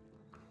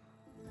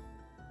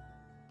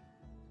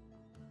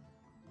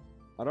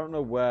 I don't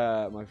know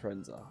where my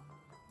friends are.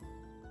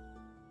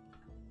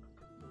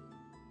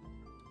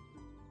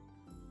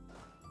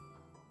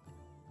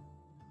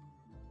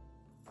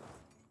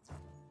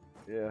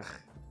 Ugh. I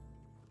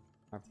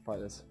have to fight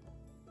this.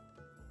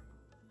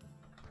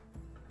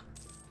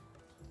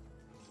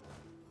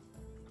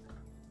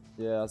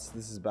 Yeah,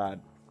 this is bad.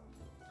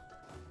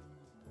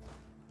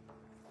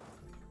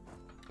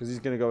 Because he's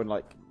going to go and,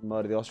 like,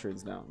 murder the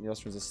Austrians now. And the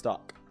Austrians are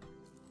stuck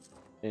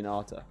in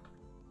Arta.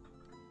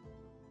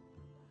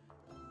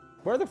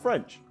 Where are the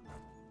French?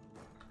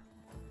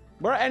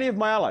 Where are any of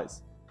my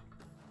allies?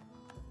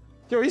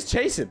 Yo, he's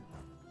chasing.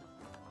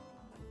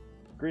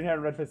 Green hair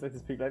and red face like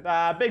this peak like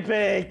ah, big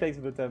pig. Thanks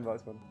for the $10, man.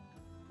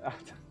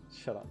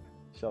 Shut up.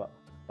 Shut up,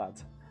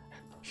 lads.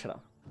 Shut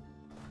up.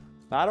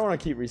 I don't want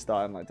to keep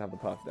restarting like to have the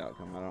perfect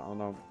outcome. I don't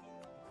know.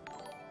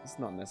 It's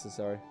not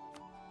necessary.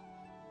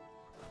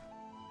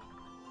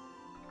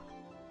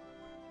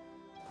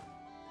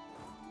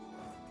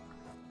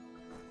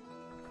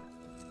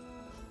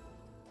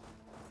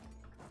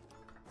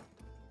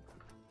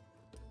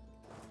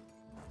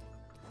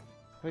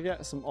 Can I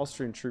get some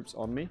Austrian troops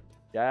on me?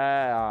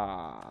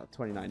 Yeah,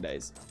 29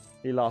 days.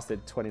 He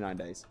lasted 29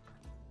 days.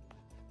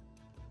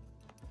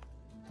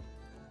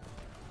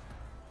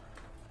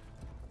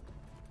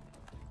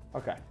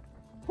 Okay.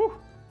 Whew.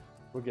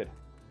 We're good.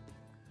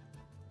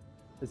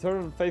 Is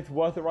Total of Faith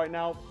worth it right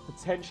now?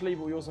 Potentially,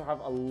 but we also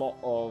have a lot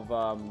of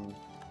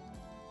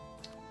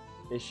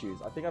issues.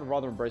 I think I'd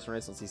rather embrace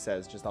Renaissance, he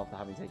says, just after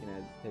having taken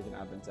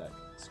Advent Tech.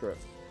 Screw it.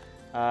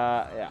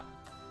 Yeah.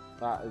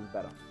 That is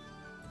better.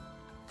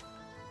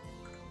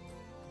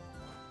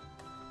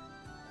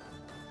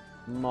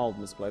 Mild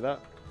misplay that.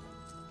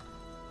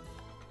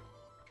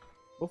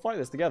 We'll fight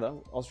this together,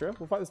 Austria.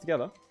 We'll fight this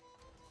together.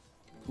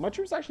 My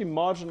troops actually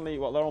marginally...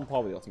 Well, they're on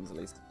par with the Ottomans, at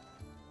least.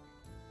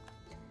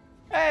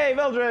 Hey,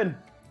 Veldrin!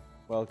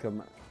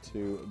 Welcome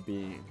to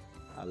being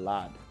a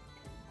lad.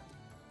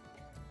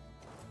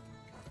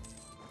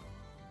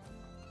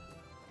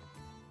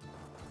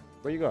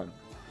 Where are you going?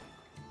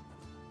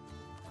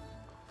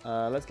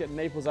 Let's get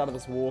Naples out of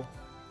this war.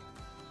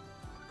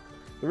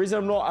 The reason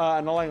I'm not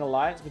annulling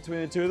alliance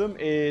between the two of them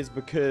is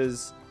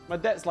because my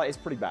debt slate is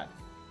pretty bad.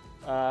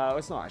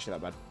 It's not actually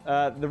that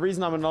bad. The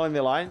reason I'm annulling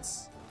the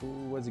alliance...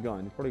 Ooh, where's he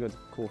going? He's probably going to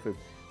Corfu.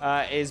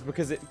 Is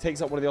because it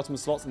takes up one of the Ottoman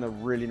slots and they're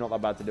really not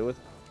that bad to deal with.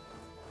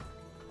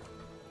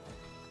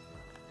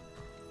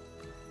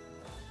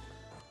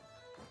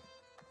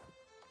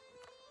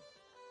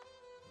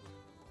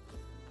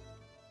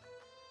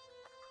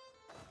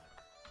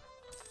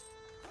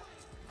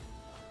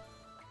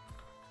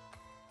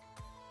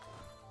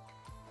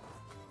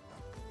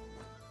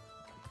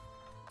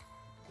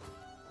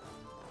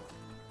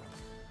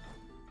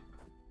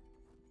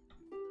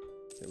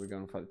 We're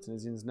going to fight the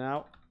Tunisians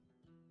now.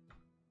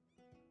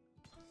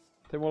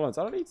 Take more loans.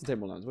 I don't need to take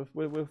more loans.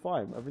 We're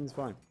fine. Everything's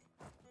fine.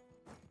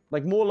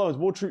 Like, more loans,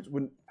 more troops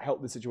wouldn't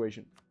help the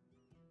situation.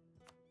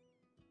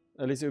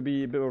 At least it would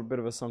be a bit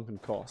of a sunken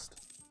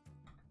cost.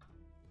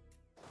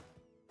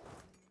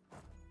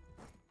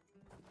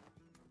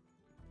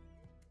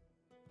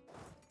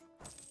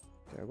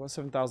 Okay, I've got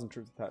 7,000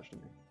 troops attached to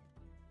me.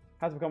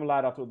 Had to become a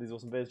lad after all these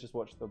awesome days. Just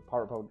watch the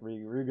Pirate Poet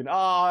Rugen.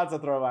 Oh, that's a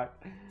throwback.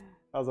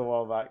 That was a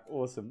while back.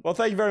 Awesome. Well,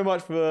 thank you very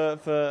much for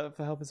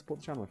helping support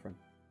the channel, my friend.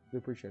 We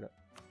appreciate it.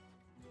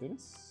 Do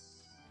this?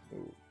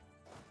 Ooh.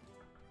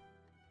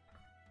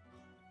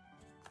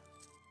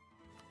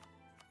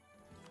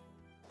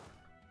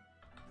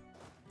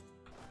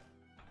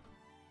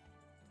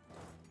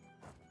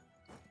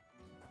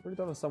 Really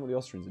don't understand what the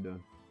Austrians are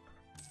doing.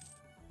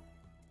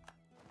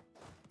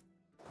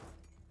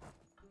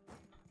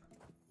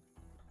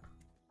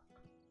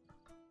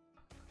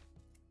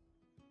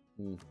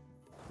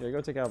 Yeah, go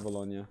take out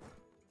Bologna.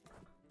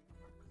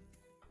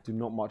 Do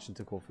not march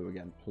into Corfu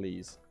again,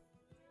 please.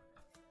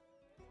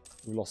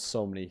 We lost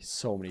so many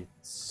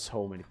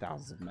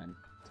thousands of men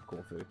to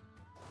Corfu. Okay,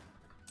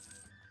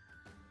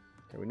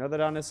 we know they're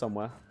down there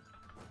somewhere.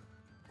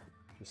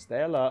 Just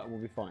stay alert and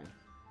we'll be fine.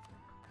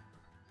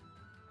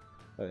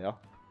 There they are.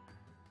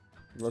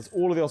 That's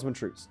all of the Ottoman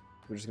troops.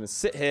 We're just going to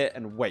sit here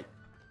and wait.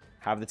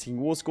 Have the team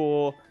war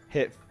score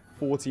hit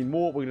 14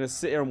 more. We're going to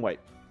sit here and wait.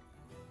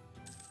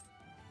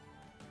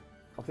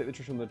 I'll take the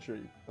trick on the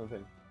tree.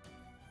 Thing.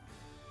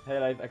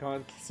 Hey, Leif, I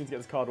can't seem to get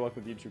this card work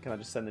with YouTube. Can I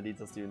just send the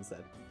details to you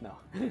instead? No,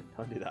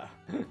 don't do that.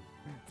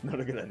 It's not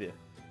a good idea.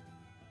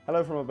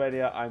 Hello from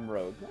Albania, I'm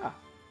Rogue. Ah.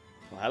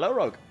 Well, hello,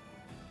 Rogue.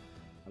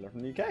 Hello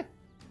from the UK.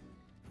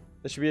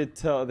 There should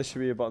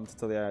be a button to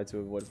tell the AI to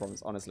avoid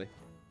problems, honestly.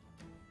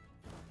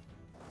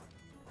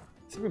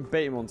 See if we can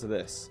bait him onto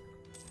this.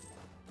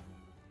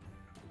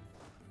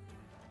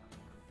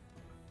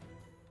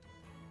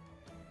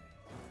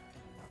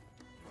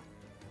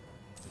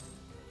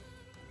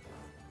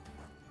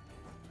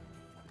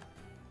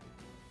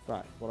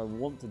 Right, what I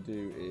want to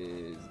do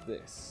is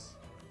this.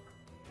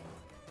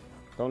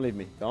 Don't leave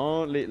me.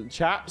 Don't leave.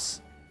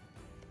 Chaps!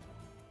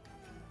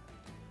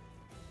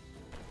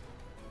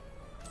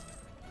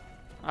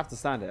 I have to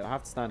stand here. I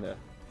have to stand here.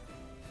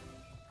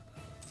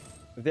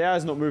 If the AI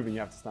is not moving, you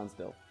have to stand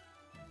still.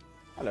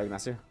 Hello,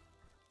 Ignacio.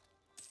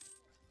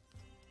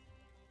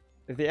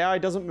 If the AI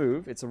doesn't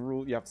move, it's a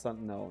rule. You have to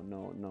stand. No,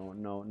 no, no,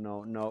 no,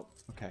 no, no.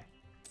 Okay.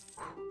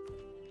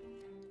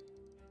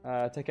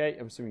 Tech 8.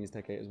 I'm assuming it's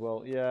Tech 8 as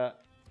well. Yeah.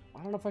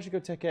 I don't know if I should go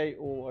Tech 8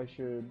 or I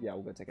should... Yeah,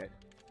 we'll go Tech 8.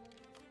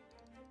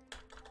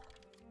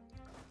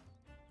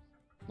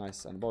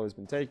 Nice. And the ball has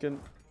been taken.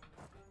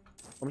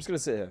 I'm just going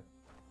to sit here.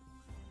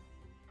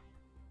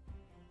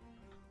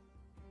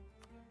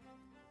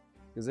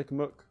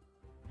 Gazikmuk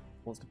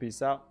wants to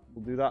peace out.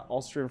 We'll do that.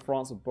 Austria and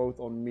France are both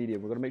on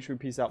medium. We're going to make sure we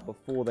peace out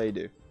before they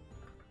do.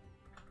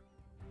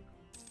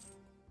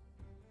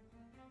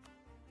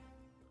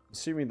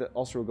 Assuming that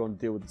Austria will go and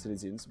deal with the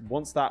Tunisians.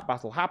 Once that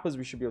battle happens,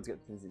 we should be able to get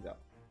the Tunisians out.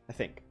 I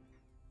think.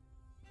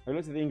 I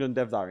looked at the England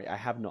Dev Diary. I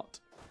have not.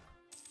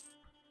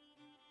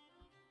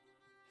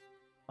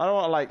 I don't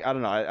want to, like, I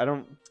don't know. I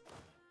don't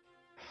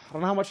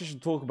know how much I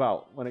should talk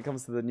about when it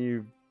comes to the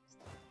new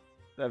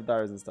Dev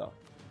Diaries and stuff.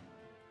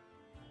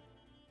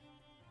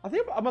 I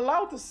think I'm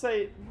allowed to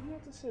say. I'm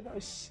allowed to say that I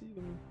see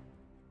them.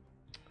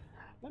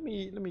 Let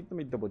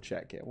me double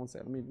check here. One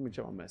second. Let me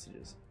check my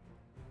messages.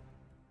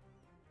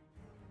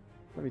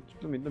 Let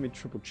me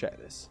triple check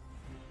this.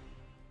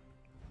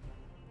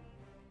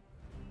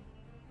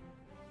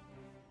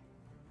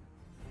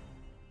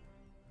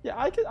 Yeah,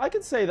 I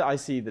could say that I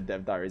see the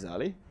Dev Diaries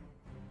early.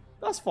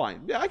 That's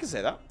fine. Yeah, I can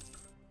say that.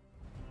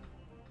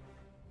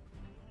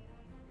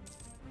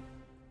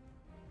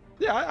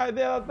 Yeah,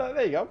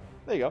 there you go.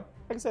 There you go.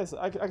 I can say this.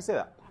 I can say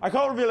that. I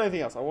can't reveal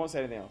anything else. I won't say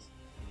anything else.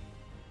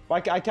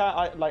 But I can't.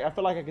 I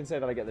feel like I can say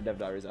that I get the Dev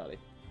Diaries early.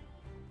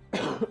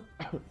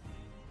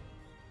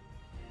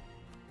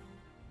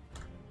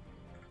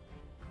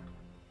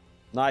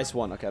 Nice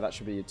one. Okay, that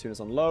should be Tunis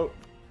on low.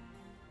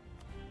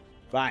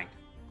 Bang.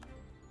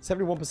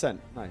 71%.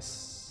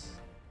 Nice.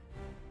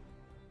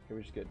 Okay,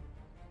 which is good.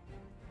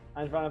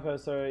 And Vanapo,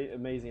 sorry,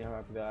 amazing how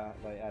happy that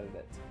I added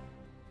it.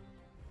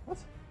 What?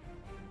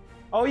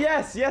 Oh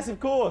yes, yes,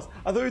 of course.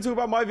 I thought you were talking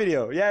about my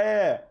video.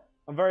 Yeah.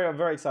 I'm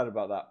very excited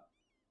about that,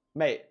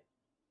 mate.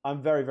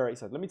 I'm very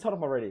excited. Let me turn off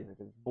my radio.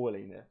 It's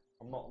boiling there.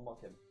 I'm not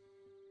kidding.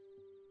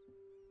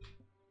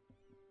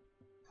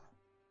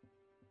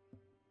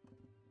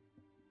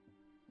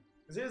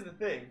 Because here's the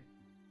thing.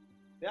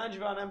 The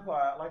Angevin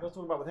Empire, like I was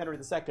talking about with Henry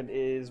II,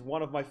 is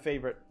one of my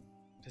favorite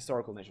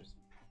historical measures.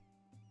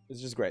 It's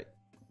just great.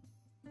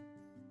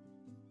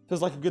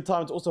 Feels like a good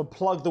time to also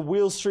plug the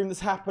wheel stream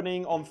that's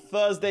happening on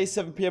Thursday,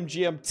 7 PM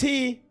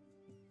GMT.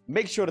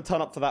 Make sure to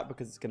turn up for that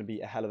because it's going to be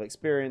a hell of an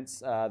experience.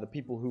 The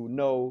people who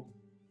know,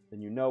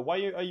 then you know.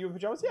 Why are you in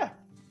pajamas? Yeah.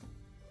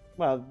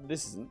 Well,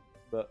 this isn't,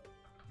 but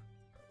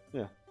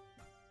yeah.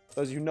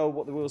 Those who know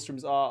what the wheel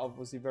streams are,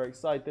 obviously very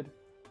excited.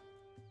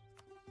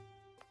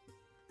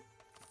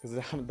 Because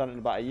I haven't done it in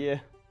about a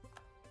year.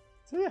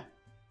 So yeah.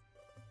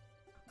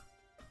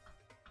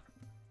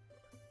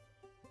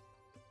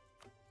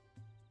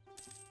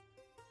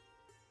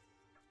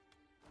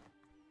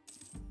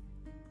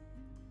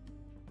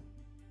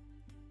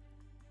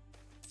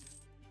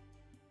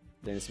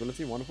 Danish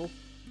stability, wonderful.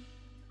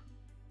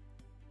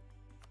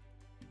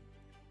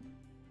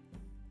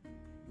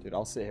 Dude,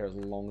 I'll sit here as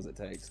long as it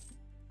takes.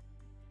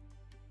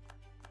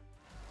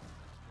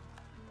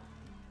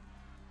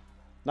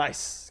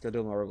 Nice. Let's go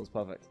do my rebels.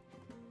 Perfect.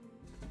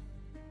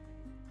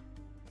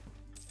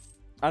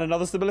 And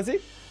another stability.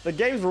 The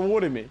game's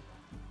rewarding me.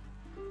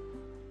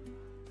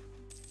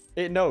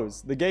 It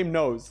knows. The game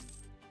knows.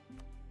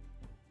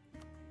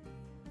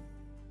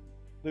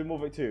 Do more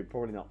Vic 2?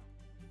 Probably not.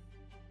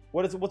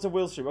 What's a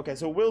wheel stream? Okay,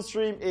 so a wheel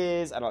stream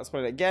is, and I'll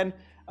explain it again.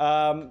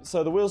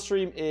 So the wheel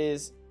stream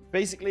is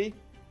basically,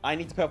 I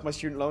need to pay off my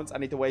student loans. I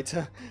need to wait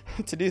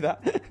to do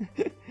that.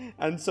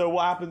 And so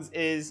what happens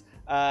is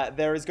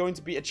there is going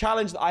to be a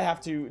challenge that I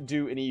have to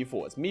do in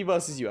EU4. It's me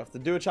versus you. I have to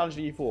do a challenge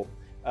in EU4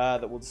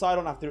 that we'll decide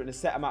on. I have to do it in a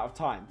set amount of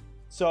time.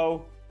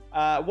 So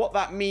what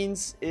that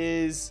means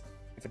is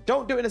if I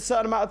don't do it in a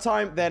certain amount of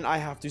time, then I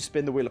have to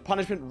spin the wheel of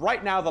punishment.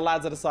 Right now, the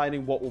lads are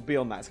deciding what will be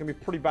on that. It's going to be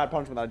a pretty bad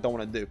punishment that I don't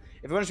want to do.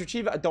 If I manage to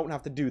achieve it, I don't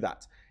have to do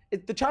that.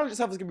 The challenge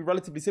itself is going to be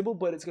relatively simple,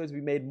 but it's going to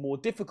be made more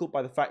difficult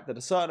by the fact that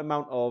a certain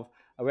amount of,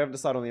 we haven't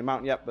decided on the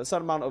amount yet, but a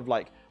certain amount of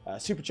like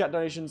super chat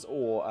donations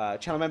or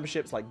channel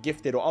memberships, like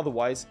gifted or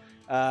otherwise,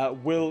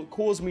 will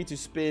cause me to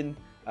spin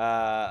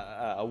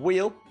a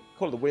wheel,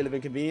 call it the Wheel of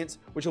Inconvenience,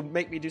 which will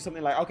make me do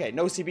something like, okay,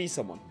 no CB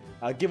someone,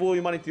 give all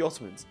your money to the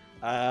Ottomans,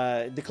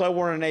 declare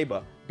war on a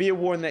neighbor, be at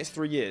war in the next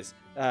 3 years,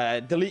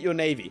 delete your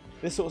navy,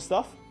 this sort of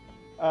stuff.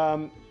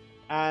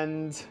 And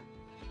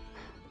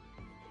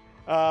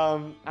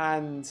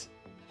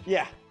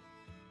yeah,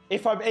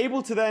 if I'm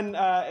able to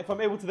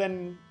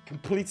then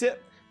complete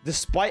it,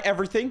 despite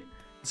everything,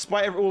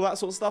 all that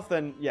sort of stuff,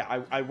 then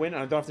yeah, I win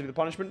and I don't have to do the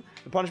punishment.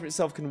 The punishment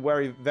itself can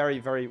vary very,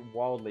 very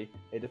wildly.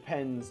 It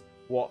depends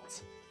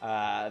what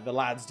the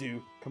lads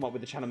do come up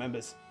with, the channel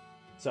members.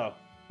 So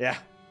yeah,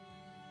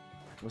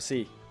 we'll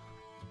see.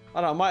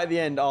 I don't know, I might at the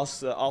end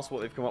ask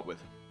what they've come up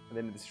with at the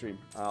end of the stream.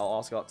 I'll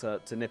ask Art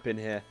to nip in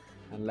here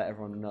and let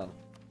everyone know.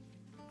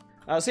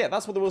 So yeah,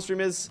 that's what the world stream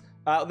is.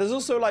 There's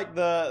also like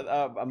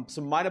the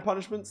some minor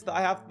punishments that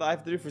I have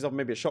to do. For example,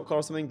 maybe a shot call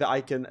or something that I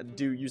can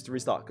use to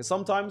restart. Because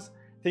sometimes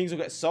things will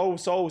get so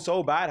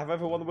bad. Have I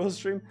ever won the world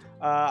stream?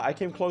 I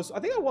came close. I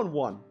think I won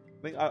one.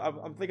 I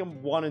think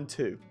I'm 1 and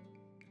 2.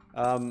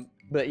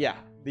 But yeah,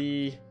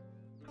 the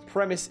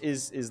premise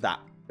is that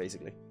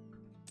basically.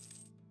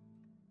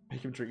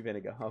 Make him drink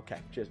vinegar. Okay,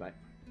 cheers, mate.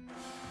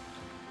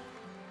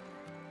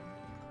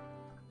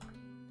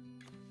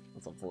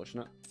 That's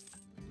unfortunate.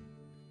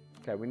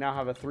 Okay, we now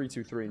have a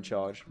 3-2-3 in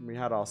charge. We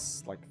had our,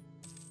 like,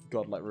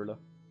 godlike ruler.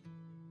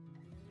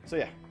 So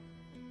yeah,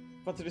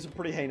 about to do some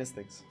pretty heinous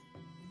things.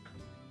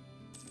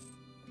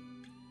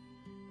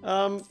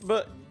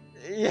 But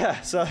yeah,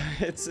 so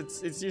it's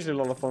usually a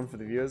lot of fun for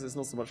the viewers. It's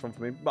not so much fun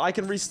for me. But I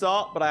can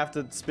restart, but I have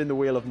to spin the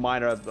wheel of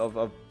minor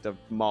of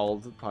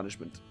mild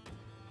punishment.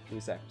 What do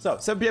we say? So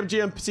 7 PM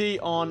GMT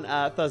on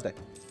Thursday.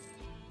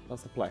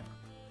 That's the play.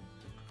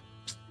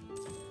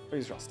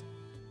 Please trust.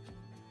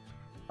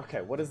 Okay,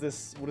 what is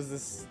this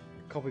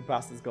copy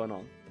paste that's going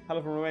on?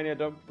 Hello from Romania,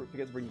 don't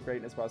forget to bring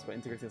greatness by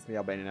integrating us in the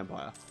Albanian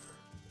Empire.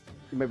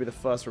 You may be the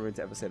first Romanian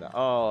to ever say that.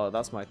 Oh,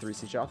 that's my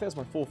 3C shot. I think that's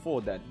my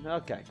 4-4 dead.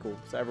 Okay, cool.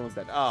 So everyone's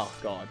dead. Oh,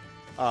 God.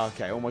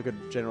 Okay, all my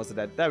good generals are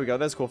dead. There we go,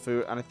 there's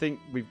Corfu, and I think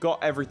we've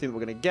got everything that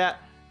we're going to get.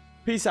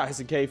 Peace out, Hiss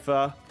and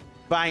Kafer.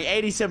 Bang,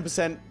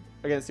 87%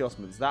 against the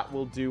Ottomans. That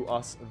will do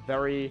us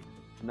very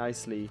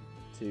nicely,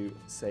 to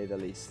say the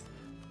least.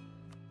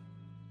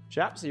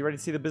 Chaps, are you ready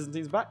to see the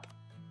Byzantines back?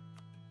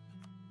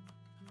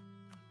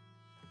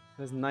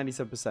 There's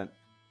 97%.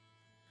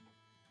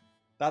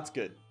 That's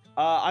good.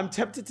 I'm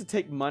tempted to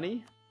take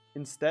money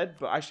instead,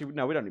 but actually,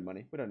 no, we don't need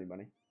money. We don't need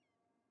money.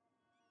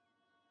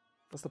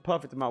 That's the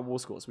perfect amount of war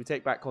scores. We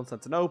take back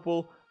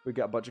Constantinople. We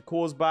get a bunch of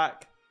cores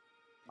back.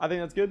 I think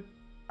that's good.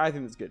 I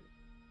think that's good.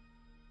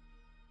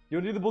 You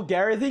want to do the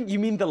Bulgaria thing? You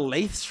mean the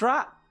Lathe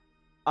strat?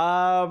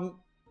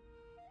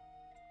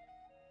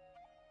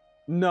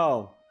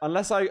 No.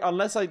 Unless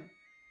I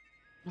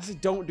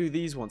don't do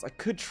these ones. I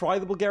could try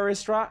the Bulgaria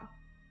strat.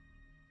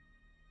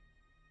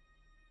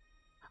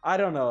 I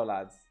don't know,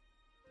 lads.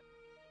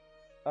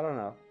 I don't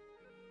know.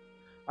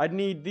 I'd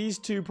need these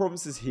 2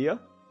 provinces here.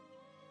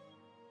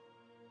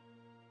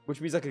 Which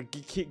means I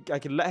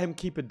could let him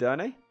keep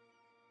Edirne.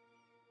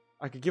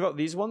 I could give up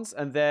these ones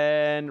and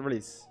then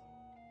release.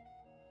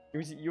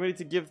 You need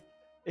to give...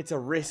 It's a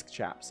risk,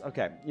 chaps.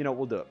 Okay, you know,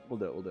 we'll do it. We'll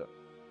do it. We'll do it.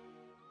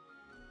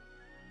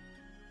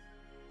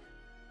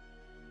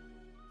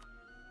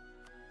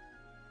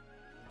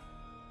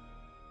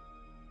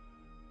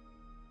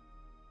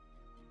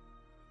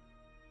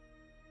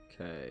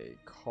 Okay,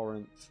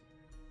 Corinth.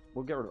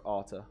 We'll get rid of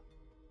Arta.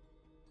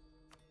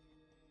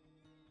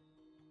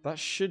 That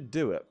should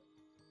do it.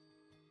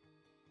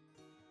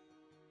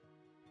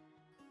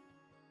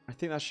 I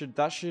think that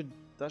should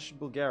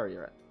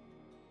Bulgaria it.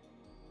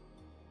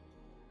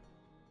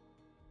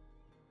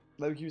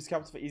 Let me use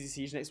capital for easy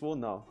siege next war?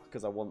 No,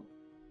 because I want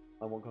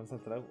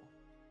Constantinople.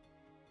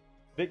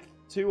 Vic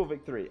 2 or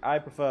Vic 3? I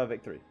prefer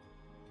Vic 3.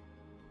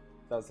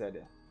 That's the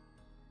idea.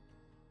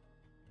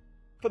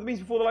 For the means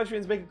before the live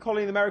streams, make a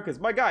colony in the Americas.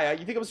 My guy,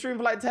 you think I'm streaming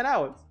for like 10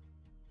 hours?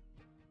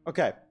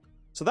 Okay.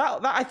 So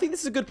that I think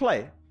this is a good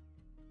play.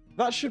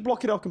 That should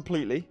block it off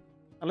completely.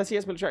 Unless he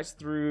has military access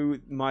through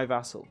my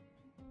vassal.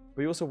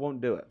 But he also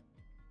won't do it.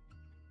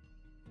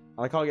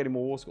 And I can't get any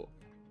more war score.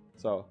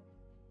 So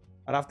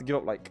I'd have to give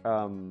up like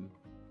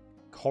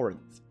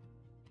Corinth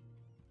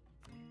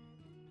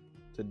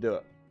to do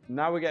it.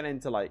 Now we're getting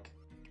into like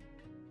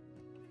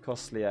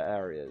costlier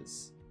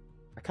areas.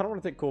 I kind of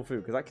want to take Corfu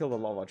because that killed a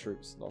lot of our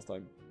troops last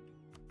time.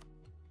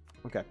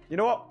 Okay, you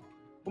know what?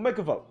 We'll make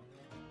a vote.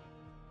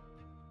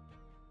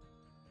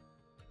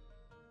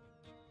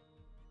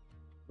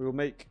 We will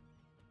make...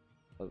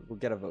 We'll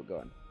get a vote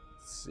going.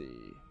 Let's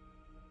see.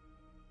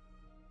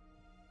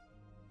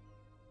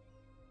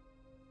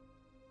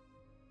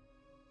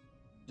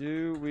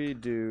 Do we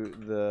do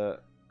the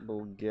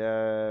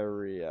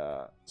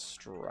Bulgaria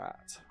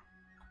strat?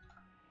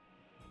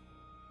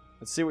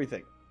 Let's see what we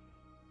think.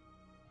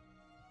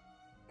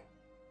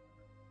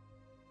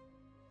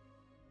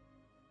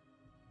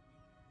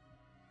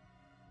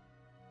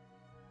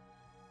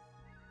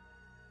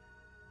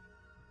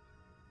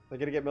 They're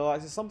gonna get military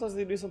access. Sometimes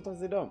they do, sometimes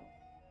they don't.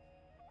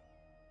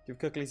 Give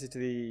Cooklisa to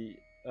the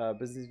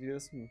business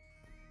viewers.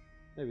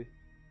 Maybe.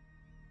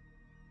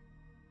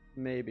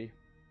 Maybe.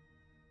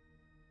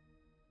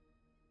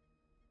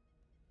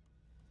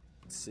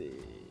 Let's see.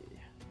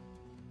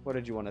 What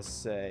did you want to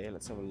say?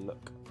 Let's have a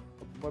look.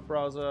 Web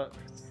browser.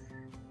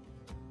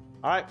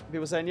 Alright,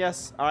 people saying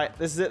yes. Alright,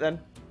 this is it then.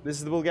 This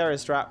is the Bulgaria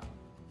strap.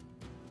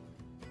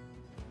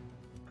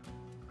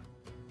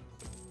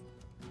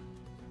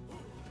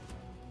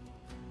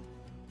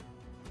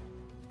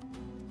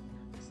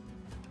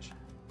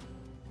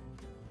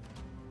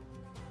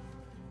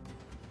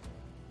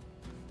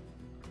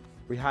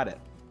 We had it.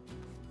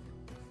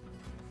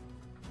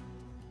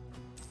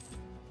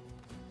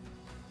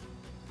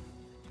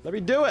 Let me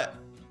do it.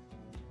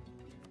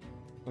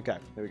 Okay,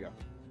 there we go.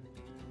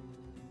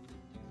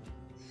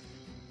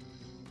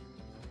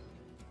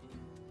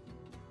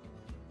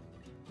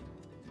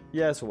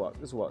 Yeah, this will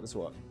work. This will work. This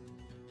will work.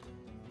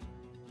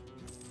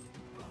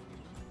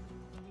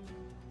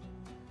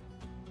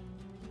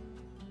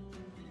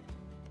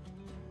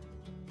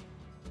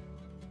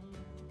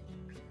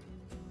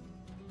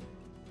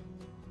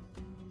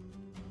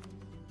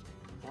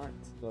 Alright,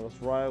 so let's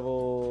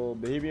rival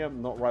Bohemia,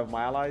 not rival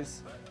my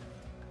allies.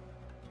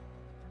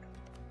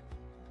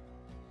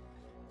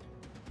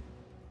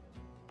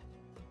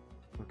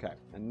 Okay,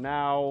 and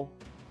now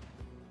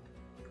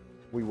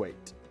we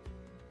wait.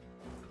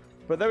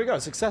 But there we go,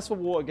 successful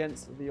war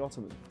against the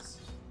Ottomans.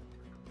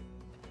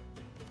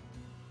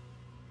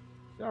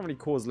 You don't have any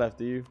cores left,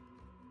 do you?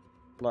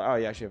 Like, oh,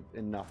 you actually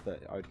have enough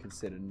that I would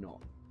consider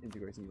not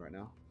integrating you right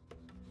now.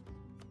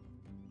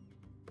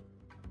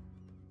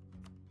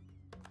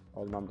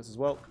 All the numbers as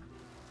well.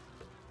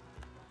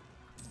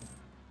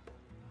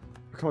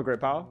 Become a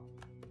great power.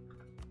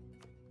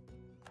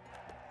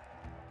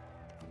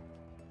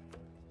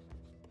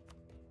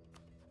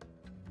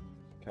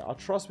 Okay, our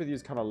trust with you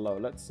is kind of low.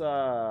 Let's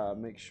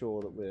make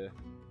sure that we're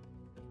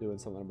doing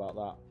something about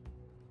that.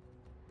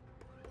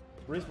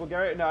 Release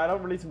Bulgaria? No, I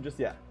don't release them just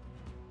yet.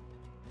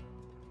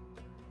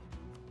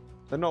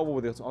 They're not at war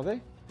with the Ottomans, are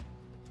they?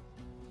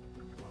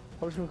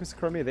 Polish conquest of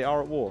Crimea, they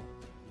are at war.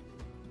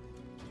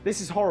 This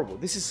is horrible.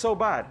 This is so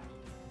bad.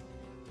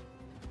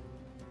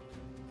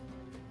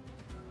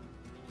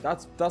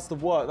 That's the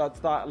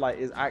worst. That like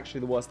is actually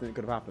the worst thing that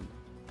could have happened.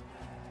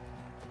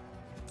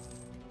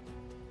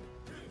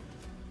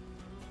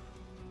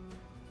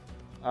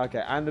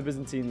 Okay, and the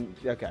Byzantine.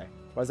 Okay,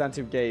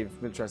 Byzantium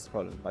gave military to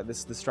Poland. Like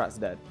this strat's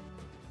dead.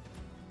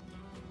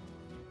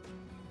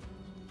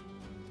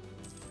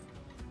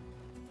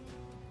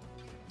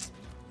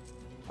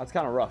 That's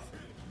kind of rough.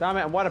 Damn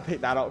it! And why did I pick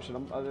that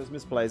option? There's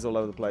misplays all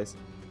over the place.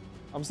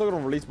 I'm still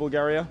going to release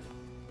Bulgaria.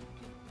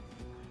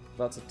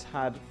 That's a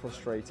tad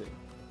frustrating.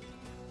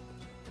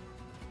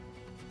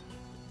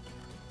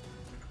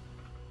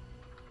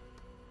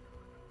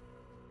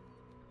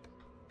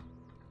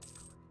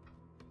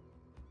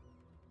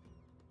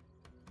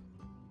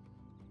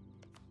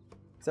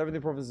 It's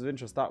everything provinces of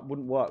interest. That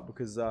wouldn't work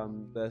because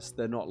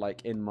they're not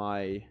like in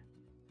my.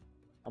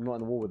 I'm not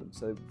in the war with them,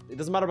 so it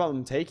doesn't matter about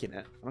them taking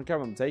it. I don't care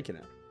about them taking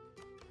it.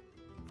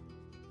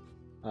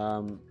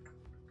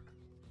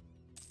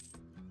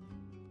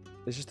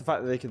 It's just the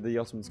fact that the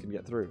Ottomans can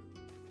get through.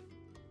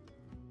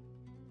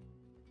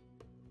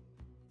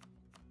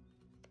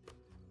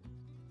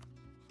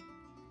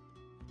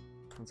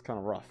 That's kind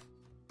of rough.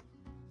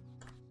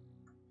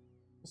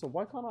 So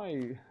why can't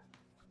I?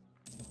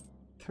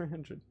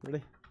 300,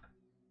 really?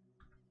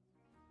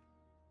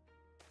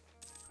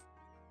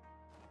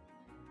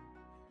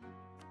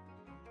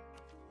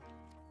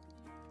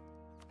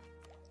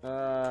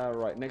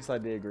 Right, next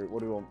idea group. What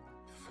do we want?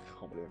 I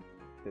can't believe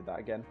I did that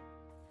again.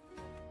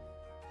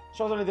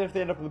 Shows only if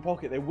they end up in the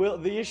pocket. They will.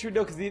 The issue,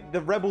 no, because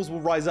the rebels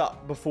will rise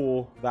up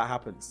before that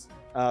happens.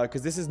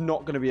 Because this is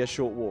not going to be a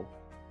short war.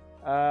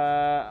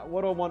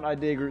 What do I want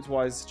idea groups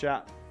wise,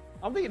 chat?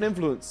 I'm thinking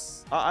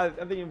influence. I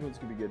think influence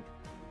could be good.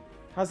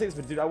 How's things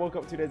been, dude? I woke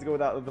up 2 days ago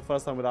without the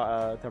first time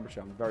without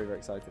temperature. I'm very, very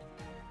excited.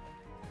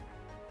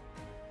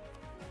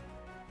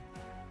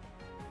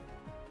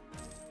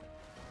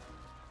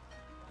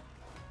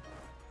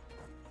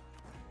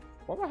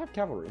 Why do I have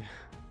cavalry?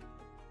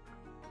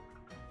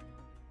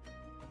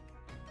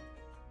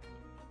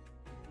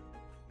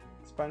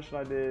 Expansion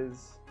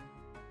ideas.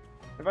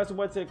 Invite some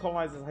words to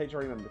colonize as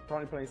HRE member.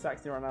 Currently playing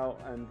Saxony right now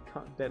and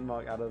cut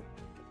Denmark out of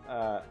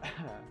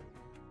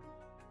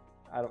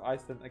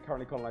Iceland and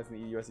currently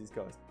colonizing the US East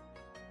Coast.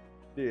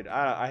 Dude,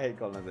 I hate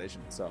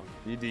colonization, so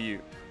you do you.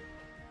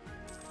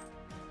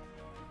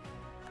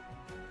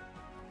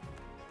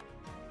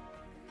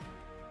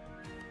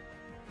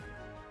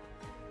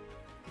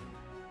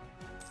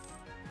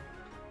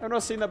 I've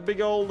not seen that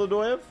big old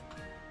Adoyev.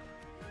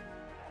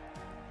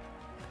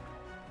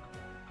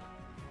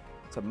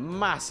 It's a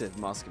massive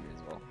Muscovy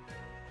as well.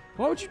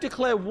 Why would you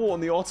declare war on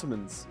the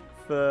Ottomans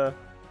for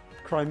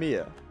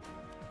Crimea?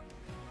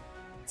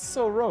 It's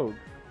so rogue.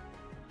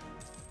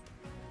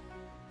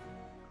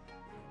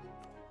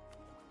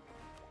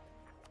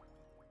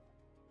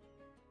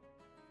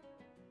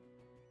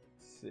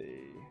 Let's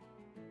see.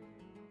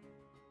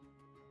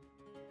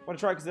 Want to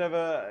try because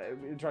never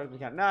try if we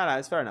can. No,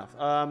 it's fair enough.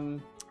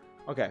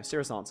 Okay,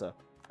 serious answer.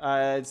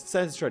 It's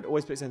census trade.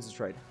 Always pick census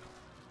trade.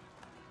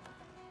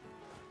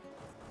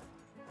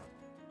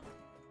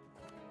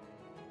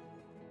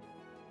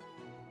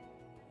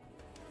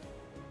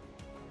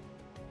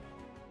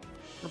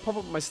 I'm gonna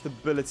pop up my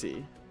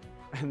stability,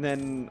 and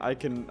then I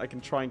can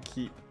try and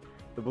keep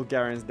the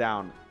Bulgarians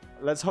down.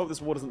 Let's hope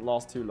this war doesn't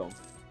last too long.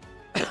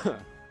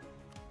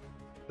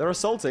 They're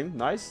assaulting.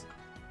 Nice.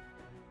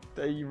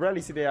 You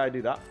rarely see the AI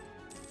do that.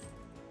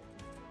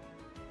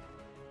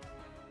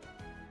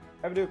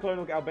 Ever do a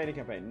colonial Albania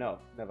campaign? No,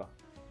 never.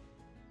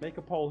 Make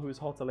a poll who is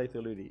hot or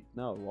lethal Ludi.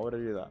 No, why would I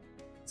do that?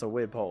 It's a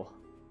weird poll.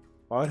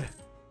 Why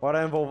would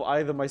I involve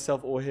either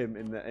myself or him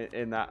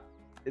in that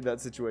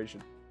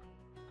situation?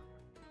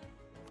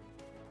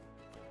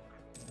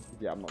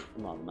 Yeah, I'm not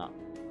on that.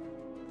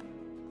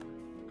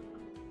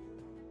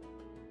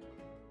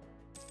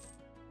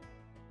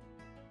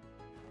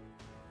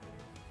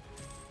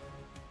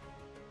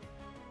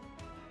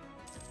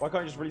 Why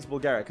can't I just release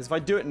Bulgaria? Because if I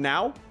do it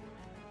now...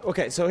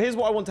 Okay, so here's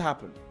what I want to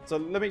happen. So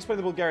let me explain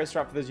the Bulgaria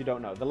strat for those you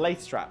don't know. The Lathe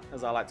strat,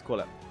 as I like to call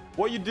it.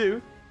 What you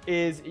do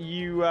is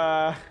you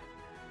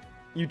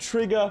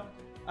trigger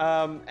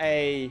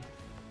a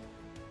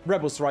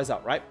Rebels to rise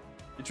up, right?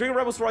 You trigger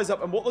Rebels to rise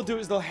up, and what they'll do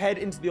is they'll head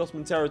into the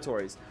Ottoman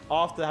territories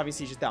after having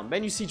sieges down.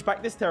 Then you siege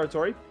back this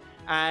territory,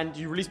 and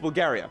you release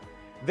Bulgaria.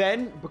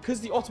 Then, because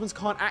the Ottomans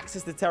can't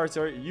access the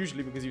territory,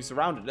 usually because you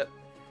surrounded it,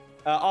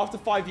 after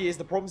 5 years,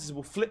 the provinces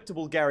will flip to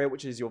Bulgaria,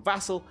 which is your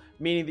vassal,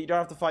 meaning that you don't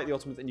have to fight the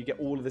Ottomans and you get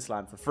all of this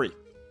land for free.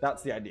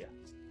 That's the idea.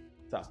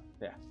 So,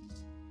 yeah.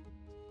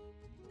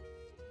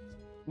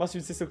 Must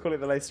you still call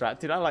it the Lathe strat?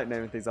 Dude, I like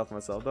naming things after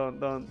myself.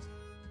 Don't.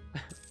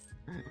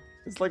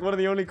 It's like one of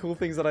the only cool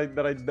things that I've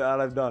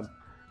done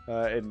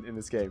in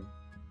this game.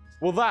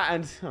 Well, that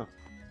and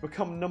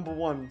become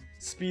 #1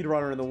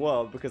 speedrunner in the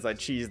world because I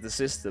cheesed the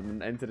system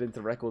and entered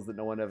into records that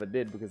no one ever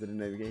did because it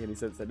didn't make any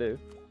sense to do.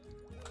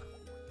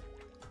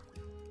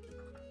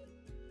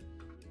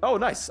 Oh,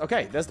 nice.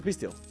 Okay, there's the peace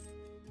deal.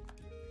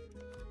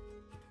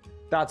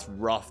 That's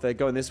rough. They're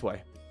going this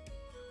way.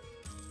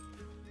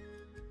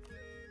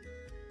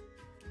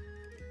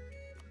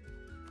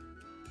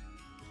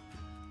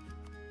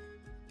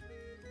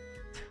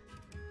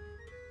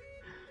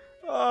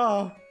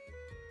 Oh.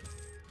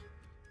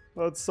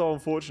 That's so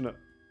unfortunate.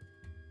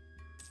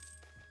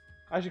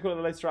 I actually call it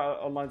the latest strat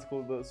online to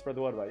call the spread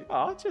the word about you.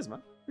 Oh, cheers,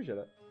 man. Appreciate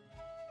it.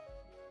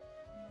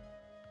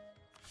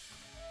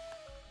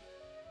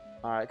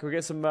 Alright, can we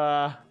get some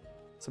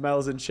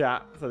L's in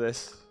chat for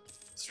this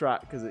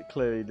strat? Because it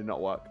clearly did not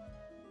work.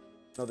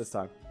 Not this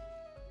time.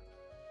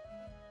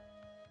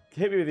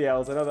 Hit me with the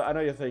L's. I know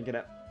you're thinking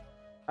it.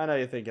 I know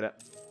you're thinking it.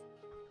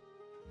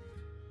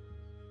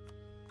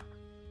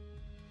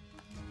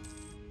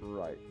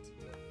 Right.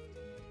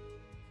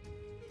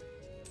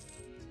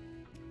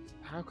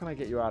 How can I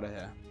get you out of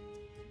here?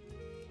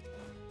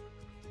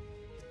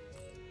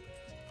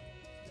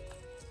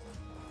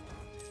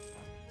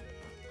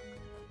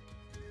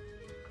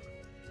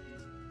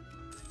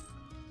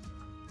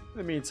 In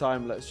the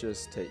meantime, let's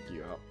just take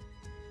you out.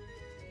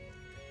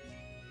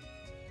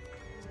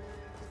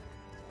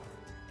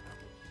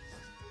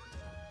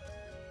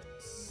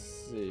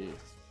 Let's see.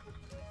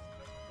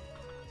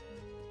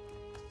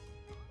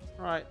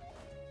 Right.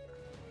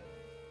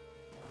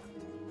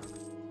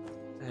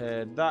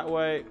 Head that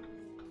way.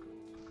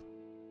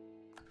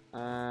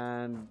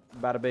 And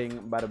bada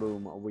bing, bada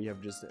boom, we have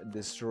just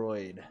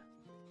destroyed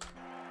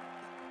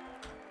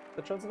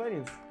the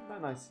Transylvanians. Isn't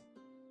that nice?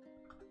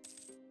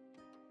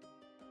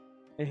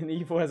 And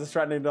EU4 has a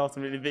strat named after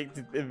me.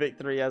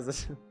 Victory has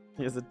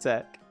a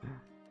tech.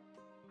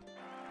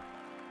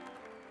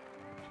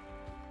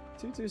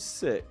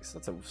 226.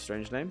 That's a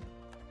strange name.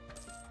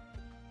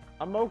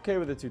 I'm okay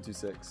with the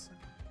 226.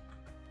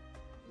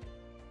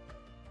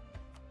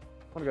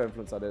 I want to go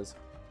influence ideas.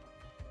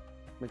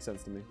 Makes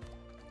sense to me.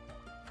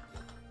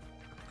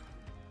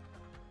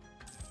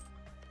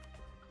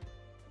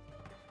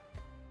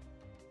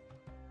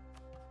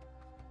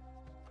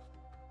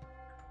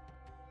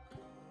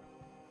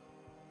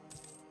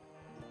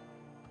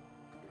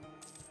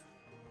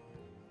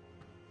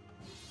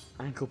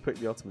 Ankle pick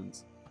the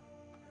Ottomans.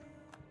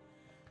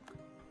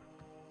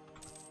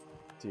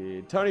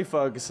 Dude, Tony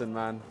Ferguson,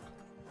 man.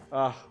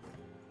 Ah,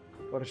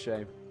 what a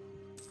shame.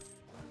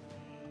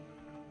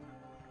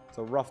 It's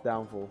a rough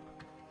downfall.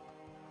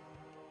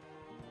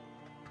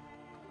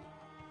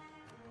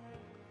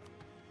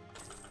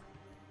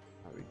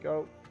 There we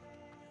go.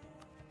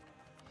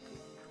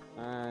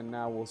 And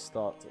now we'll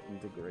start to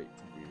integrate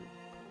you.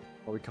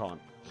 Oh, we can't.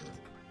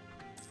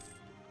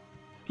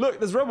 Look,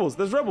 there's rebels.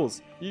 There's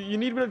rebels. You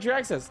need military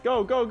access.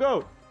 Go, go,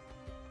 go.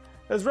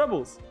 There's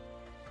rebels.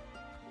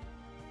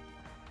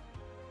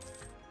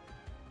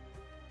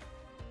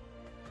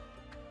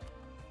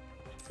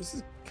 This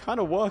is kind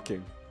of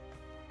working.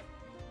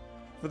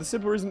 For the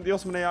simple reason that the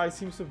Ottoman AI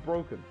seems to have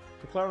broken.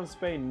 Declare on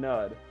Spain,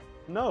 nerd.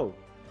 No.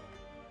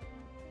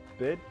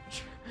 Bitch.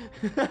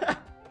 Do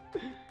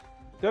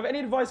you have any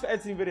advice for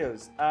editing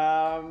videos?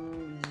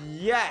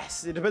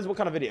 Yes. It depends what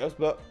kind of videos,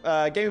 but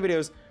gaming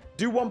videos,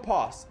 do one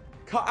pass.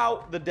 Cut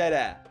out the dead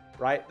air,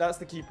 right? That's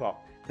the key part.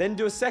 Then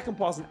do a second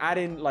pass and add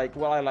in, like,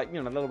 well, I like,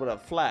 you know, a little bit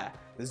of flair,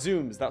 the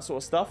zooms, that sort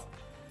of stuff.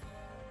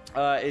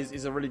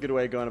 Is a really good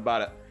way of going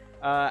about it.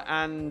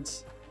 And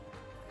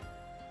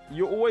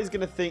you're always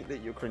going to think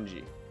that you're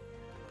cringy.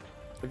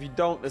 If you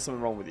don't, there's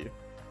something wrong with you.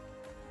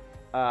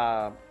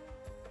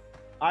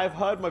 I've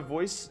heard my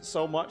voice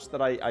so much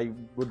that I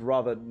would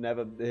rather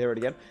never hear it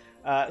again.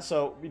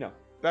 So, you know,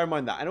 bear in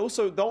mind that. And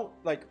also, don't,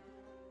 like,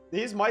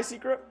 here's my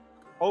secret.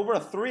 Over a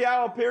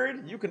 3-hour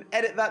period, you can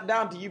edit that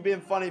down to you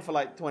being funny for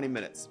like 20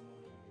 minutes.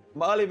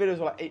 My early videos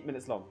were like 8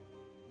 minutes long.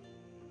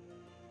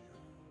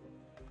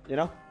 You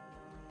know?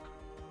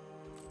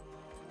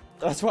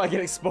 That's why I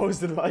get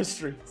exposed in live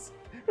streams.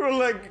 We're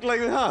like,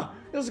 huh,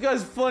 this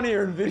guy's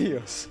funnier in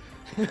videos.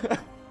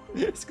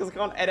 It's because I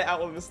can't edit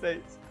out all the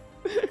mistakes.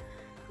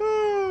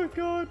 Oh,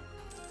 God.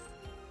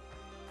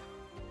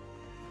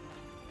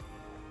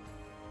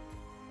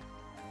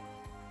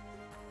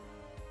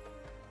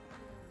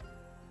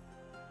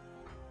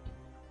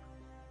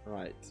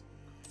 Right.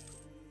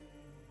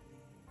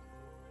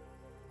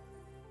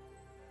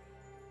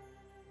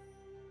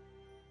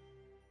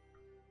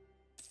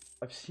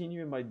 I've seen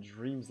you in my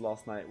dreams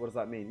last night. What does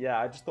that mean? Yeah,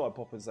 I just thought I'd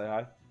pop and say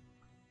hi.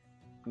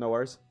 No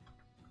worries.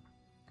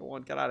 Go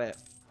on, get out of here.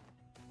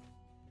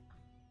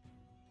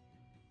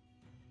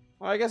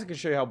 Well, I guess I can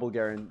show you how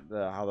Bulgarian,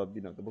 the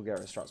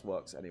Bulgarian strats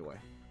works anyway.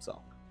 So,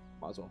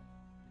 might as well.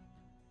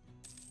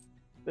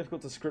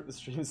 Difficult to script the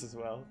streams as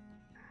well.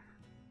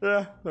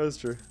 Yeah, that's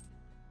true.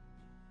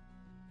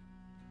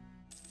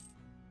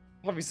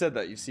 Having said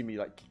that, you've seen me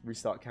like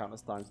restart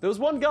countless times. There was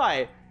one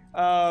guy.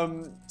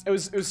 It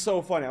was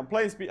so funny. I'm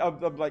playing speed.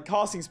 I'm like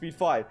casting speed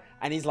 5,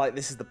 and he's like,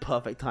 "This is the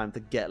perfect time to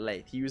get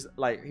Lathe." He was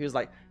like,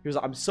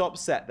 "I'm so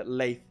upset that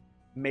Lathe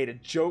made a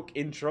joke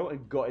intro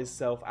and got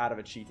himself out of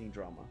a cheating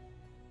drama.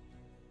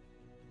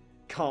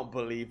 Can't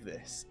believe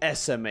this."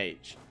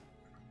 SMH.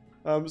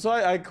 So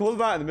I called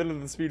him out in the middle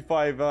of the speed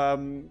 5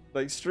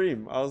 like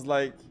stream. I was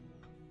like,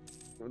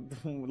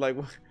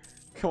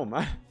 come on,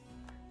 man.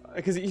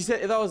 Because he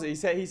said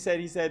he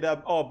said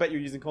oh, I bet you're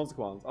using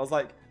consequence. I was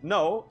like,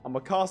 no, I'm a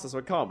caster, so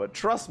I can't. But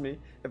trust me,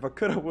 if I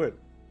could, I would.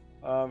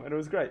 And it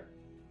was great.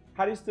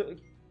 How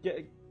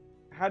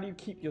do you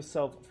keep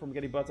yourself from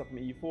getting burnt up from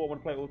EU4? I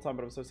want to play it all the time,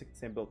 but I'm so sick of the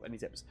same build. Any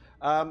tips?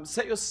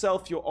 Set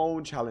yourself your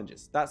own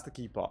challenges. That's the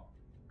key part.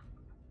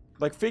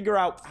 Like, figure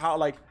out how,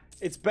 like,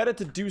 it's better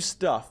to do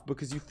stuff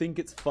because you think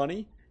it's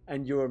funny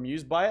and you're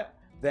amused by it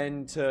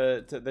than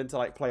to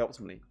like play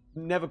optimally.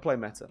 Never play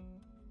meta,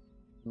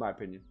 in my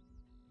opinion.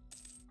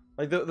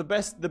 Like the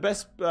best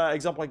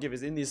example I give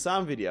is in the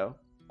Assam video.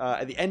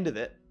 At the end of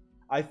it,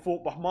 I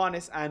fought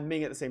Bahmanis and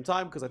Ming at the same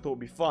time because I thought it'd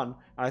be fun,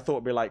 and I thought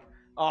it'd be like,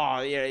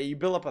 oh yeah, you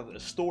build up a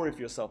story for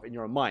yourself in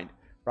your own mind,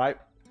 right?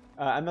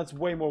 And that's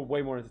way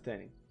more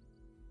entertaining.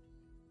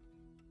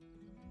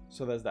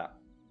 So there's that.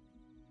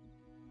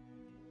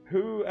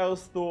 Who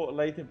else thought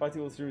Lathe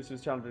inviting all the streamers to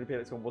his challenge in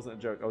PLXCon wasn't a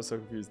joke? I was so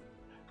confused.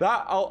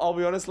 That, I'll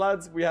be honest,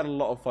 lads, we had a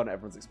lot of fun at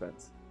everyone's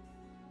expense.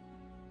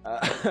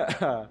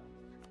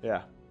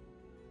 Yeah.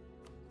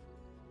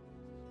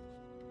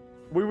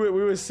 We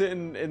were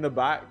sitting in the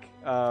back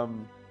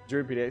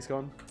during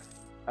PDXCon,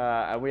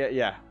 and we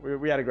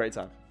had a great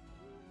time.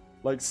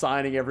 Like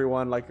signing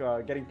everyone, like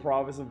getting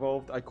Pravis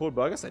involved. I called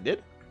Burgess, I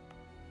did.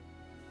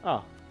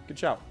 Oh, good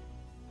shout.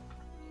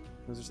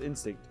 It was just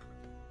instinct.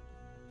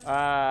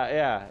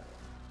 Yeah,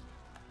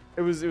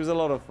 it was a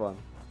lot of fun.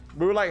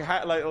 We were like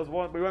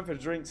we went for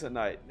drinks at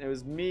night. It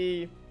was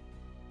me,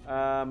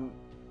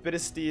 Bit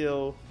of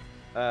Steel,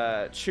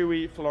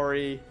 Chewy,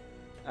 Flory,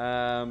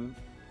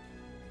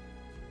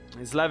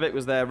 Slevik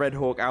was there, Red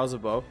Hawk,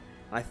 Alzabo.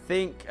 I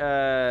think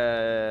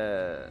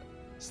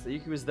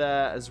Stayuki was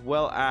there, as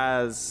well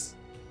as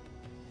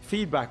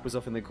Feedback was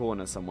off in the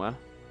corner somewhere.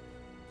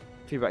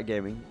 Feedback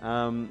Gaming.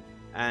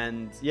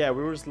 And yeah,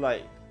 we were just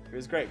like, it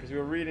was great because we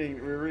were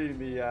reading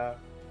the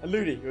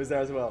Ludi was there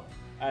as well.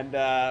 And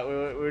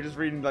we were just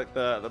reading like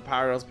the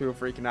paragraphs, people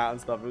freaking out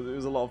and stuff. It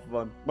was a lot of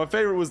fun. My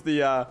favorite was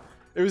it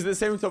was the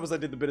same top as I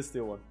did the Bit of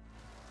Steel one.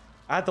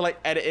 I had to like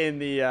edit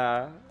in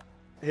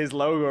his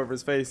logo over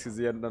his face because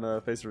he hadn't done a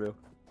face reveal.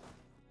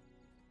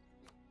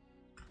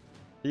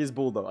 He is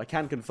bald though. I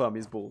can confirm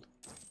he's bald.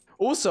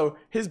 Also,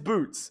 his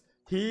boots.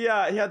 He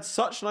had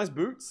such nice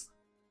boots.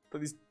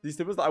 But these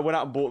slippers that I went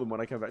out and bought them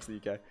when I came back to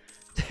the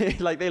UK.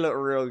 Like they look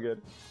real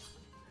good.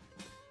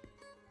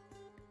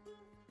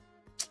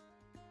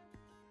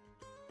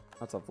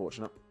 That's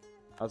unfortunate.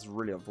 That's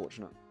really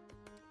unfortunate.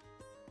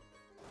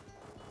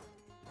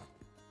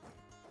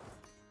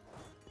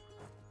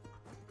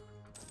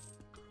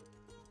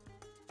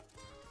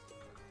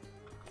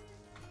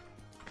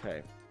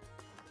 Okay.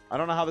 I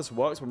don't know how this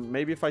works, but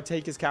maybe if I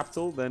take his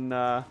capital, then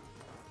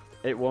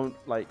it won't,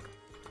 like,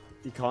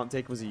 he can't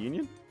take him as a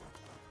union?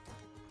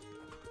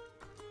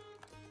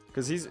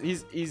 Because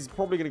he's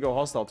probably going to go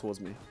hostile towards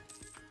me.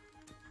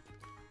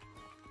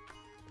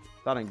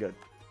 That ain't good.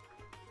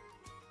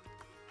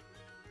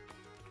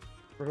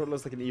 Red Hawk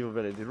looks like an evil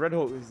villain. Dude, Red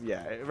Hawk was,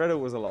 yeah, Red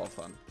Hawk was a lot of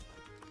fun.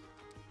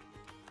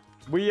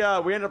 We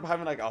ended up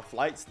having, like, our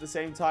flights at the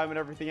same time and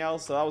everything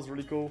else, so that was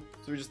really cool.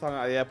 So we just hung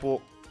out at the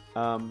airport.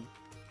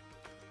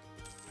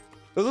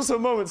 There was also a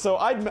moment, so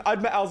I'd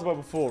met Alzabo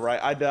before,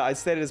 right? I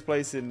stayed at his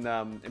place in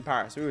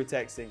Paris. We were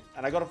texting,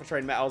 and I got off a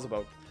train, met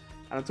Alzabo.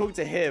 and I'm talking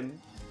to him,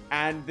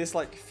 and this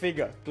like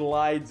figure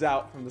glides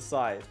out from the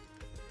side.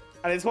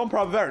 And it's one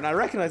Primavera, and I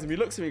recognize him. He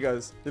looks at me, and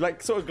goes, he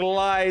like sort of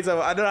glides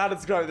over. I don't know how to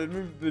describe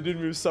it. The dude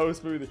moves so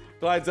smoothly.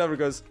 Glides over and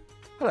goes,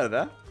 hello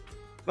there. And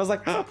I was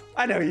like, oh,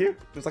 I know you.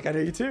 He was like, I know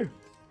you too.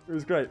 It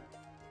was great.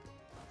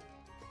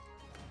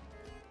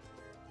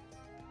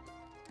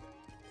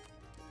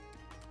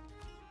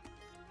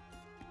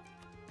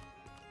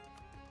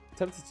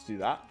 Tempted to do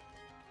that.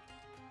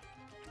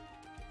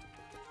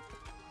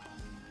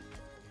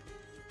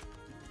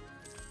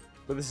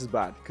 But this is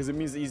bad, because it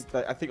means that he's,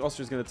 like, I think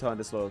Austria's going to turn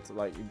disloyal to,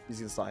 like, he's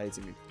going to start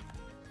hating me.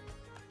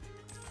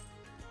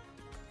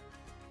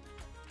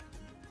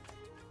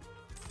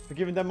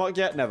 Forgiven Denmark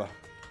yet? Never.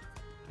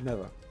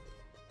 Never.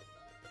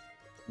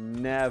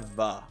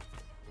 Never.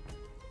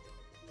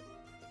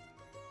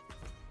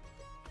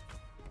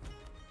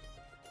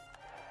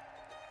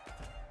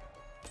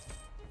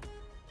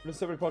 There's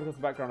so many podcasts in the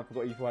background, I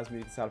forgot EU4 has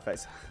music sound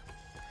effects.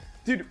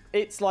 Dude,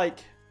 it's like...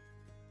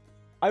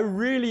 I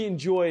really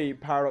enjoy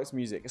Paradox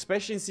music,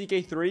 especially in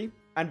CK3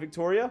 and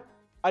Victoria.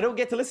 I don't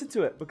get to listen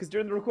to it because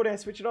during the recording I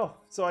switch it off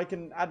so I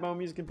can add my own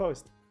music in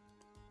post.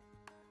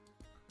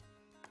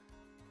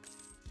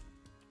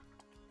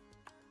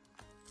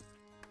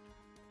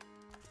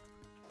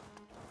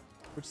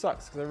 Which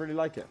sucks because I really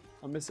like it.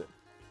 I miss it.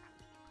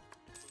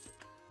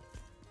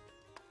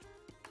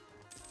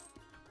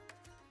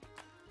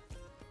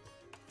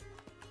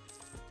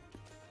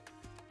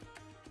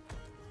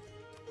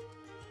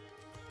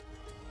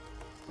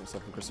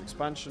 Myself and Chris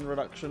expansion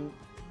reduction.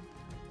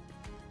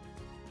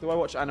 Do I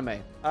watch anime?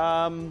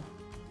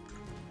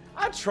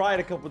 I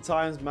tried a couple of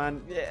times,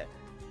 man. Yeah,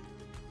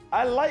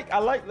 I like a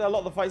lot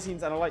of the fight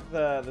scenes, and I like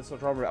the sort of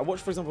drama. I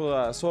watched, for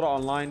example, Sword Art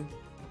Online.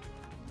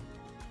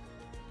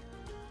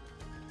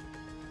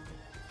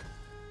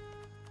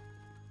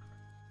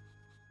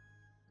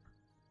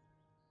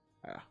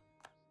 Yeah,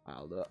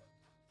 I'll do it.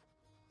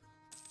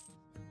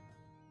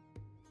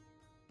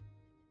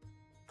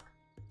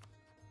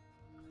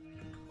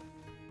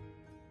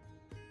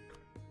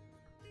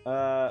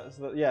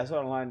 So yeah,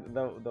 Sword Art Online.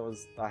 That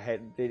was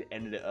they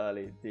ended it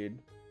early, dude.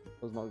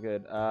 It was not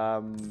good.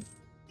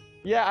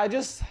 Yeah,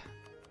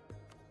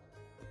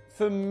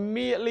 for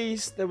me at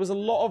least, there was a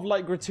lot of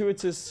like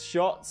gratuitous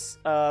shots,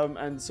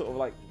 and sort of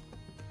like,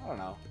 I don't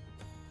know,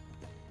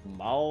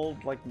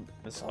 mild like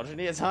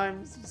misogyny at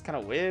times. It's kind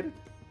of weird.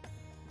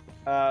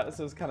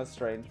 So it's kind of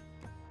strange.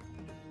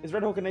 Is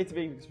Red Hawk a native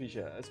English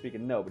speaker?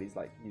 No, but he's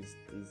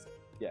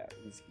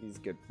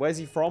good. Where's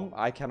he from?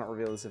 I cannot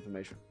reveal this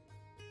information.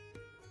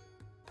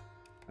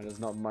 And it's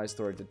not my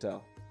story to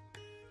tell.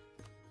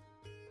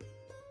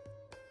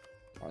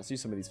 Alright, let's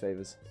use some of these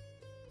favors.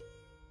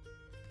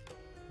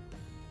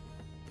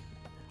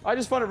 I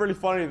just find it really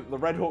funny that the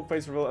Red Hawk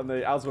face reveal and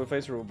the ALBANIA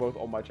face reveal are both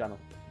on my channel.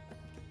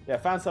 Yeah,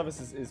 fan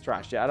service is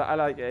trash. Yeah, I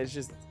like it. It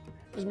just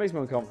makes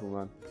me uncomfortable,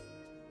 man.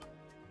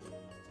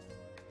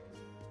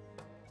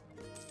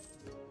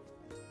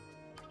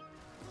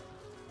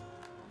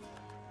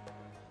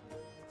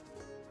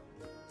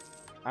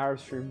 Arab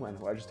stream when?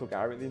 I just talk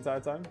Arabic the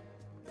entire time?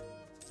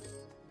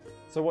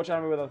 So watch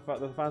anime with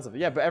the fan service.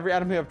 Yeah, but every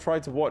anime I've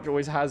tried to watch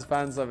always has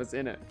fan service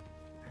in it.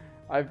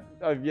 I've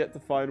yet to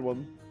find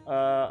one.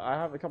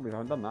 I can't believe I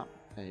haven't done that.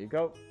 There you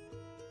go.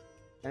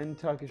 End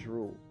Turkish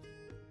rule.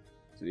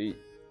 Sweet.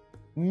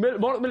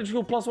 Military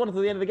school +1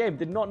 until the end of the game.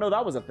 Did not know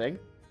that was a thing.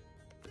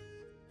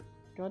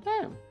 God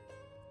damn.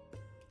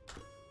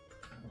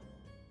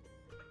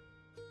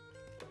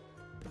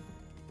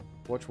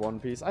 Watch One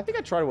Piece. I think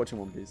I tried watching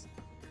One Piece.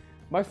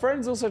 My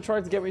friends also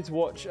tried to get me to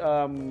watch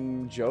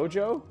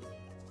JoJo's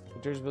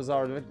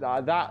Bizarre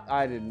Adventure. That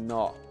I did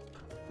not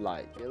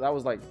like. That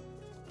was like,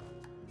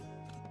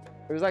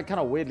 it was like kind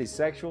of weirdly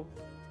sexual.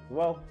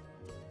 Well,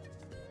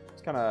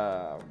 it's kind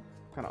of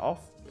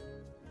off.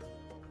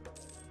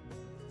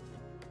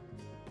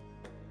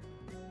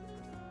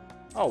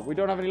 Oh, we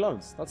don't have any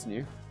loans. That's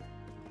new.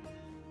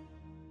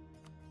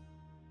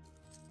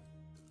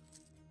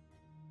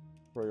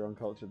 Bro, you're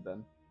uncultured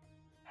then.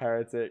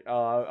 Heretic.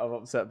 Oh, I've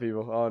upset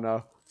people. Oh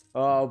no.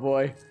 Oh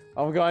boy.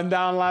 I'm going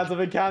down, lads. I've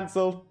been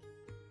cancelled.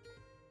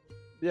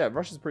 Yeah,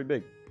 Russia's pretty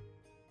big.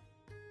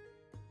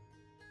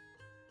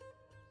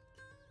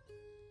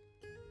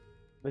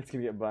 It's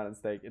gonna get burned at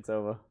stake. It's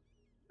over.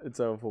 It's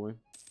over for me.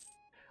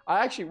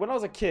 I actually, when I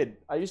was a kid,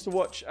 I used to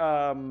watch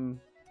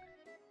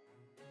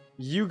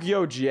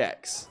Yu-Gi-Oh!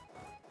 GX.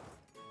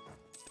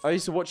 I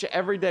used to watch it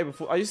every day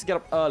before. I used to get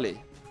up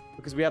early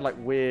because we had like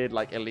weird,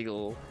 like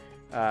illegal.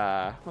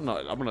 Well,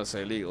 not, I'm gonna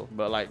say illegal,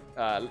 but like,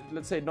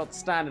 let's say not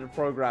standard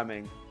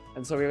programming.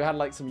 And so we had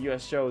like some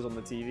US shows on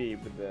the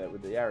TV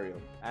with the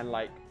aerial. And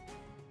like,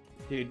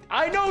 dude,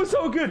 I know it was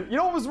so good. You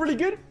know what was really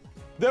good?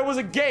 There was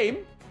a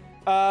game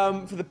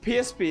for the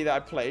PSP that I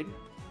played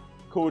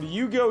called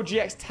Yu-Gi-Oh!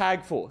 GX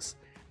Tag Force.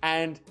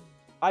 And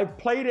I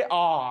played it,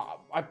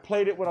 I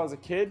played it when I was a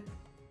kid.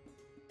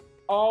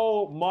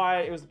 Oh my,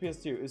 it was the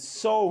PS2. It was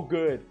so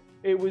good.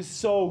 It was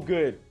so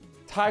good.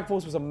 Tag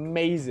Force was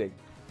amazing.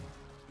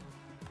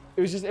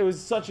 It was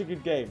such a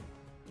good game.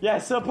 Yeah,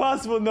 Sir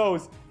Percival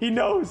knows. He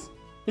knows.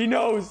 He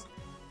knows.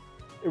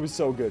 It was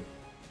so good.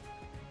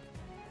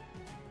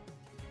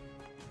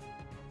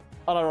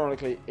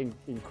 Unironically,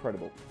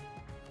 incredible.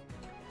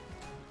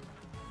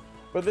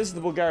 But this is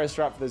the Bulgaria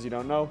strat for those you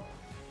don't know.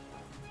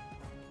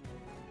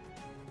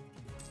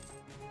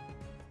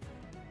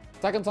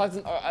 Attack on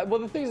Titan. Well,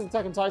 the thing is,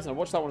 Attack on Titan. I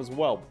watched that one as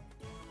well.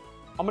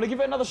 I'm gonna give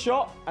it another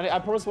shot, and I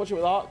promise to watch it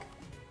with Ark.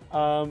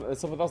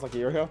 Something else like a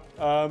year ago.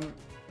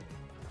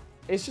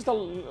 It's just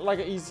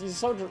he's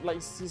so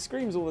like he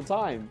screams all the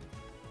time.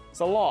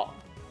 It's a lot.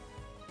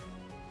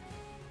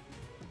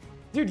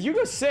 Dude,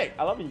 Yugo's sick.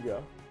 I love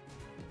Yugo.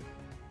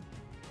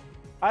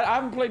 I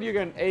haven't played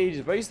Yugo in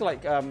ages, but I used to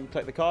like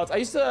collect the cards. I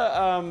used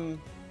to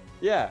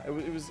yeah,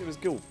 it was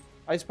cool.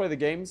 I used to play the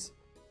games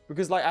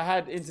because like I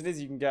had in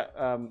Tunisia you can get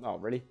oh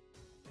really?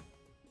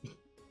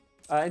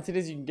 In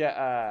Tunisia you can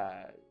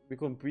get we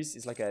call them priests.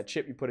 It's like a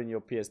chip you put in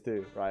your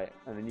PS2, right?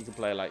 And then you can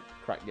play like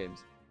crack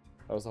games.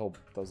 That was the whole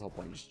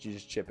point. You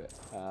just chip it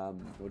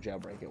or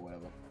jailbreak it, or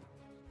whatever.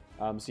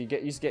 So you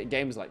used to get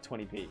games like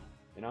 20p,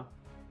 you know.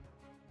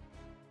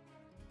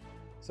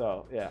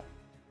 So yeah.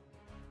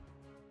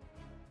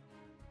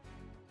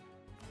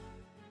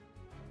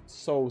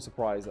 So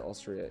surprised that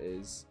Austria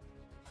is.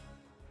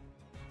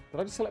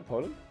 Did I just select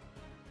Poland?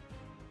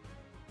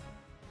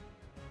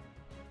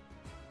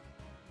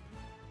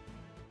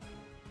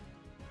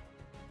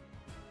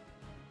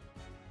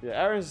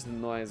 Yeah, Aaron's just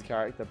annoying as a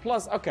character.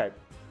 Plus, okay,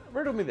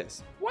 riddle me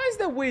this. Why is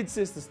there weird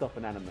sister stuff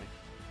in anime?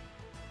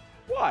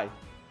 Why?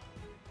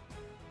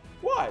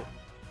 Why?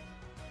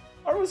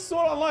 I was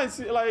Sword Online,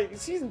 like,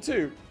 season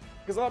 2.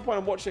 Because at that point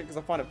I'm watching it because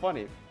I find it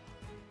funny.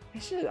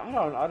 It's just, I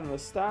don't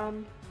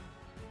understand.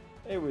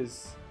 It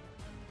was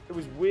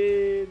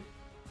weird.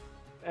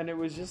 And it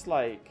was just,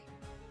 like,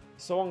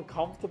 so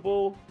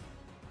uncomfortable.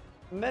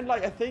 And then,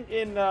 like, I think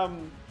in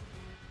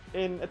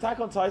Attack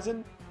on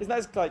Titan, isn't that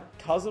his, like,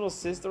 cousin or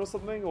sister or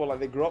something? Or, like,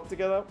 they grew up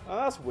together? Oh,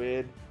 that's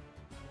weird.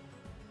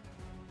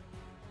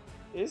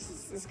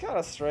 It's kind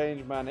of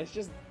strange, man. It's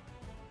just...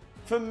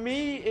 For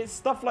me, it's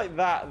stuff like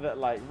that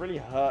like, really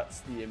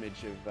hurts the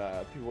image of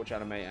people who watch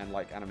anime and,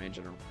 like, anime in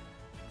general.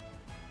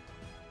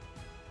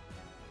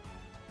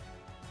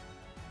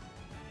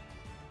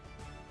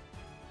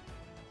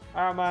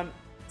 Alright, man.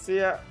 See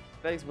ya.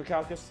 Thanks,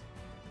 Mikakis.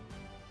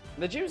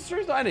 The gym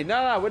stream's not ending.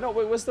 No, we're not.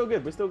 We're still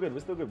good. We're still good.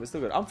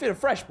 I'm feeling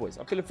fresh, boys.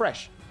 I'm feeling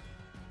fresh.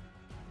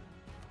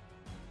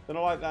 Don't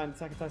like that in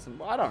Attack on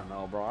Titan. I don't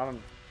know, bro. I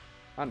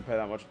didn't pay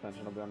that much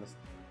attention, I'll be honest.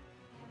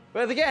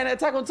 But again,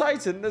 Attack on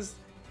Titan,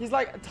 he's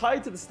like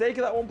tied to the stake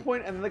at that one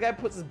point, and then the guy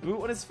puts his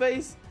boot on his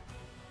face,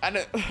 and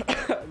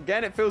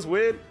again, it feels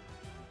weird.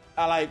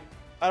 I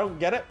don't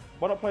get it.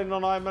 We're not playing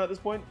on Iron Man at this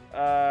point.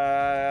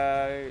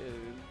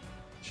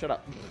 Shut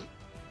up.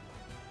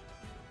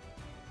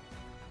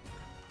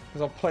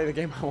 Because I'll play the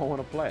game how I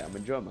want to play. I'm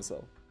enjoying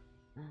myself.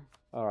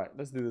 Alright,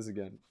 let's do this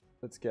again.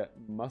 Let's get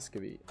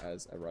Muscovy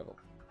as a rebel.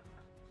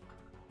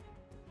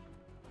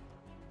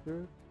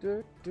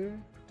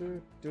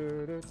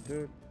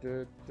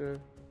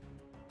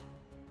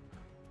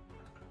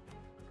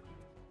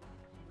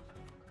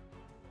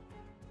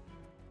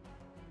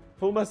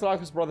 Full Metal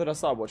Alchemist Brotherhood, I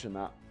started watching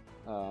that.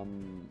 I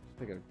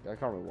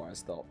can't remember why I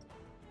stopped.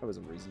 There was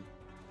a reason.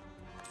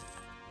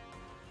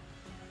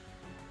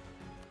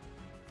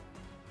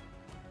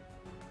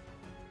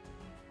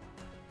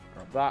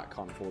 Grab that,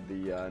 can't afford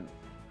the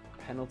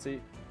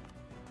penalty.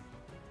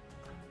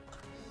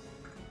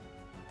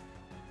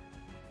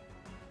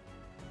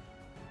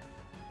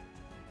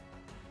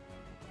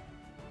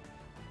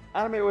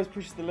 Anime always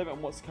pushes the limit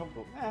on what's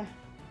comfortable.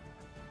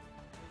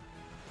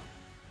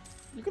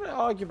 You can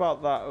argue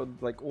about that with,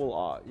 like, all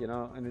art, you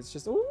know? And it's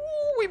just, ooh,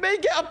 we may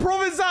get a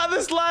province out of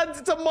this land.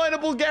 It's a minor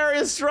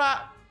Bulgaria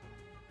strat.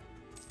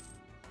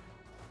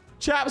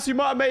 Chaps, you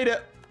might have made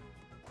it.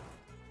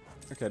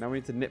 Okay, now we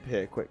need to nip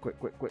here. Quick. Go.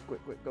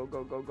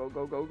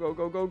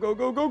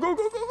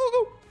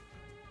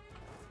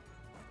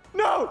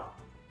 No!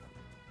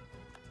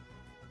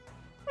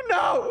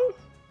 No!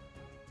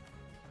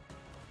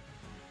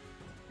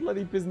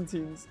 Bloody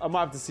Byzantines. I might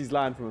have to seize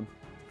land from them.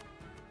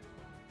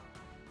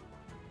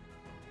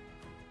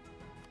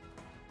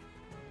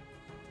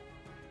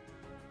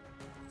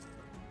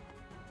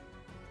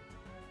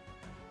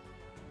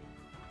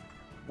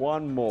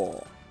 One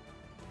more.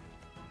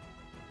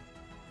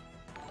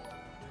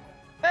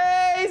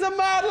 Hey, he's a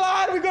mad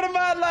lad! We got a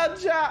mad lad,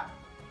 chat!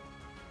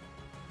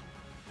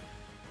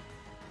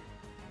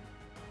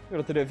 You don't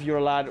have to do it if you're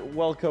a lad.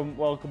 Welcome.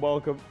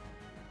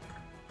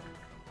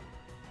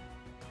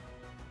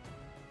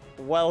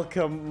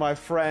 Welcome, my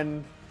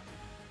friend.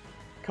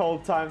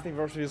 Cold time. Thank you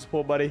very much for your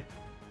support, buddy.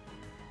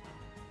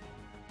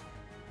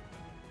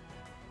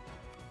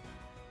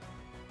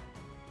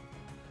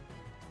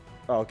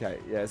 Oh, okay,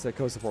 yeah, it's a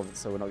coastal province,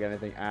 so we're not getting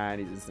anything,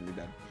 and he's instantly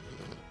dead.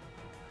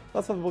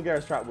 That's how the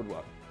Bulgaria strat would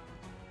work.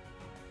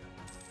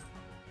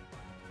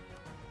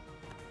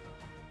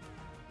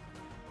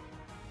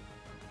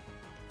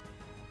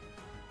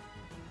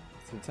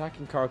 It's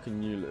attacking Garking.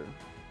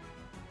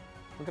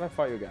 When can I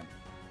fight you again?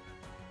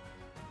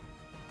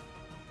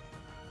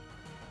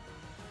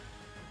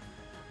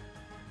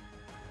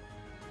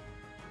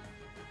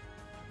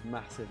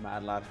 Massive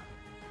mad lad.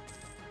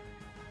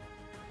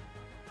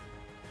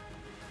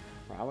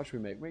 Right, how much we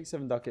make? Make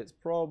 7 ducats.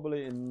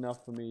 Probably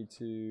enough for me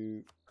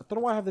to... I don't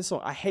know why I have this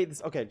song. I hate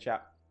this. Okay,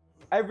 chat.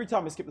 Every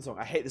time I skip the song,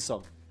 I hate this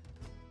song.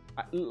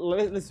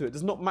 Listen to it. It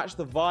does not match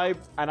the vibe.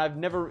 And I've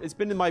never... It's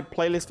been in my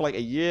playlist for like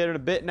a year and a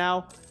bit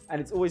now.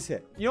 And it's always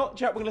here. You know what,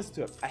 chat? We're going to listen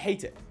to it. I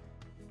hate it.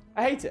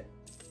 I hate it.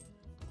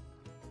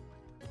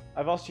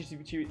 I've asked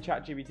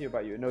ChatGPT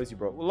about you. It knows you,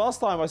 bro. Well,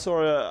 last time I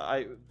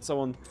saw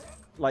someone...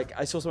 Like,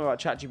 I saw something about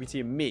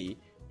ChatGPT and me.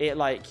 It,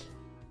 like...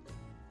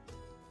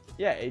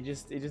 Yeah, it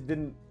just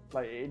didn't...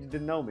 Like, it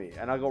didn't know me,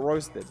 and I got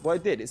roasted. Well,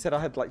 it did. It said I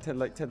had like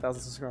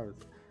 10,000 subscribers,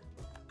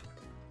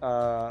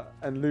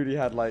 and Ludi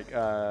had like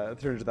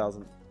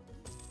 300,000.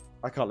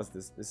 I can't listen to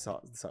this. This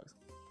sucks.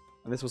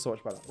 And this was so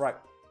much better. Right.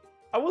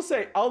 I will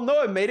say, I'll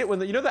know I made it when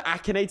you know the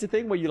Akinator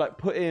thing where you like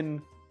put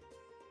in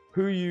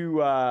who you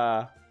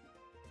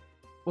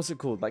what's it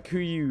called? Like who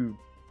you.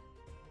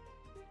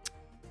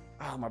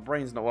 Oh, my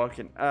brain's not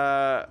working.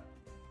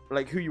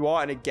 Like who you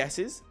are, and it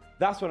guesses.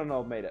 That's when I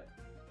know I've made it.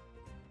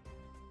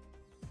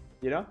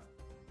 You know?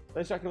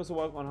 This chat can also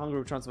work on Hungary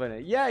with Transylvania.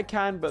 Yeah, it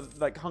can, but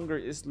like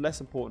Hungary is less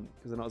important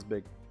because they're not as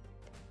big.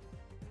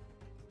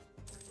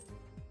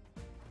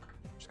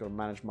 Just gotta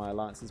manage my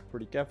alliances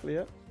pretty carefully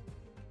here.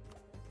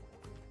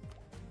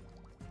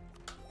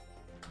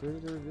 This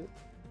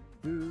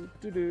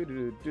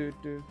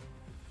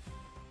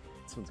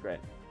one's great.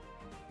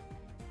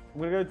 I'm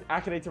gonna go to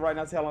Akinator right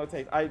now to see how long it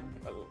takes. To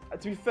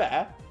be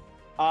fair,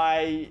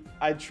 I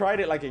tried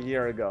it like a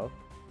year ago.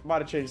 Might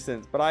have changed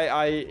since, but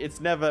it's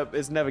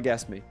never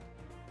guessed me.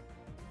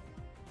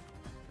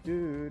 All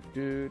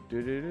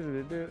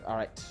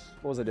right,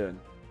 what was I doing?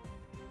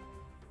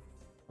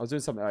 I was doing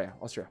something. Oh yeah,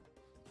 Austria.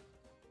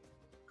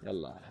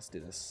 Yalla, let's do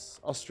this.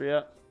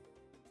 Austria.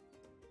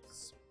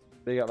 Let's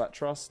big up that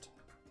trust.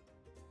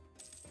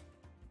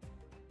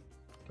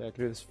 Okay, I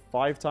can do this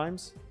 5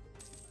 times.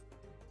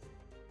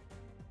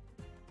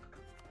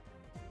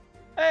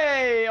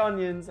 Hey,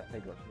 onions!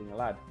 Thank you for being a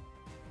lad.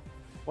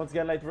 Once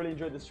again, later, really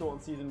enjoyed this short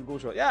and season Ghoul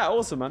short. Yeah,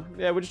 awesome, man.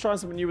 Yeah, we're just trying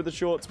something new with the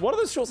shorts. One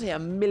of those shorts here,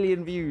 1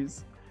 million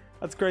views.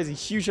 That's crazy.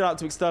 Huge shout out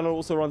to External,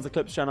 also runs the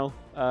Clips channel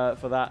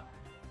for that.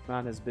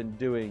 Man has been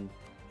doing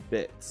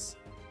bits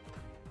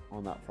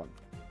on that front.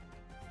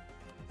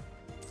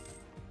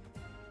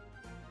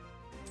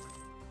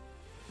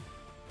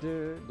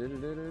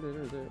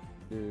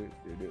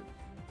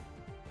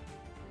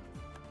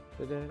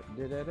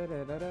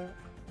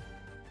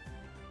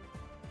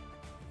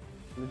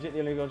 Legit the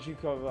only God you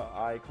cover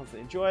I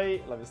constantly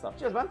enjoy. Love your stuff.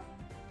 Cheers, man.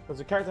 Does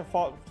your character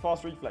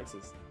fast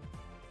reflexes?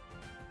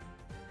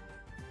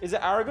 Is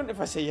it arrogant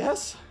if I say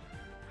yes?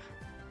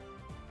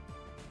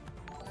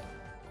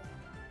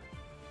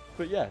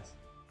 But yes.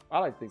 I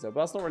like to think so, but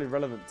that's not really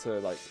relevant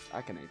to like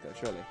Akinator,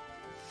 surely.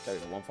 There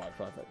we go, 1.5,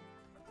 perfect.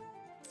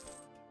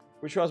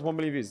 Which show has 1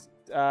 million views.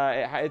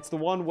 It's the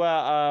one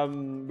where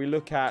we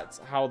look at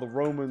how the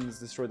Romans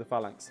destroyed the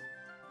phalanx.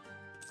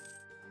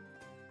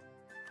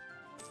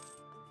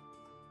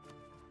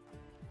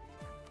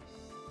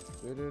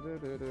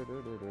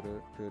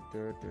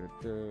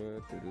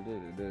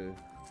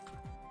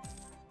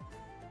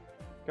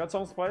 Got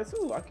songs to play?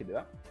 Ooh, I could do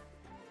that.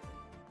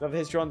 Love the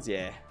histrons?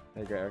 Yeah.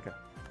 Hey, great, Aeryka.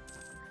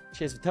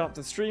 Cheers for turning up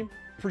to the stream.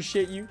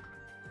 Appreciate you.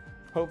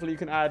 Hopefully you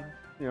can add,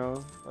 you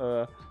know,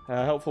 a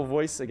helpful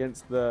voice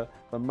against the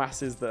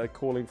masses that are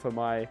calling for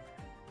my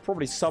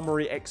probably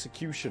summary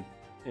execution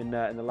in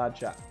the lad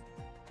chat.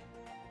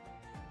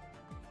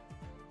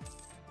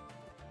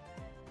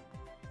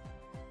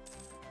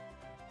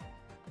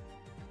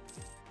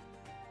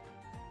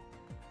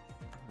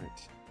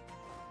 Right.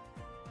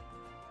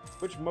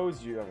 Which modes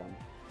do you have on?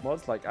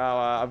 Mods like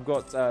I've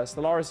got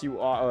Stellaris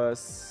UI,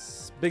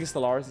 bigger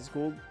Stellaris it's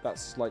called.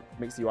 That's like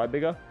makes the UI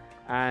bigger,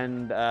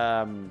 and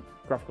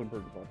graphical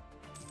improvement mod.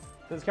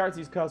 Does character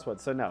use curse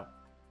words? So no,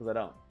 because I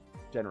don't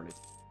generally.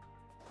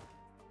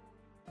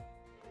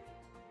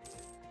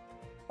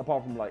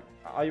 Apart from like,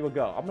 are you a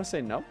girl? I'm gonna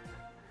say no.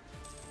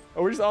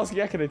 Oh, we're just asking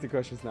Akinator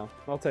questions now.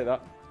 I'll take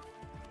that.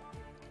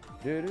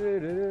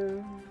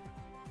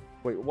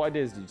 Wait, what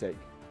ideas did you take?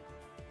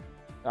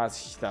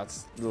 That's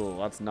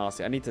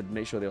nasty. I need to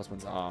make sure the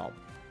Osmonds are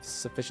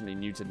sufficiently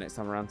neutered next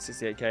time around.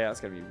 68k, that's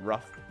gonna be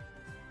rough.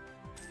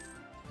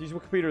 Use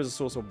Wikipedia as a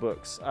source of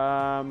books.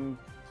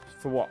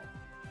 For what?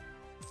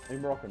 Are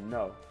you Moroccan?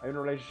 No. Are you in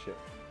a relationship?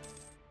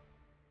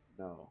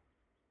 No.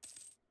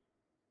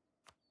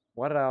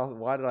 Why did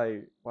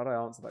I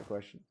answer that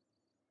question?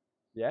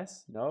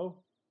 Yes?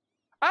 No?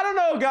 I don't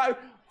know, guy.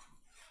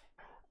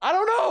 I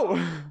don't know.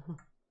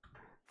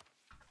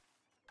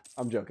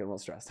 I'm joking. I'm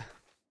not stressed.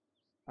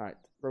 All right.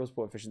 Rebel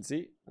support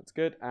efficiency. That's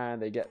good. And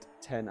they get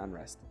 10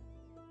 unrest.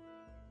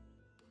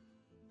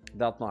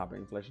 That's not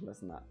happening. Inflation less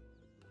than that.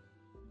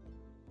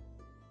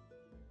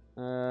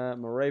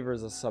 Moraver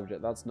is a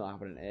subject. That's not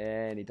happening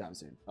anytime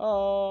soon.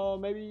 Oh,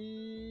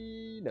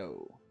 maybe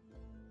no.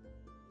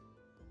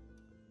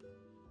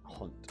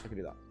 Hunt. I can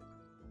do that.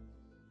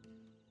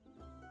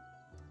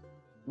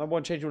 Number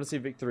one change you want to see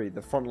Vic 3.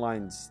 The front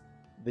lines.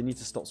 They need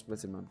to stop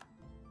splitting, man.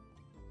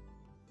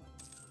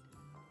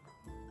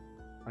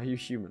 Are you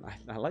human?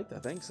 I like to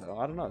think so.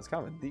 I don't know. It's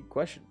kind of a deep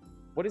question.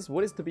 What is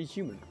to be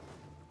human?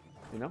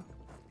 You know?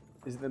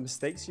 Is it the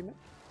mistakes you make?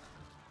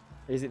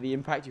 Is it the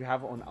impact you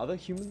have on other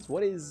humans?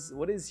 What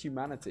is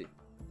humanity?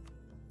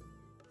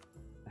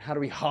 How do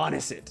we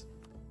harness it?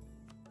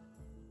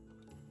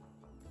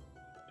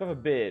 Do you have a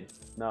beard?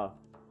 No.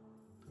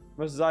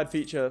 Most desired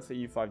feature for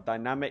EU5,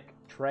 dynamic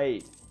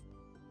trade.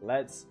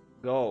 Let's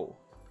go.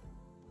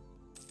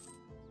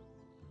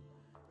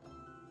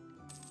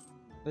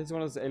 This is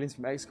one of those aliens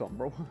from XCOM,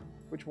 bro.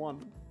 Which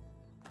one?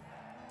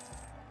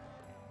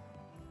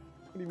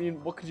 What do you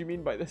mean? What could you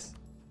mean by this?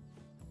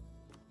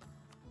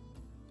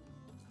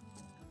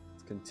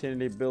 Let's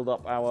continually build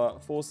up our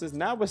forces.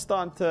 Now we're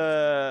starting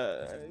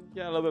to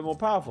get a little bit more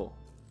powerful.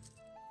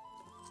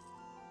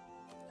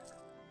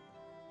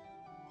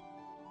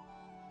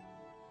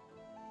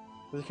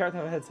 Does the character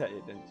have a headset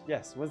yet?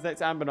 Yes. When's the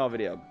next ALBANIA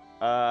video?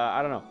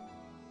 I don't know.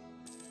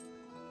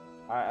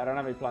 I don't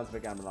have any plans for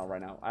ALBANIA right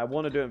now. I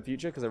want to do it in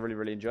future because I really,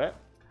 really enjoy it.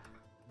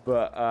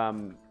 But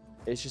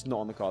it's just not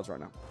on the cards right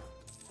now.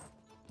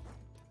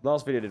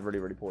 Last video did really,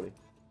 really poorly.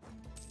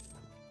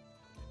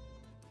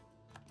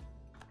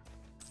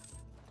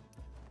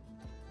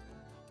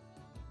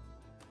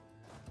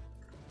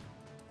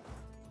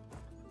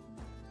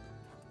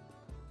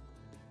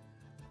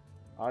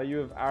 Are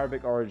you of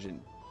Arabic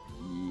origin?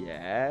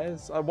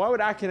 Yes. Why would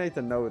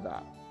Akinator know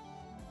that?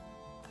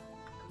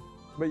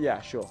 But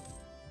yeah, sure.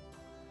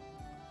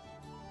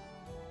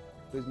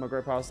 Lose my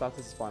great power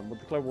status is fine. We'll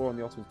declare war on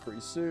the Ottomans pretty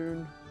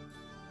soon.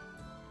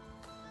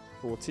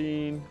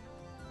 14.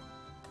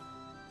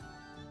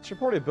 Should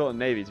probably have built a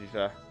navy, to be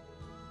fair.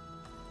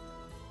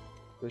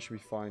 This should be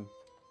fine.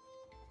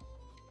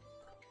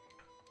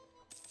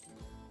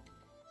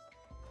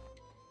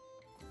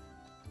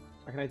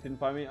 Akinator didn't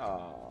find me?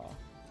 Ah.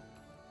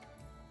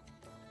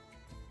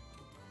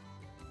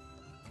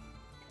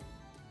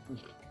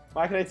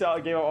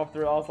 Akinator gave up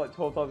after I was like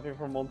 12 times people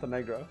from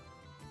Montenegro.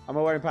 Am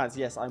I wearing pants?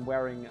 Yes, I'm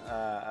wearing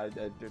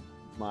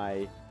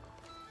my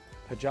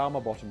pajama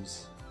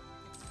bottoms.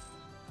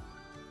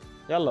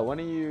 Yalla, when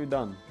are you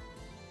done?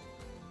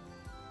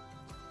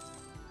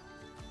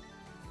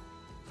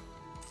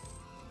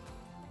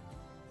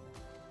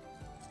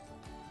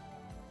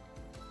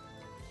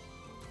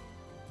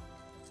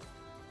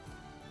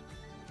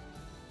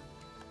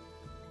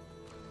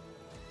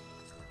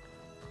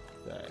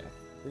 Okay.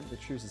 I think the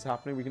truce is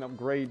happening. We can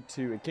upgrade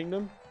to a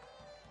kingdom.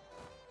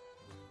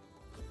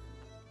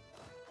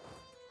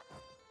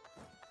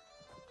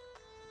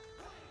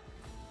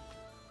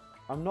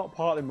 I'm not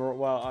partly Moroccan.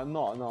 Well, I'm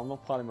not. No, I'm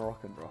not partly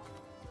Moroccan, bro.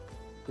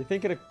 You're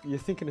thinking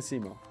of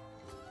Simo.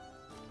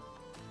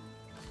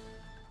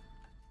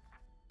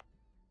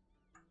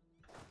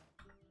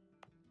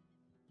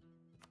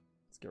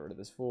 Let's get rid of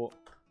this fort.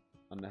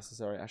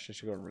 Unnecessary. Actually, I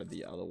should get rid of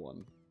the other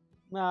one.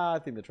 Nah, I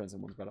think the Trenton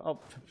one's better. Oh,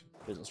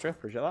 visual strip.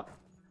 Appreciate that.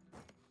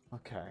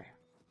 Okay.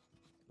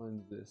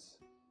 When's this?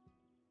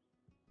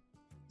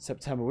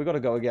 September. We got to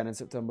go again in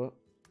September.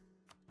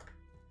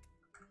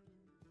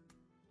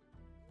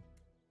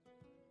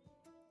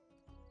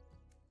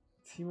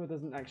 Timo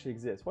doesn't actually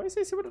exist. Why do you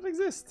say Timo doesn't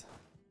exist?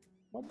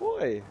 My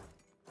boy.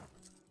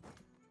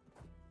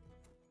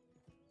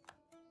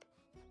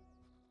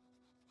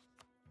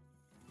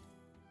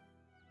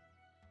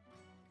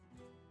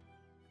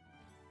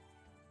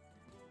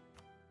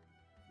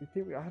 You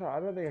think I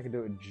don't think I can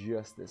do it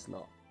just this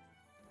lot.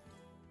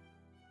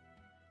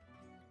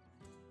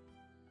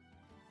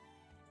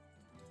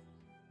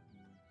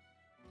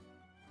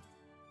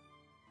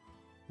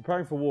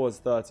 Preparing for war is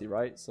 30,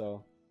 right?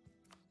 So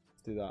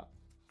let's do that.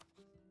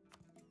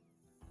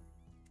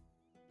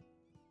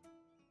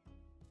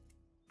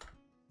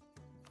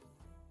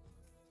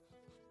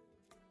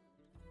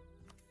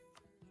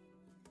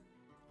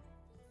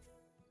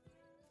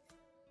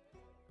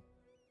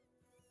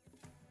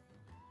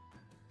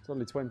 It's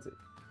only 20.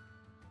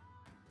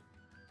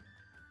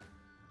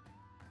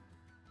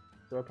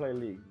 Do I play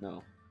League?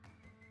 No.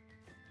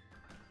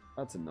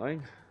 That's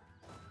annoying.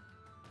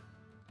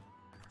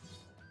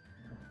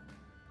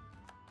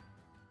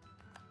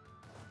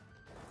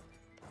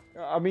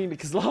 I mean,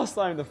 because last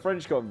time the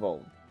French got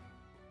involved.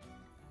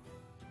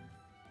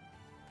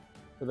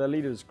 But their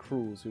leader is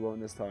cruel, so he won't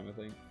this time, I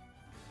think.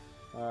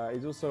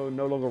 He's also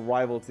no longer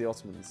rival to the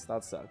Ottomans.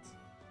 That's sad.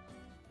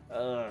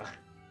 Ugh.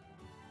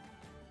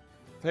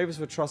 Favors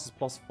for trust is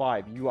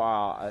 +5. You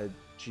are a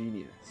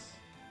genius.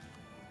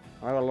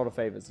 I got a lot of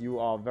favors. You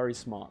are very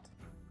smart.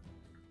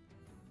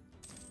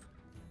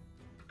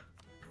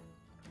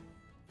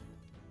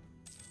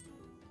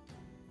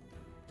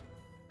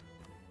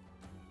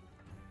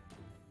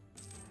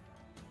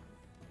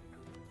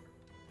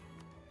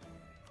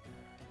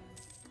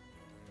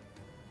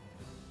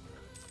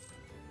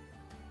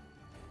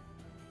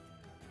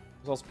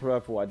 I was also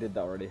purple. I did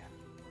that already.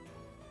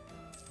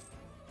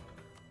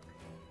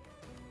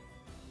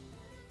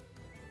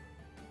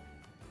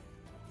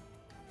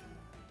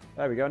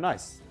 There we go,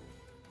 nice.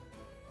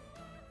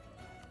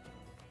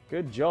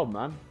 Good job,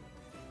 man.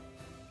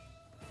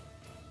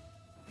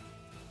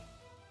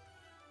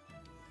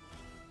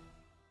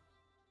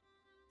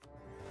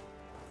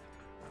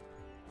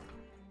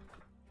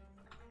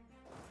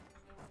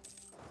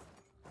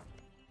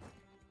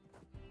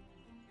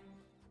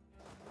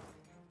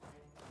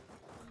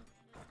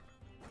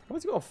 How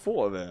has he got a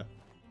fort over there?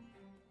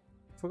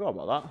 Forgot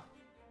about that.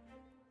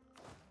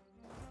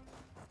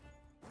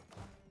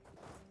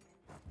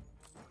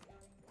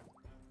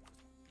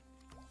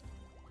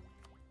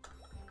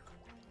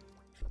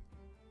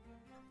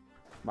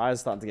 My eyes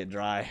starting to get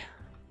dry.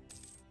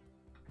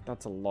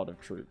 That's a lot of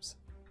troops.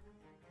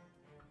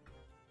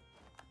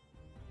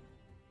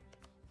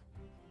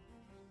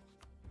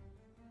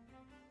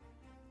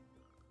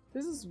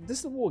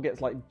 This war gets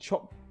like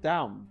chopped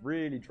down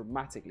really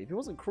dramatically. If it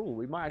wasn't cruel,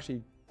 we might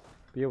actually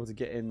be able to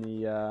get in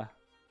the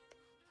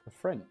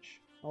French.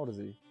 How old is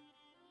he?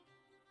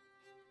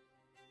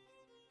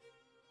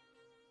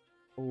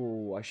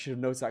 Oh, I should have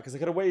noticed that because I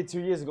could have waited 2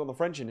 years and got the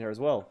French in here as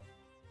well.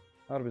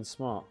 That would have been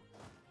smart.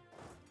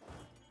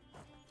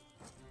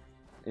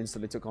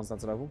 Instantly took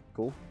Constantinople.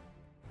 Cool.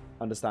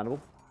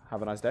 Understandable.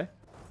 Have a nice day.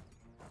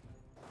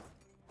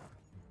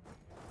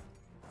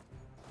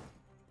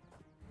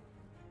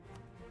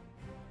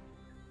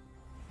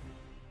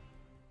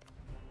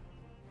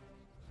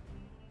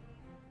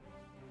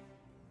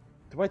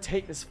 Do I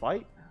take this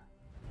fight?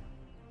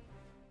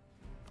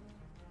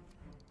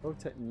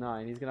 Rotate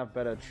 9. He's going to have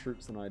better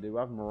troops than I do.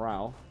 I have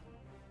morale.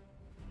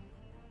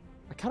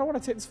 I kind of want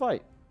to take this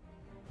fight.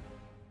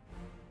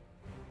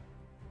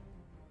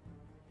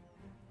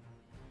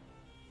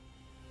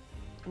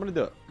 I'm going to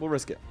do it. We'll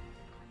risk it.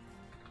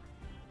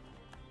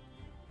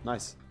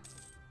 Nice.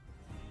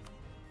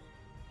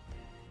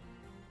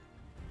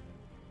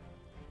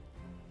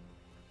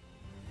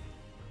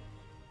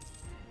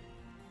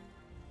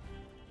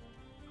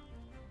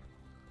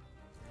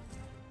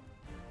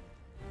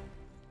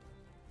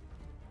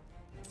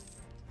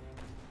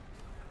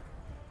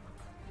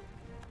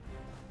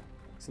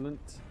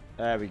 Excellent.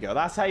 There we go.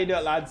 That's how you do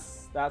it,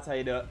 lads. That's how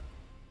you do it.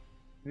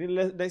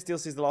 Next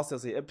DLC is the last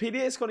DLC.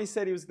 PDXCon,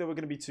 said there were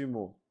going to be 2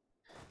 more.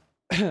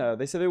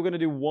 They said they were going to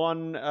do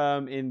one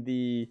in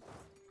the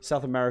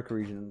South America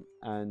region,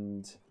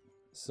 and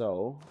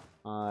so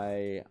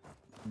I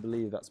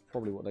believe that's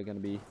probably what they're going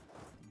to be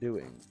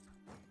doing.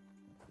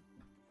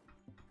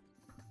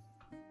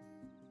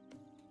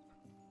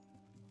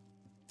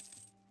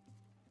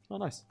 Oh,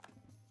 nice.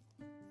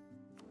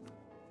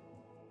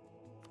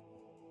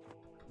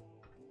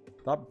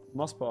 That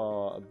must put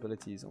our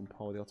abilities on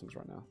par with the Ottomans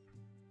right now.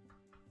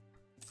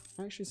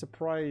 I'm actually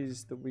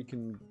surprised that we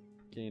can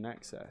gain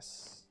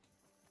access.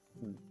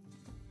 You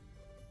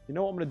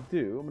know what I'm going to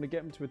do? I'm going to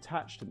get them to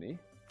attach to me.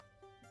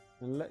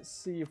 And let's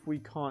see if we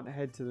can't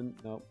head to the...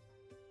 No.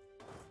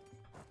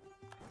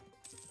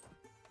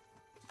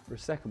 For a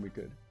second we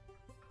could.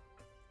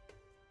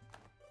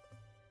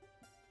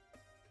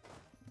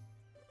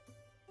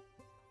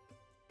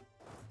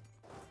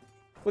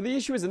 Well, the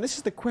issue is, and this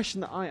is the question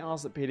that I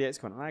asked at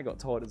PDXCon, and I got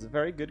told it's a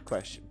very good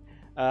question,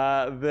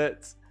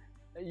 that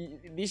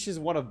the issue is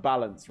one of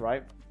balance,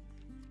 right?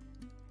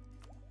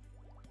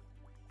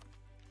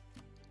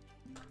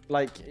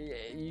 Like,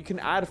 you can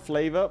add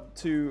flavor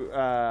to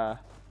a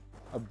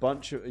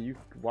bunch of...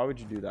 Why would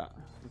you do that?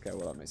 Okay,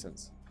 well, that makes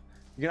sense.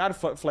 You can add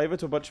flavor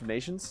to a bunch of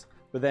nations,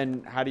 but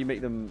then how do you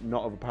make them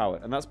not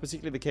overpowered? And that's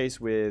particularly the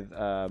case with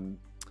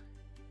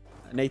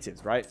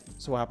natives, right?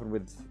 So what happened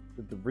with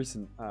the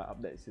recent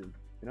updates,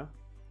 you know?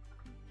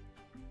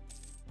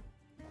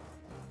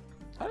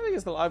 I don't think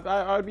it's the...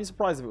 I would be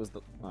surprised if it was the...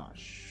 Oh,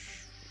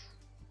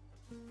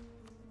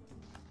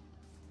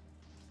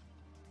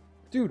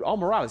 Dude, our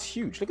morale is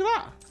huge. Look at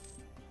that.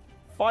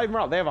 5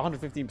 morale. They have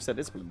 115%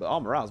 discipline, but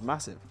our morale is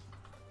massive.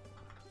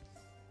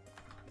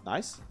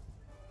 Nice.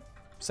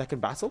 Second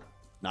battle.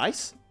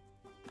 Nice.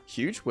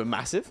 Huge. We're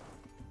massive.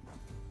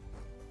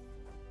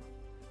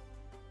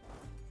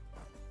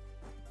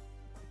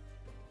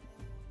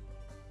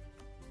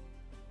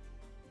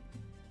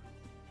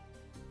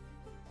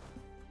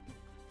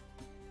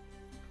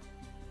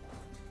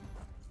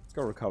 Let's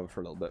go recover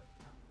for a little bit.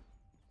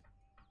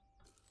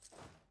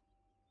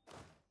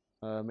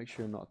 Make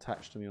sure you're not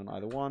attached to me on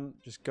either one.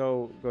 Just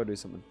go do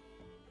something.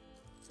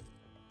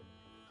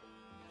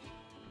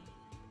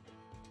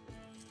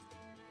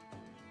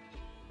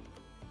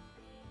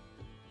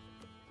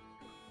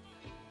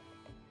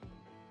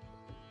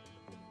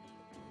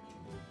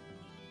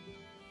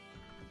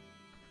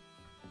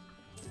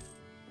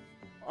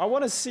 I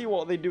want to see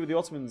what they do with the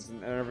Ottomans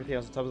and everything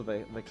else in terms of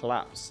the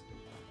collapse.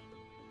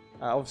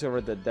 Obviously, I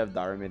read the dev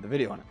diary and made the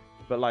video on it.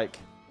 But, like,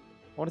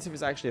 I want to see if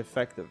it's actually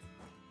effective.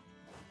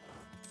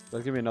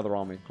 Let's give me another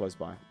army close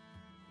by.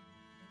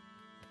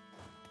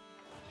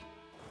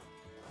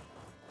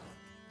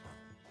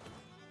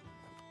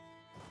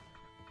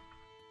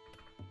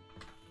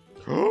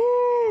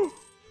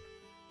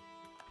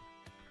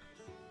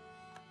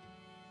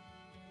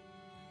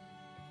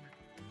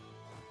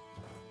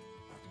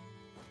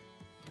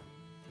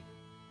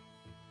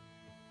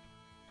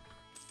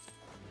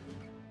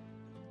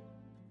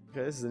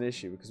 Okay, this is an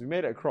issue because we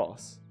made it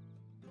across.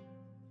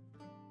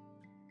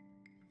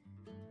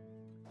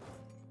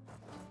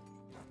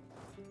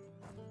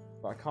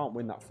 But I can't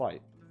win that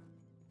fight.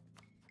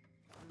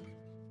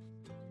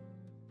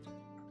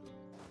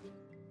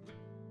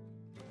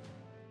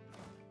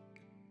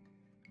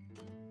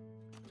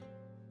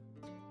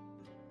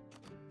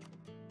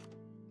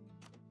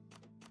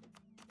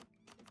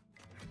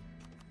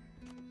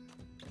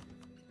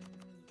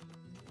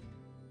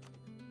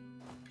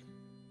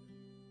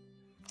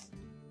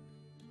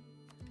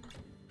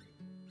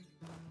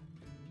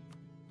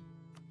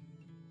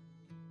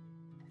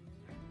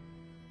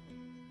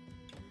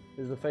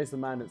 is the face of the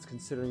man that's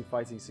considering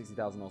fighting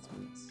 60,000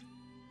 Ottomans.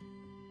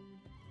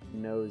 He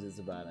knows it's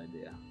a bad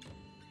idea.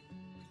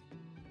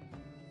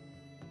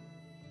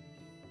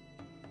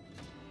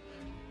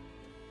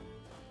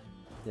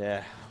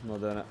 Yeah, I'm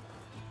not doing it.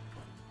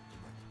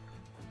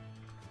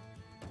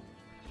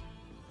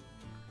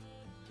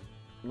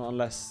 Not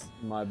unless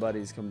my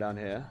buddies come down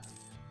here.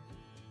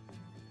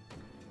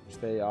 Which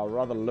they are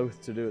rather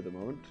loath to do at the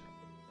moment.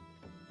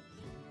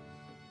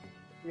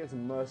 We get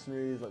some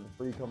mercenaries like the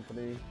Free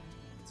Company.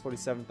 It's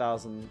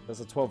 47,000. There's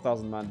a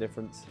 12,000 man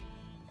difference.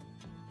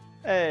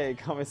 Hey,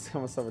 come and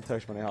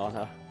sabotage money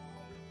harder.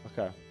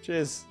 Okay,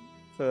 cheers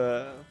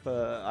for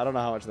I don't know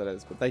how much that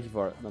is, but thank you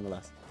for it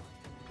nonetheless.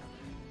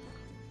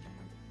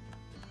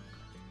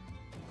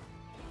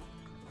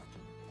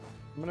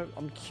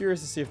 I'm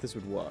curious to see if this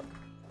would work.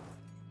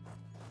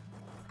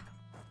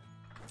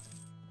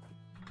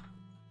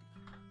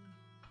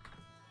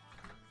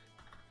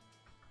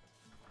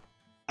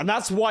 And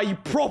that's why you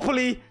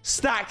properly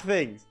stack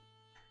things.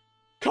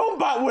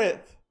 Combat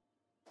width.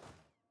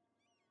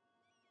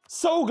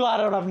 So glad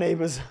I don't have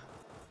neighbors.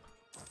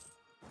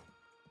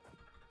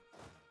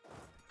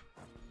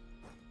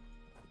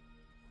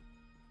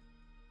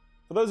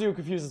 For those of you who are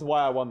confused as to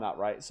why I won that,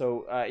 right?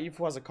 So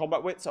EU4 has a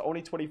combat width, so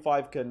only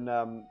 25 can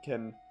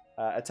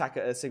attack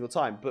at a single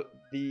time. But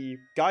the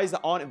guys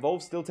that aren't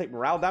involved still take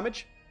morale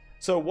damage.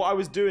 So what I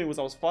was doing was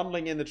I was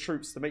funneling in the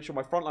troops to make sure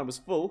my front line was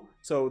full,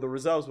 so the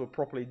reserves were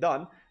properly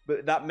done.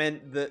 But that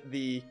meant that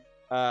the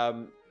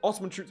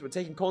Ottoman troops were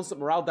taking constant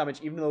morale damage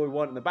even though we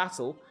weren't in the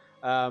battle.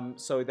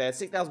 So they had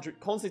 6,000 troops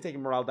constantly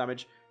taking morale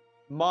damage.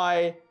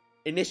 My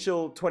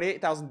initial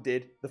 28,000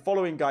 did. The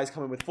following guys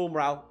come in with full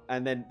morale,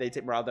 and then they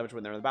take morale damage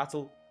when they're in the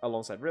battle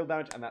alongside real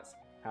damage, and that's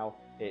how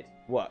it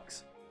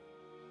works.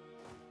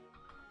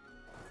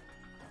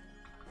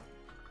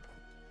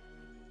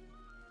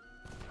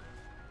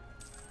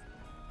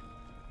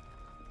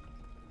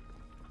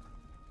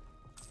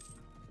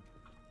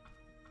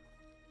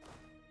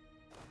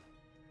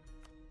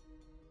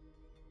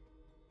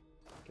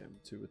 Get them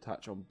to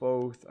attach on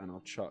both, and I'll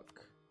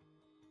chuck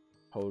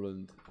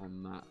Poland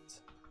on that.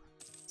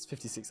 It's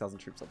 56,000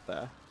 troops up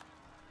there.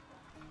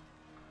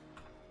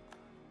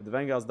 But the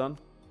Vanguard's done.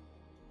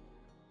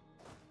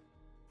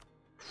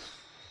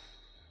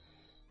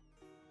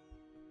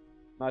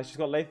 Nice, she's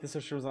got Lathe, so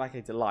she was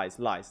like to lies.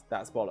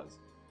 That's bollocks.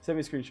 Send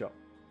me a screenshot.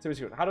 Send me a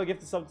screenshot. How do I give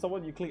to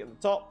someone? You click at the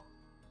top,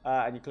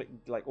 and you click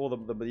like all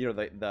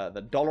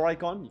the dollar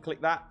icon. You click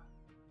that,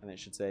 and it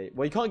should say.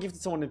 Well, you can't gift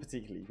to someone in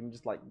particular. You can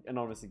just like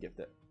anonymously gift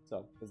it.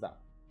 So there's that.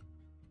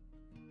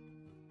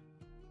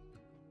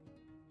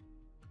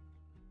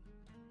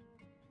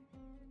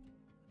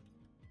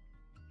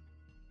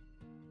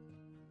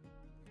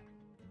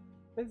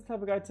 This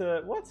type of guy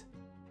to what?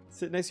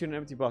 Sit next to you in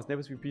an empty bus.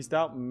 Neighbors be pieced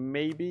out.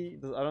 Maybe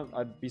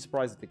I'd be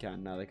surprised if they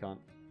can. No, they can't.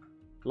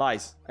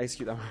 Lies.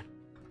 Execute that man.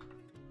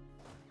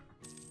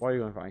 Why are you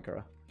going for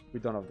Ankara? We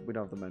don't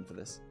have the men for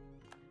this.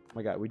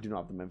 My guy, we do not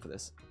have the men for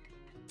this.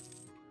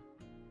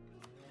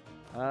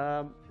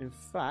 In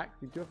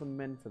fact, we do have the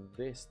men for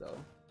this though.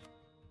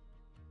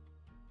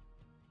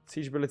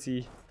 Siege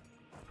ability.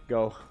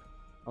 Go.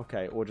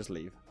 Okay, or just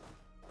leave.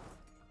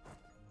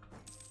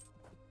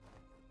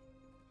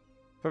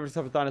 Favorite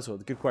type of dinosaur?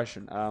 Good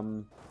question.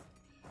 I'm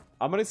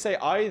going to say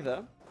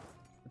either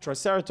a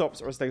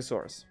Triceratops or a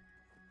Stegosaurus.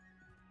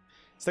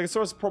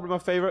 Stegosaurus is probably my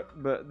favorite,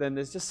 but then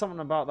there's just something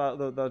about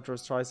the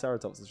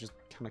Triceratops that's just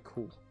kind of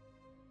cool.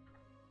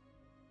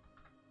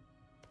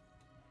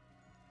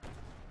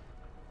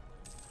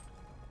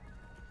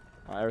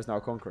 Ares now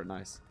a conqueror.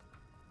 Nice.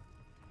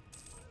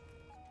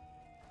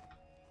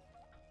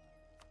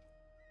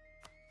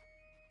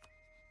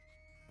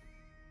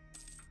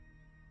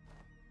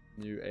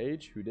 New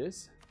age, who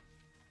this?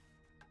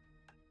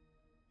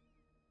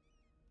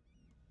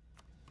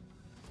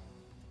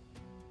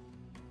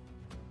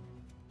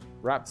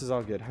 Raptors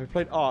are good. Have you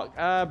played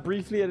Ark?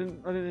 Briefly, I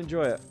didn't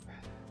enjoy it.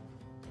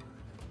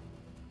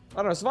 I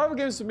don't know. Survival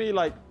games for me,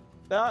 like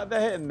they're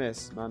hit and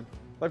miss, man.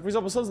 Like for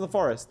example, Sons of the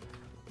Forest.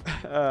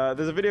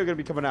 There's a video going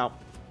to be coming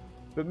out,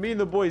 but me and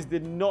the boys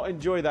did not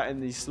enjoy that in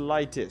the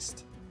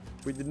slightest.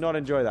 We did not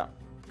enjoy that.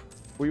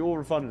 We all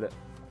refunded it.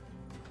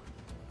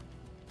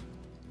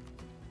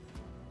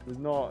 It was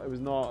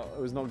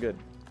not good.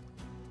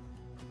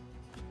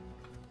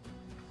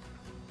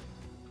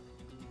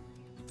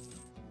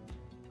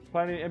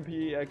 Planning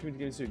MP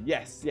community game soon.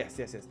 Yes.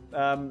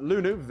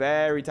 Lunu,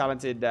 very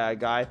talented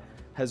guy,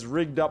 has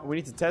rigged up. We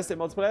need to test it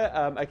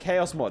multiplayer. A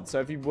chaos mod. So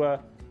if you were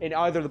in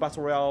either of the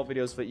battle royale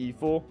videos for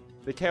E4,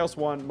 the chaos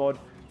 1 mod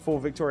for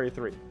Victoria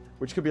 3,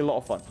 which could be a lot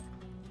of fun.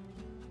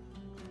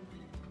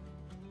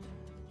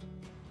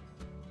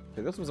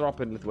 Okay, those ones are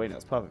up in Lithuania.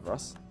 That's perfect for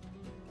us.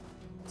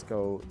 Let's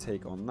go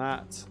take on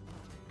that.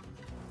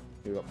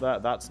 Move up there.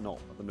 That's not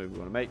the move we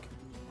want to make.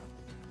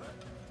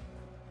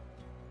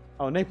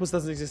 Oh, Naples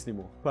doesn't exist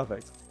anymore.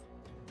 Perfect.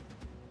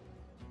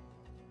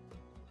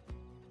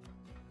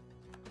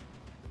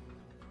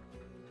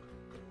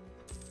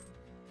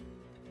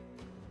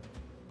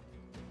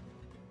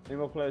 Any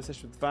more player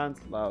session with fans?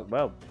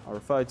 Well, I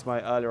referred to my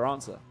earlier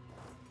answer.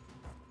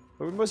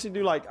 But we mostly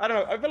do like, I don't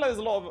know, I feel like there's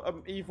a lot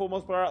of EU4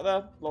 multiplayer out there,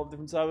 a lot of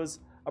different servers.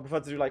 I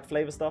prefer to do like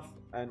flavor stuff,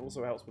 and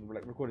also it helps with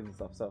like recording and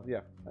stuff. So yeah,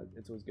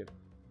 it's always good.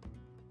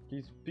 Can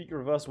you speak your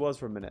reverse words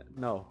for a minute?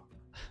 No.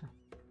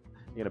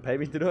 You gonna pay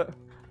me to do it?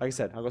 Like I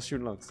said, I got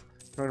student loans.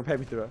 You're not gonna pay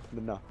me to do it,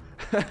 then no.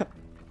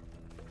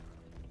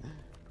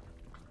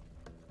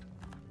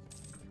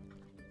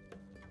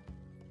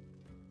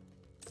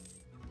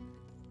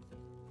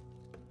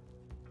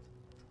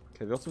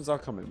 Okay, the Ottomans are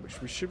coming, which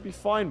we should be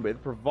fine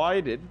with,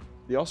 provided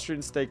the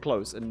Austrians stay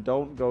close and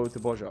don't go to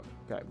Bozha.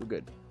 Okay, we're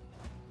good.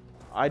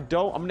 I'm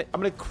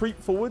gonna creep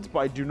forwards, but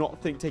I do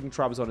not think taking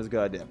Trabzon is a good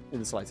idea in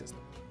the slightest.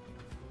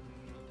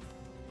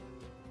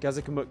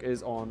 Gazikamuk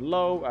is on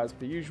low, as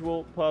per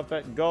usual.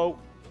 Perfect. Go.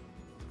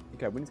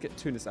 Okay, we need to get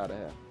Tunis out of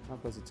here. How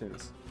close is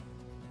Tunis?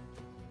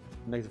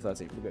 Negative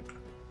 13. We're good.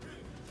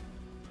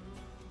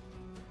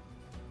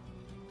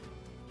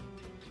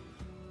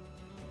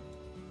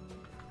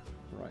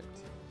 Right.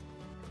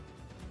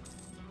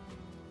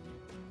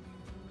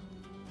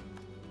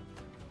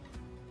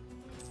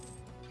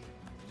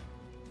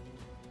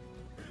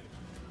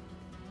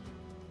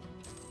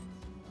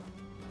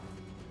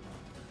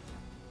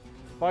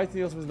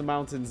 Fighting the Ottomans in the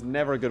mountains,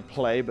 never a good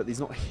play, but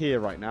he's not here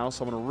right now,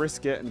 so I'm going to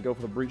risk it and go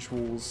for the breach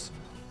walls.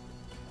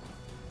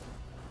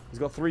 He's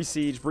got 3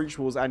 siege, breach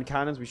walls, and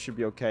cannons. We should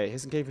be okay.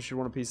 Hiss and Kafer should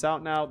want to peace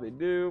out now. They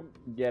do.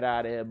 Get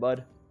out of here,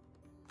 bud.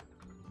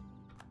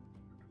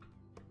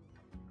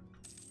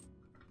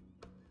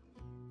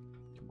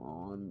 Come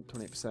on,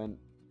 28%.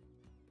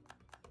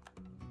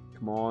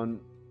 Come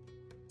on.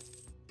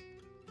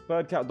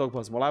 Bird, cat, dog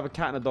person. Well, I have a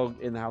cat and a dog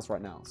in the house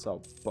right now,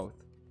 so both.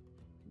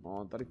 Come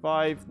on,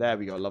 35. There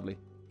we go, lovely.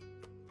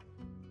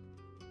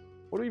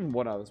 What do we even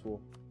want out of this war?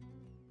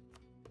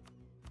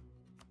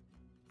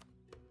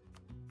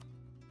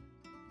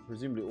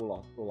 Presumably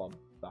all our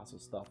vassal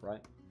stuff,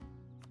 right?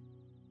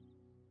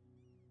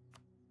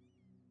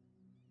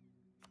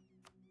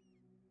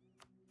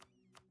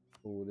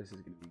 Oh, this is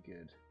going to be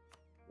good.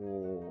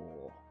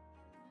 Oh,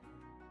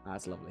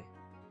 that's lovely.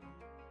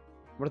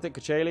 I'm going to take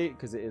Cutaline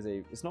because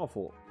it's not a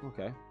fort.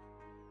 Okay.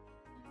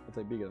 I'll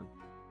take bigger then.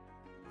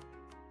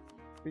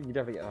 We can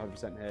definitely get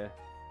 100% here.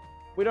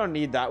 We don't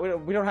need that.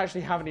 We don't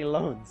actually have any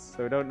loans,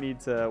 so we don't need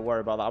to worry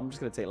about that. I'm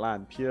just going to take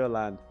land. Pure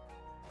land.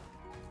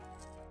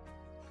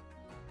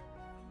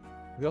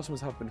 The Ottomans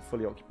have been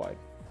fully occupied.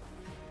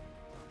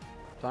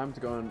 Time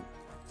to go and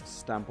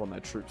stamp on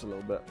their troops a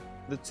little bit.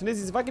 The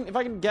Tunisians, if I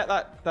can get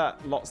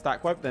that lot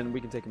stack wipe, then we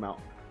can take them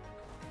out.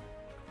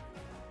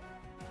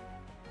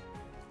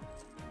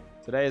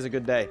 Today is a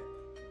good day.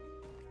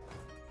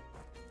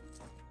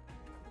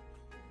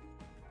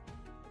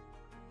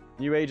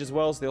 New age as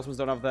well, so the Ottomans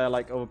don't have their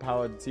like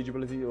overpowered siege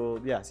ability, or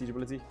yeah, siege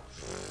ability.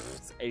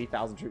 It's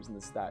 80,000 troops in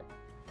this stack.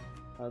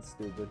 That's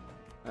stupid.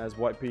 There's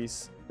white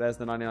piece. There's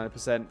the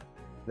 99%.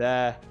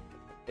 There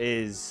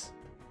is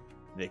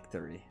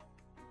victory.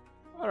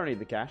 I don't need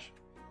the cash.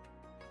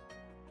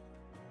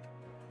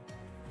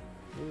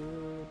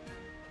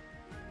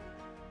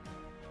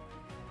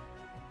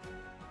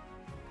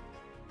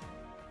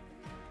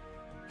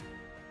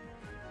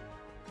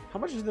 How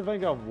much is the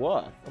Vanguard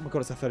worth? Oh my god,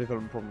 it's a 30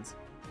 development province.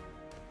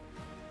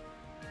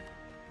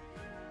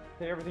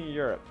 Take everything in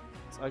Europe.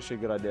 It's actually a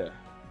good idea.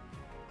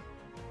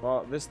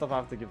 Well, this stuff I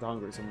have to give to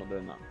Hungary, so I'm not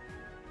doing that.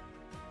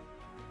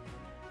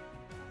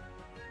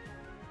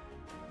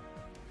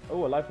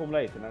 Oh, a life form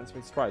Lathe, an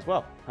unexpected surprise.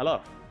 Well,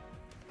 hello.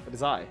 It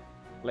is I,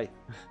 Lathe.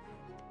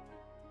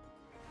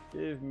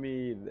 Give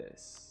me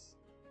this.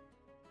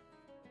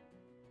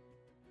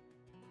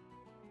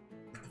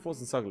 The Force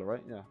and Sugler,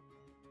 right? Yeah.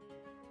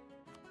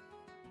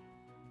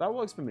 That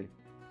works for me.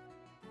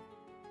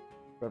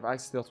 We have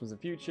access to the Ottomans in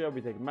the future. We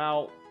take them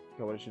out.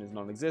 Coalition is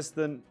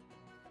non-existent.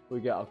 We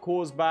get our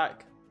cause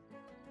back.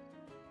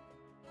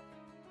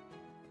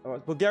 Oh,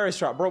 it's Bulgaria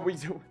strat, bro.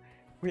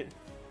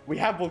 We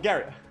have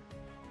Bulgaria.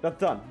 That's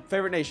done.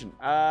 Favorite nation?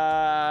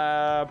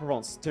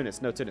 Provence.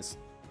 Tunis. No, Tunis.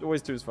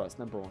 Always Tunis first,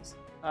 then Provence.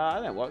 I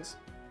think it works.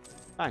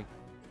 Bang.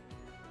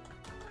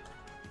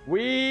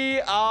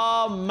 We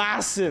are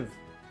massive.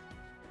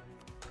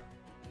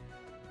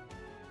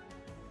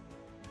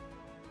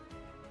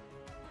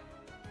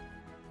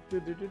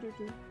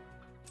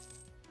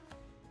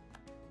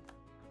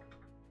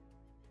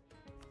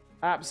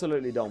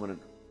 Absolutely dominant.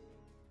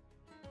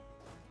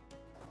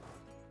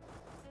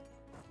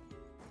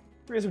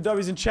 We get some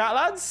W's in chat,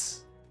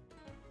 lads.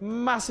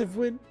 Massive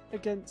win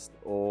against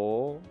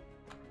the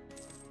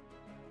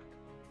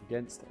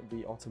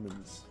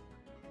Ottomans.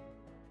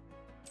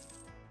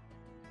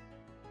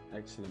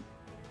 Excellent.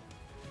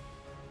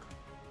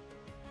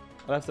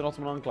 I left an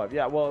Ottoman enclave.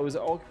 Yeah, well, it was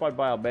occupied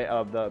by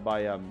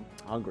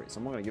Hungary, so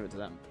I'm not going to give it to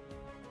them.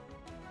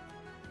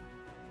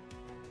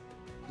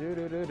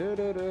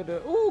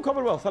 Ooh,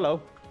 Commonwealth, hello.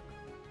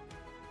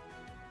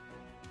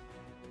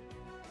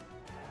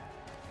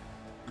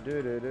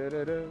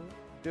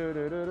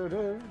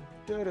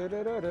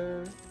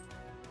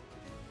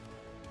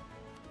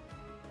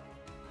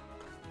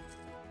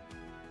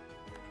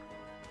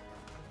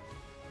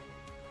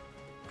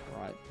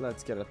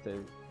 Let's get a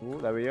thing.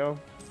 Ooh, there we go.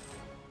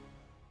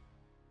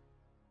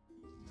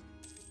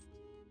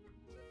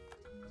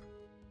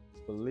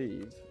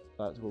 Believe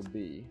that will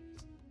be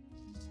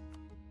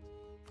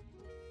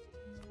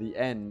the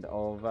end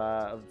of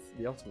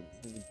the ultimate.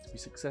 We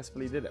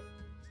successfully did it.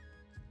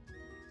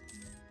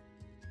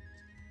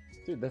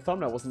 Dude, the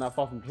thumbnail wasn't that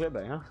far from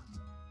clickbait, huh?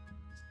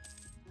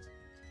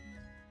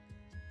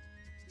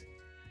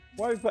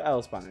 Why we put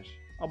L Spanish?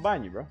 I'll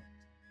ban you, bro.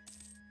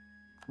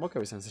 I'm okay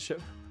with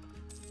censorship.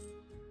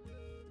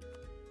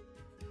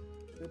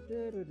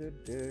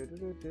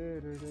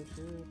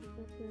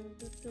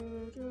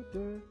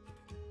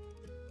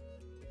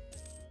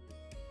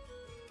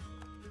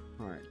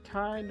 Alright,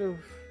 kind of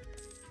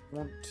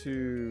want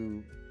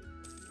to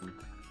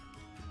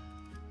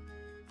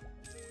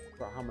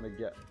about how I'm going to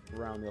get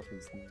around the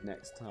offense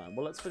next time.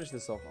 Well, let's finish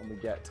this off and we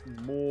get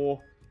more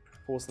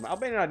force them.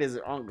 Albanian ideas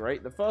aren't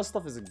great. The first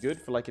stuff is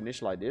good for like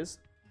initial ideas.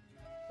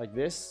 Like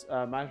this,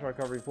 managed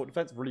recovery, fort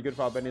defense, really good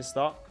for Albania's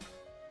start.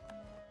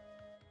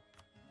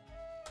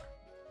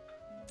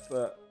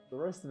 But the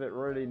rest of it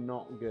really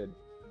not good.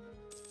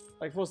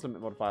 Like force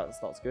limit modifier at the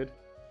start's good.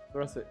 The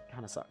rest of it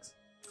kind of sucks.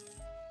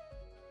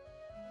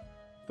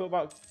 Thought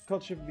about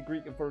culture of the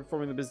Greek and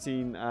forming the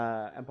Byzantine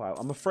Empire.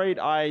 I'm afraid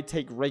I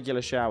take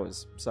regular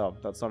showers, so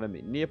that's not in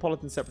me.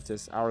 Neapolitan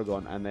separatists,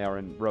 Aragon, and they are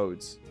in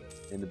Rhodes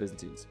in the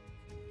Byzantines.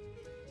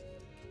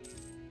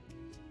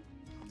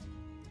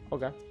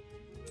 Okay.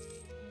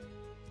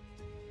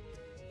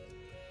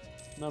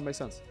 No, it makes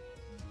sense.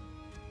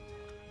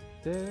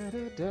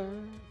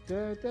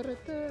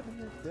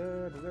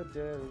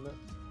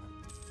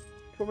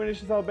 Form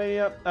nations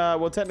Albania.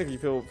 Well, technically,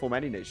 you form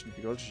any nation if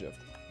you culture shift.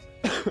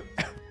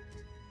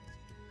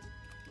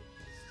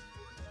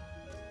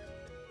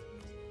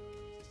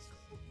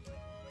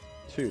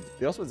 Dude,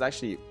 the Ottomans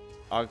actually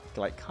are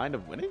like kind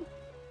of winning.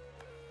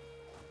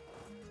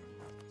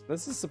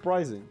 This is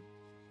surprising.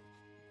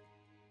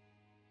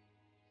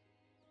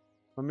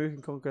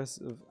 American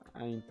conquest of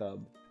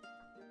Aintab.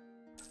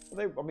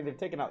 Well, I mean, they've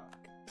taken out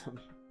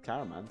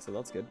Caraman, so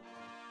that's good.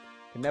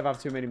 Can never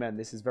have too many men.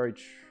 This is very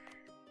true.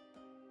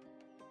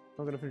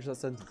 Not gonna finish that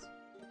sentence.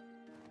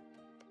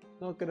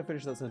 Not gonna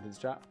finish that sentence,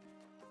 chat.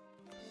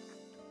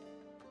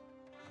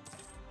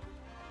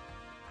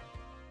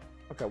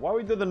 Okay, why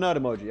we do the nerd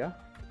emoji, yeah?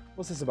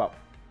 What's this about?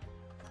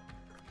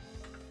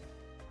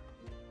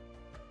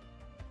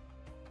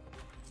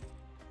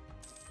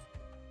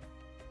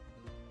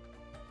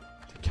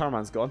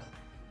 Caraman's gone.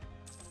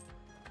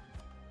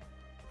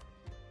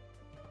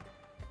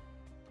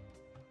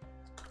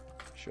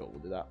 Sure, we'll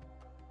do that.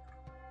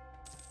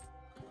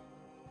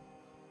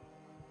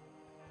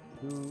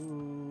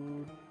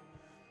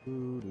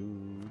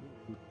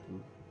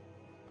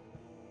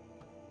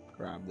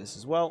 Grab this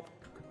as well.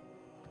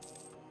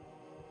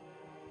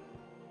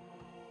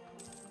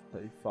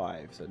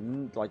 35, so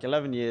like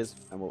 11 years,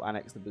 and we'll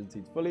annex the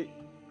Byzantines fully.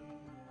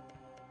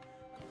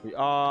 We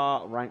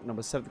are ranked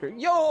number 7th.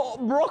 Yo,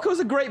 Morocco's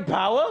a great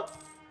power.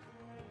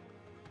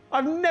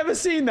 I've never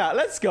seen that.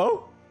 Let's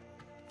go.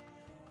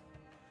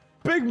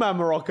 Big man,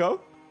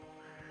 Morocco.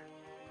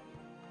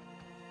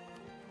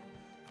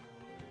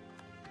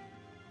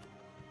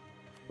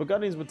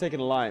 Burgundians would take an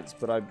alliance,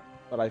 but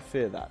I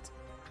fear that.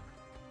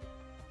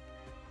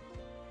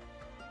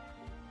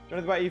 Do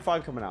you know anything about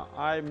E5 coming out?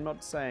 I'm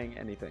not saying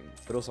anything,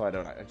 but also I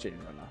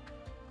genuinely don't know.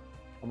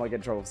 I might get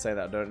in trouble for saying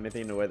that I don't know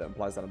anything in a way that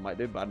implies that I might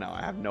do, but no,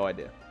 I have no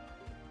idea.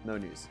 No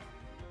news.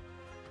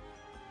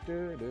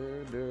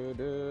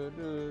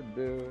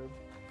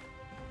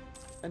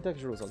 And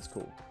Turkish rule sounds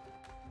cool.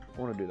 I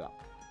want to do that.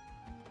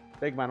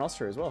 Big man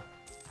Austria as well.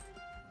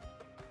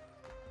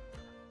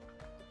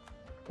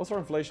 What's our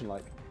inflation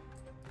like?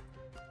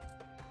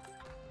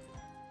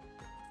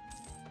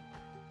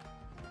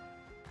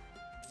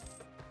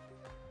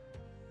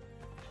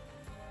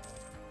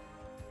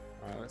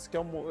 Let's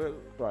go more,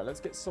 right, let's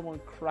get someone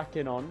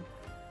cracking on.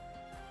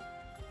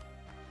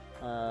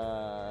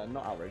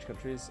 Not outrage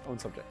countries, own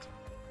subject.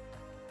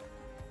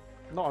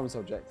 Not own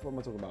subject, what am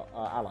I talking about?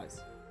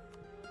 Allies.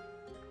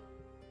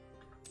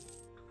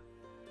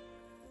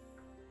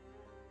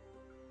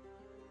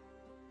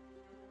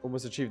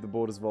 Almost achieved the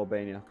borders of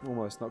Albania.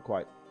 Almost, not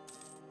quite.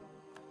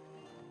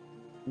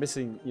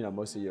 Missing, you know,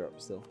 most of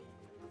Europe still.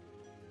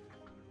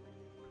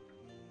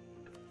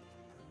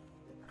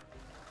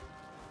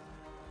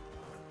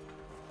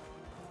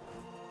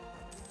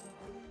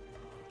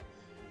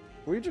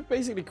 We just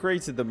basically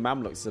created the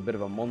Mamluks as a bit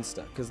of a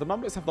monster, because the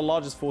Mamluks have the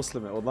largest force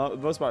limit, or the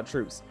most amount of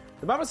troops.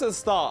 The Mamluks at the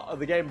start of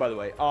the game, by the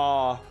way,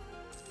 are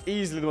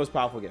easily the most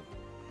powerful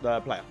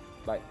player.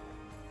 Like,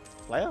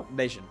 player?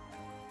 Nation.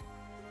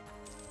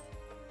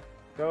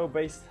 Go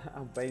base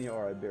Albania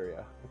or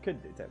Iberia. We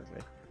could do,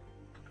 technically.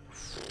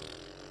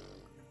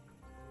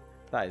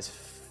 That is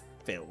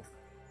filth.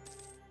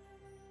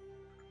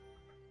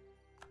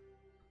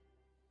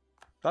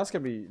 That's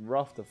going to be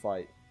rough to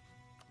fight.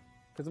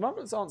 Because the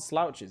Mamluks aren't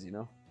slouches, you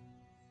know.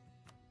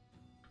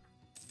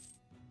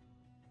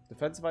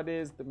 Defensive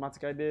ideas,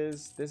 diplomatic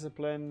ideas,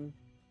 discipline,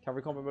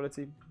 cavalry combat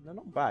ability. They're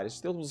not bad. It's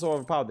still so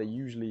overpowered they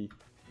usually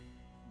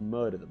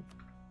murder them.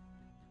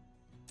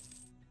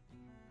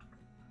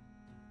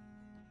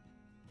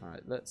 All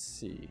right, let's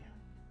see.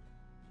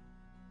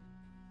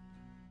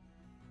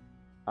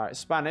 All right,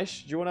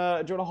 Spanish. Do you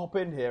wanna hop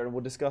in here and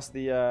we'll discuss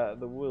the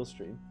wheel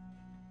stream?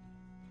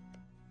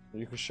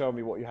 You can show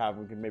me what you have.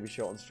 And we can maybe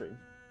show it on stream.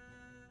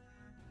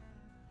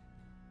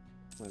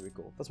 That'd be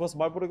cool. That's what's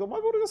my Bordigo. My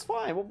Bordigo's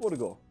fine. What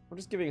Bordigo? I'm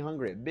just giving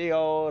Hungry a big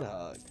old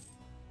hug.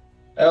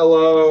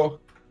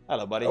 Hello.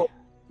 Hello, buddy. Oh.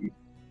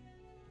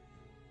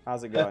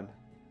 How's it going?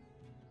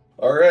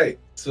 All right.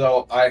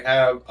 So I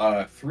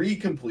have 3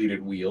 completed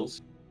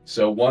wheels.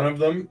 So one of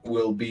them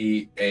will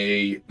be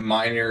a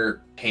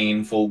minor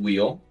painful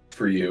wheel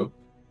for you.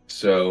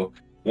 So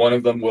one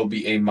of them will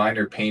be a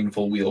minor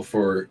painful wheel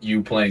for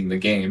you playing the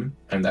game,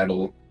 and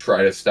that'll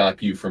try to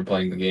stop you from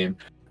playing the game.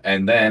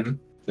 And then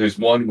there's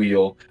one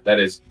wheel that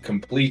is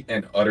complete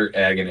and utter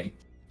agony.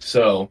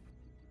 So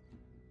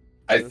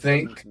I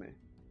think,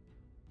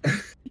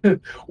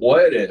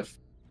 what if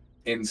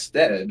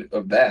instead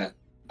of that,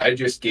 I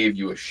just gave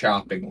you a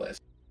shopping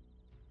list?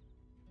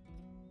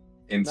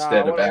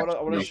 Instead of I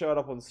want to show it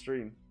up on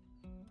stream.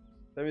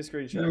 Let me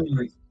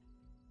screenshot.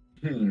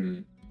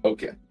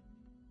 Okay.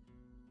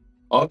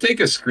 I'll take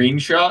a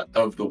screenshot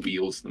of the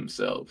wheels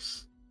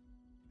themselves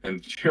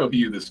and show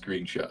you the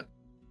screenshot.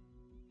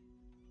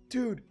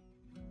 Dude,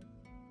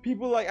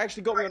 people like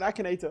actually got me on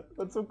Akinator.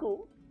 That's so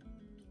cool.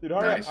 Dude,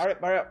 hurry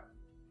up, hurry up.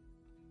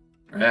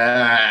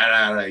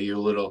 You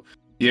little,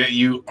 yeah,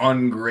 you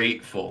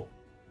ungrateful.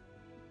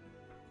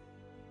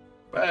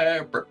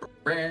 Am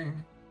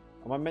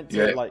I meant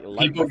to like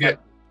people get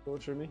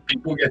torture me?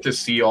 People get to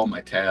see all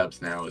my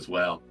tabs now as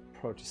well.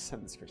 Bro, just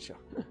send the screenshot.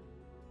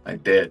 I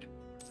did.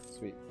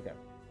 Sweet. Okay.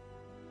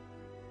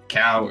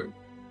 Coward.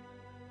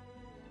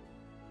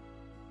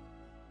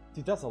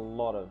 Dude, that's a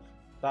lot of.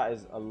 That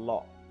is a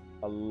lot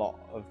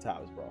of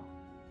tabs, bro.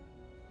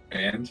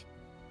 And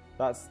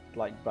that's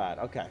like bad.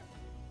 Okay.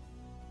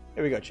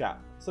 Here we go, chat.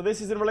 So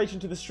this is in relation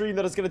to the stream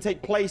that is going to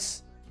take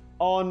place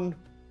on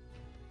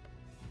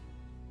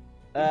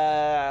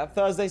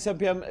Thursday, 7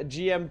 p.m.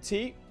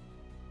 GMT.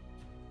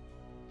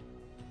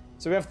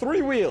 So we have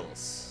 3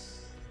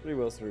 wheels. 3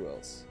 wheels, 3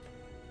 wheels.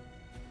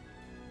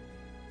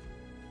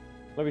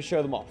 Let me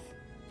show them off.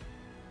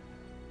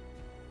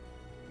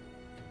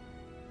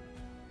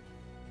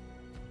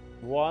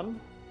 One.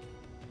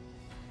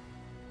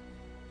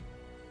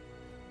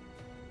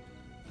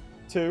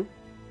 2.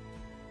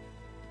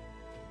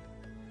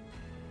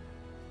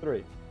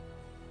 3.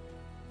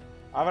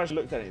 I haven't actually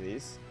looked at any of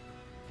these.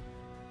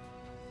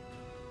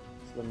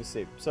 So let me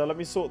see. So let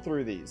me sort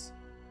through these.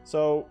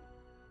 So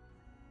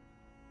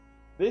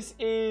this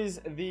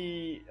is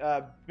the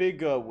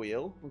bigger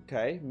wheel.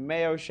 Okay.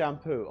 Mayo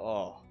shampoo.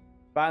 Oh.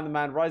 Ban the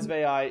man. Rise of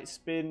AI.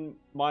 Spin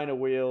minor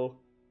wheel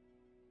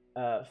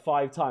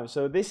 5 times.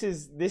 So this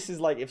is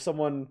like if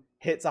someone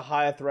hits a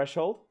higher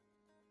threshold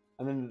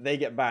and then they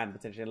get banned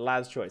potentially. And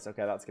lad's choice.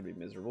 Okay, that's gonna be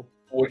miserable.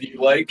 Would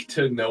you like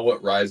to know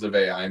what Rise of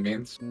AI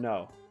means?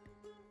 No.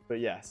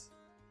 But yes.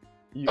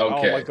 Okay, oh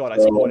my god, I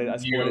supported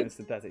in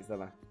synthetics,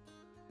 don't I?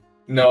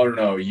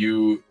 No.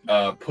 You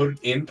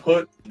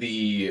input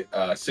the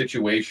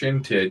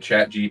situation to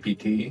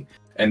ChatGPT,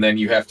 and then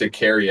you have to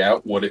carry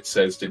out what it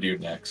says to do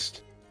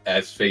next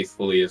as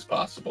faithfully as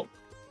possible.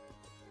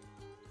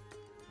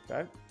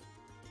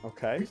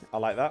 Okay, I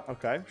like that.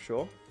 Okay,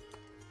 sure.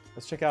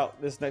 Let's check out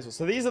this next one.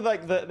 So these are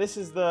like this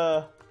is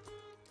the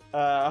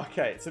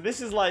okay, so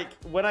this is like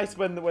when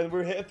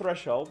we hit a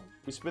threshold,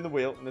 we spin the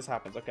wheel and this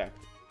happens. Okay.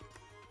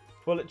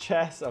 Bullet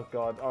chest, oh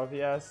god,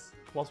 RVS,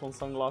 +1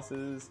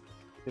 sunglasses,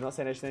 do not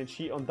say anything,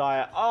 cheat on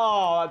diet.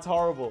 Oh, that's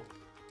horrible.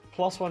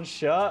 +1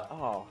 shirt,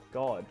 oh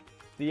god.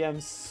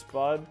 DM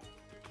spud.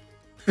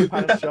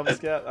 Spanish jump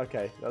scare.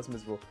 Okay, that's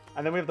miserable.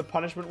 And then we have the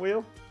punishment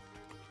wheel.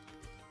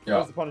 Yeah.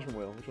 What's the punishment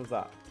wheel? Which one's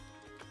that?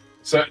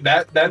 So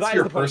that's that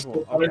your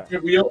personal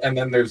punishment wheel, and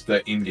then there's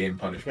the in-game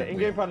punishment wheel.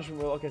 In-game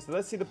punishment wheel. Okay, so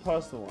let's see the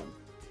personal one.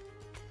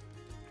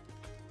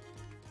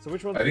 So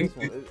which one's this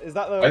one? Is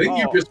that the... I think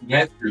you just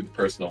went through the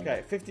personal one.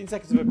 Okay, 15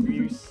 seconds of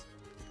abuse.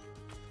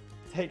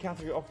 Take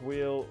category off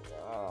wheel.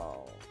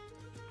 Oh.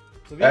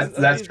 So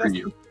that's for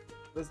you.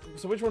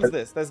 So which one's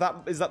this? Is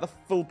that the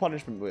full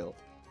punishment wheel?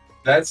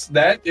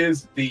 That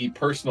is the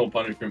personal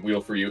punishment wheel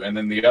for you, and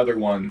then the other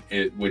one,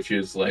 which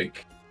is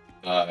like,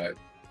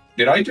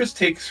 did I just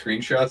take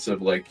screenshots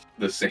of like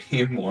the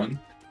same one?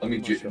 Let me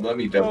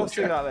double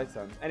check. That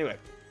later. Anyway,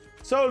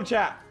 so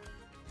chat,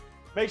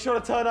 make sure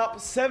to turn up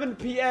 7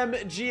 p.m.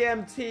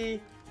 GMT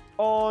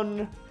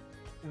on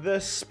the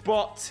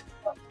spot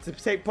to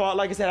take part.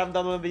 Like I said, I haven't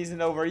done one of these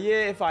in over a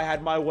year. If I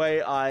had my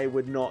way, I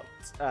would not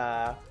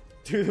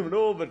do them at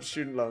all, but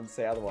student loans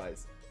say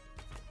otherwise.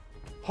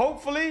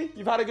 Hopefully,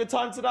 you've had a good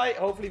time tonight.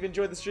 Hopefully, you've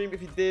enjoyed the stream.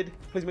 If you did,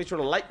 please make sure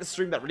to like the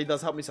stream. That really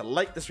does help me. So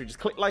like the stream. Just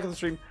click like on the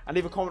stream and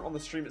leave a comment on the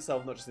stream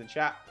itself, not just in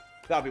chat.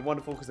 That would be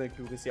wonderful because then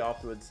people can see it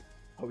afterwards.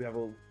 Hope you have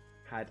all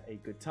had a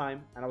good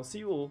time. And I will see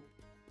you all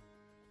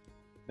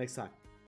next time.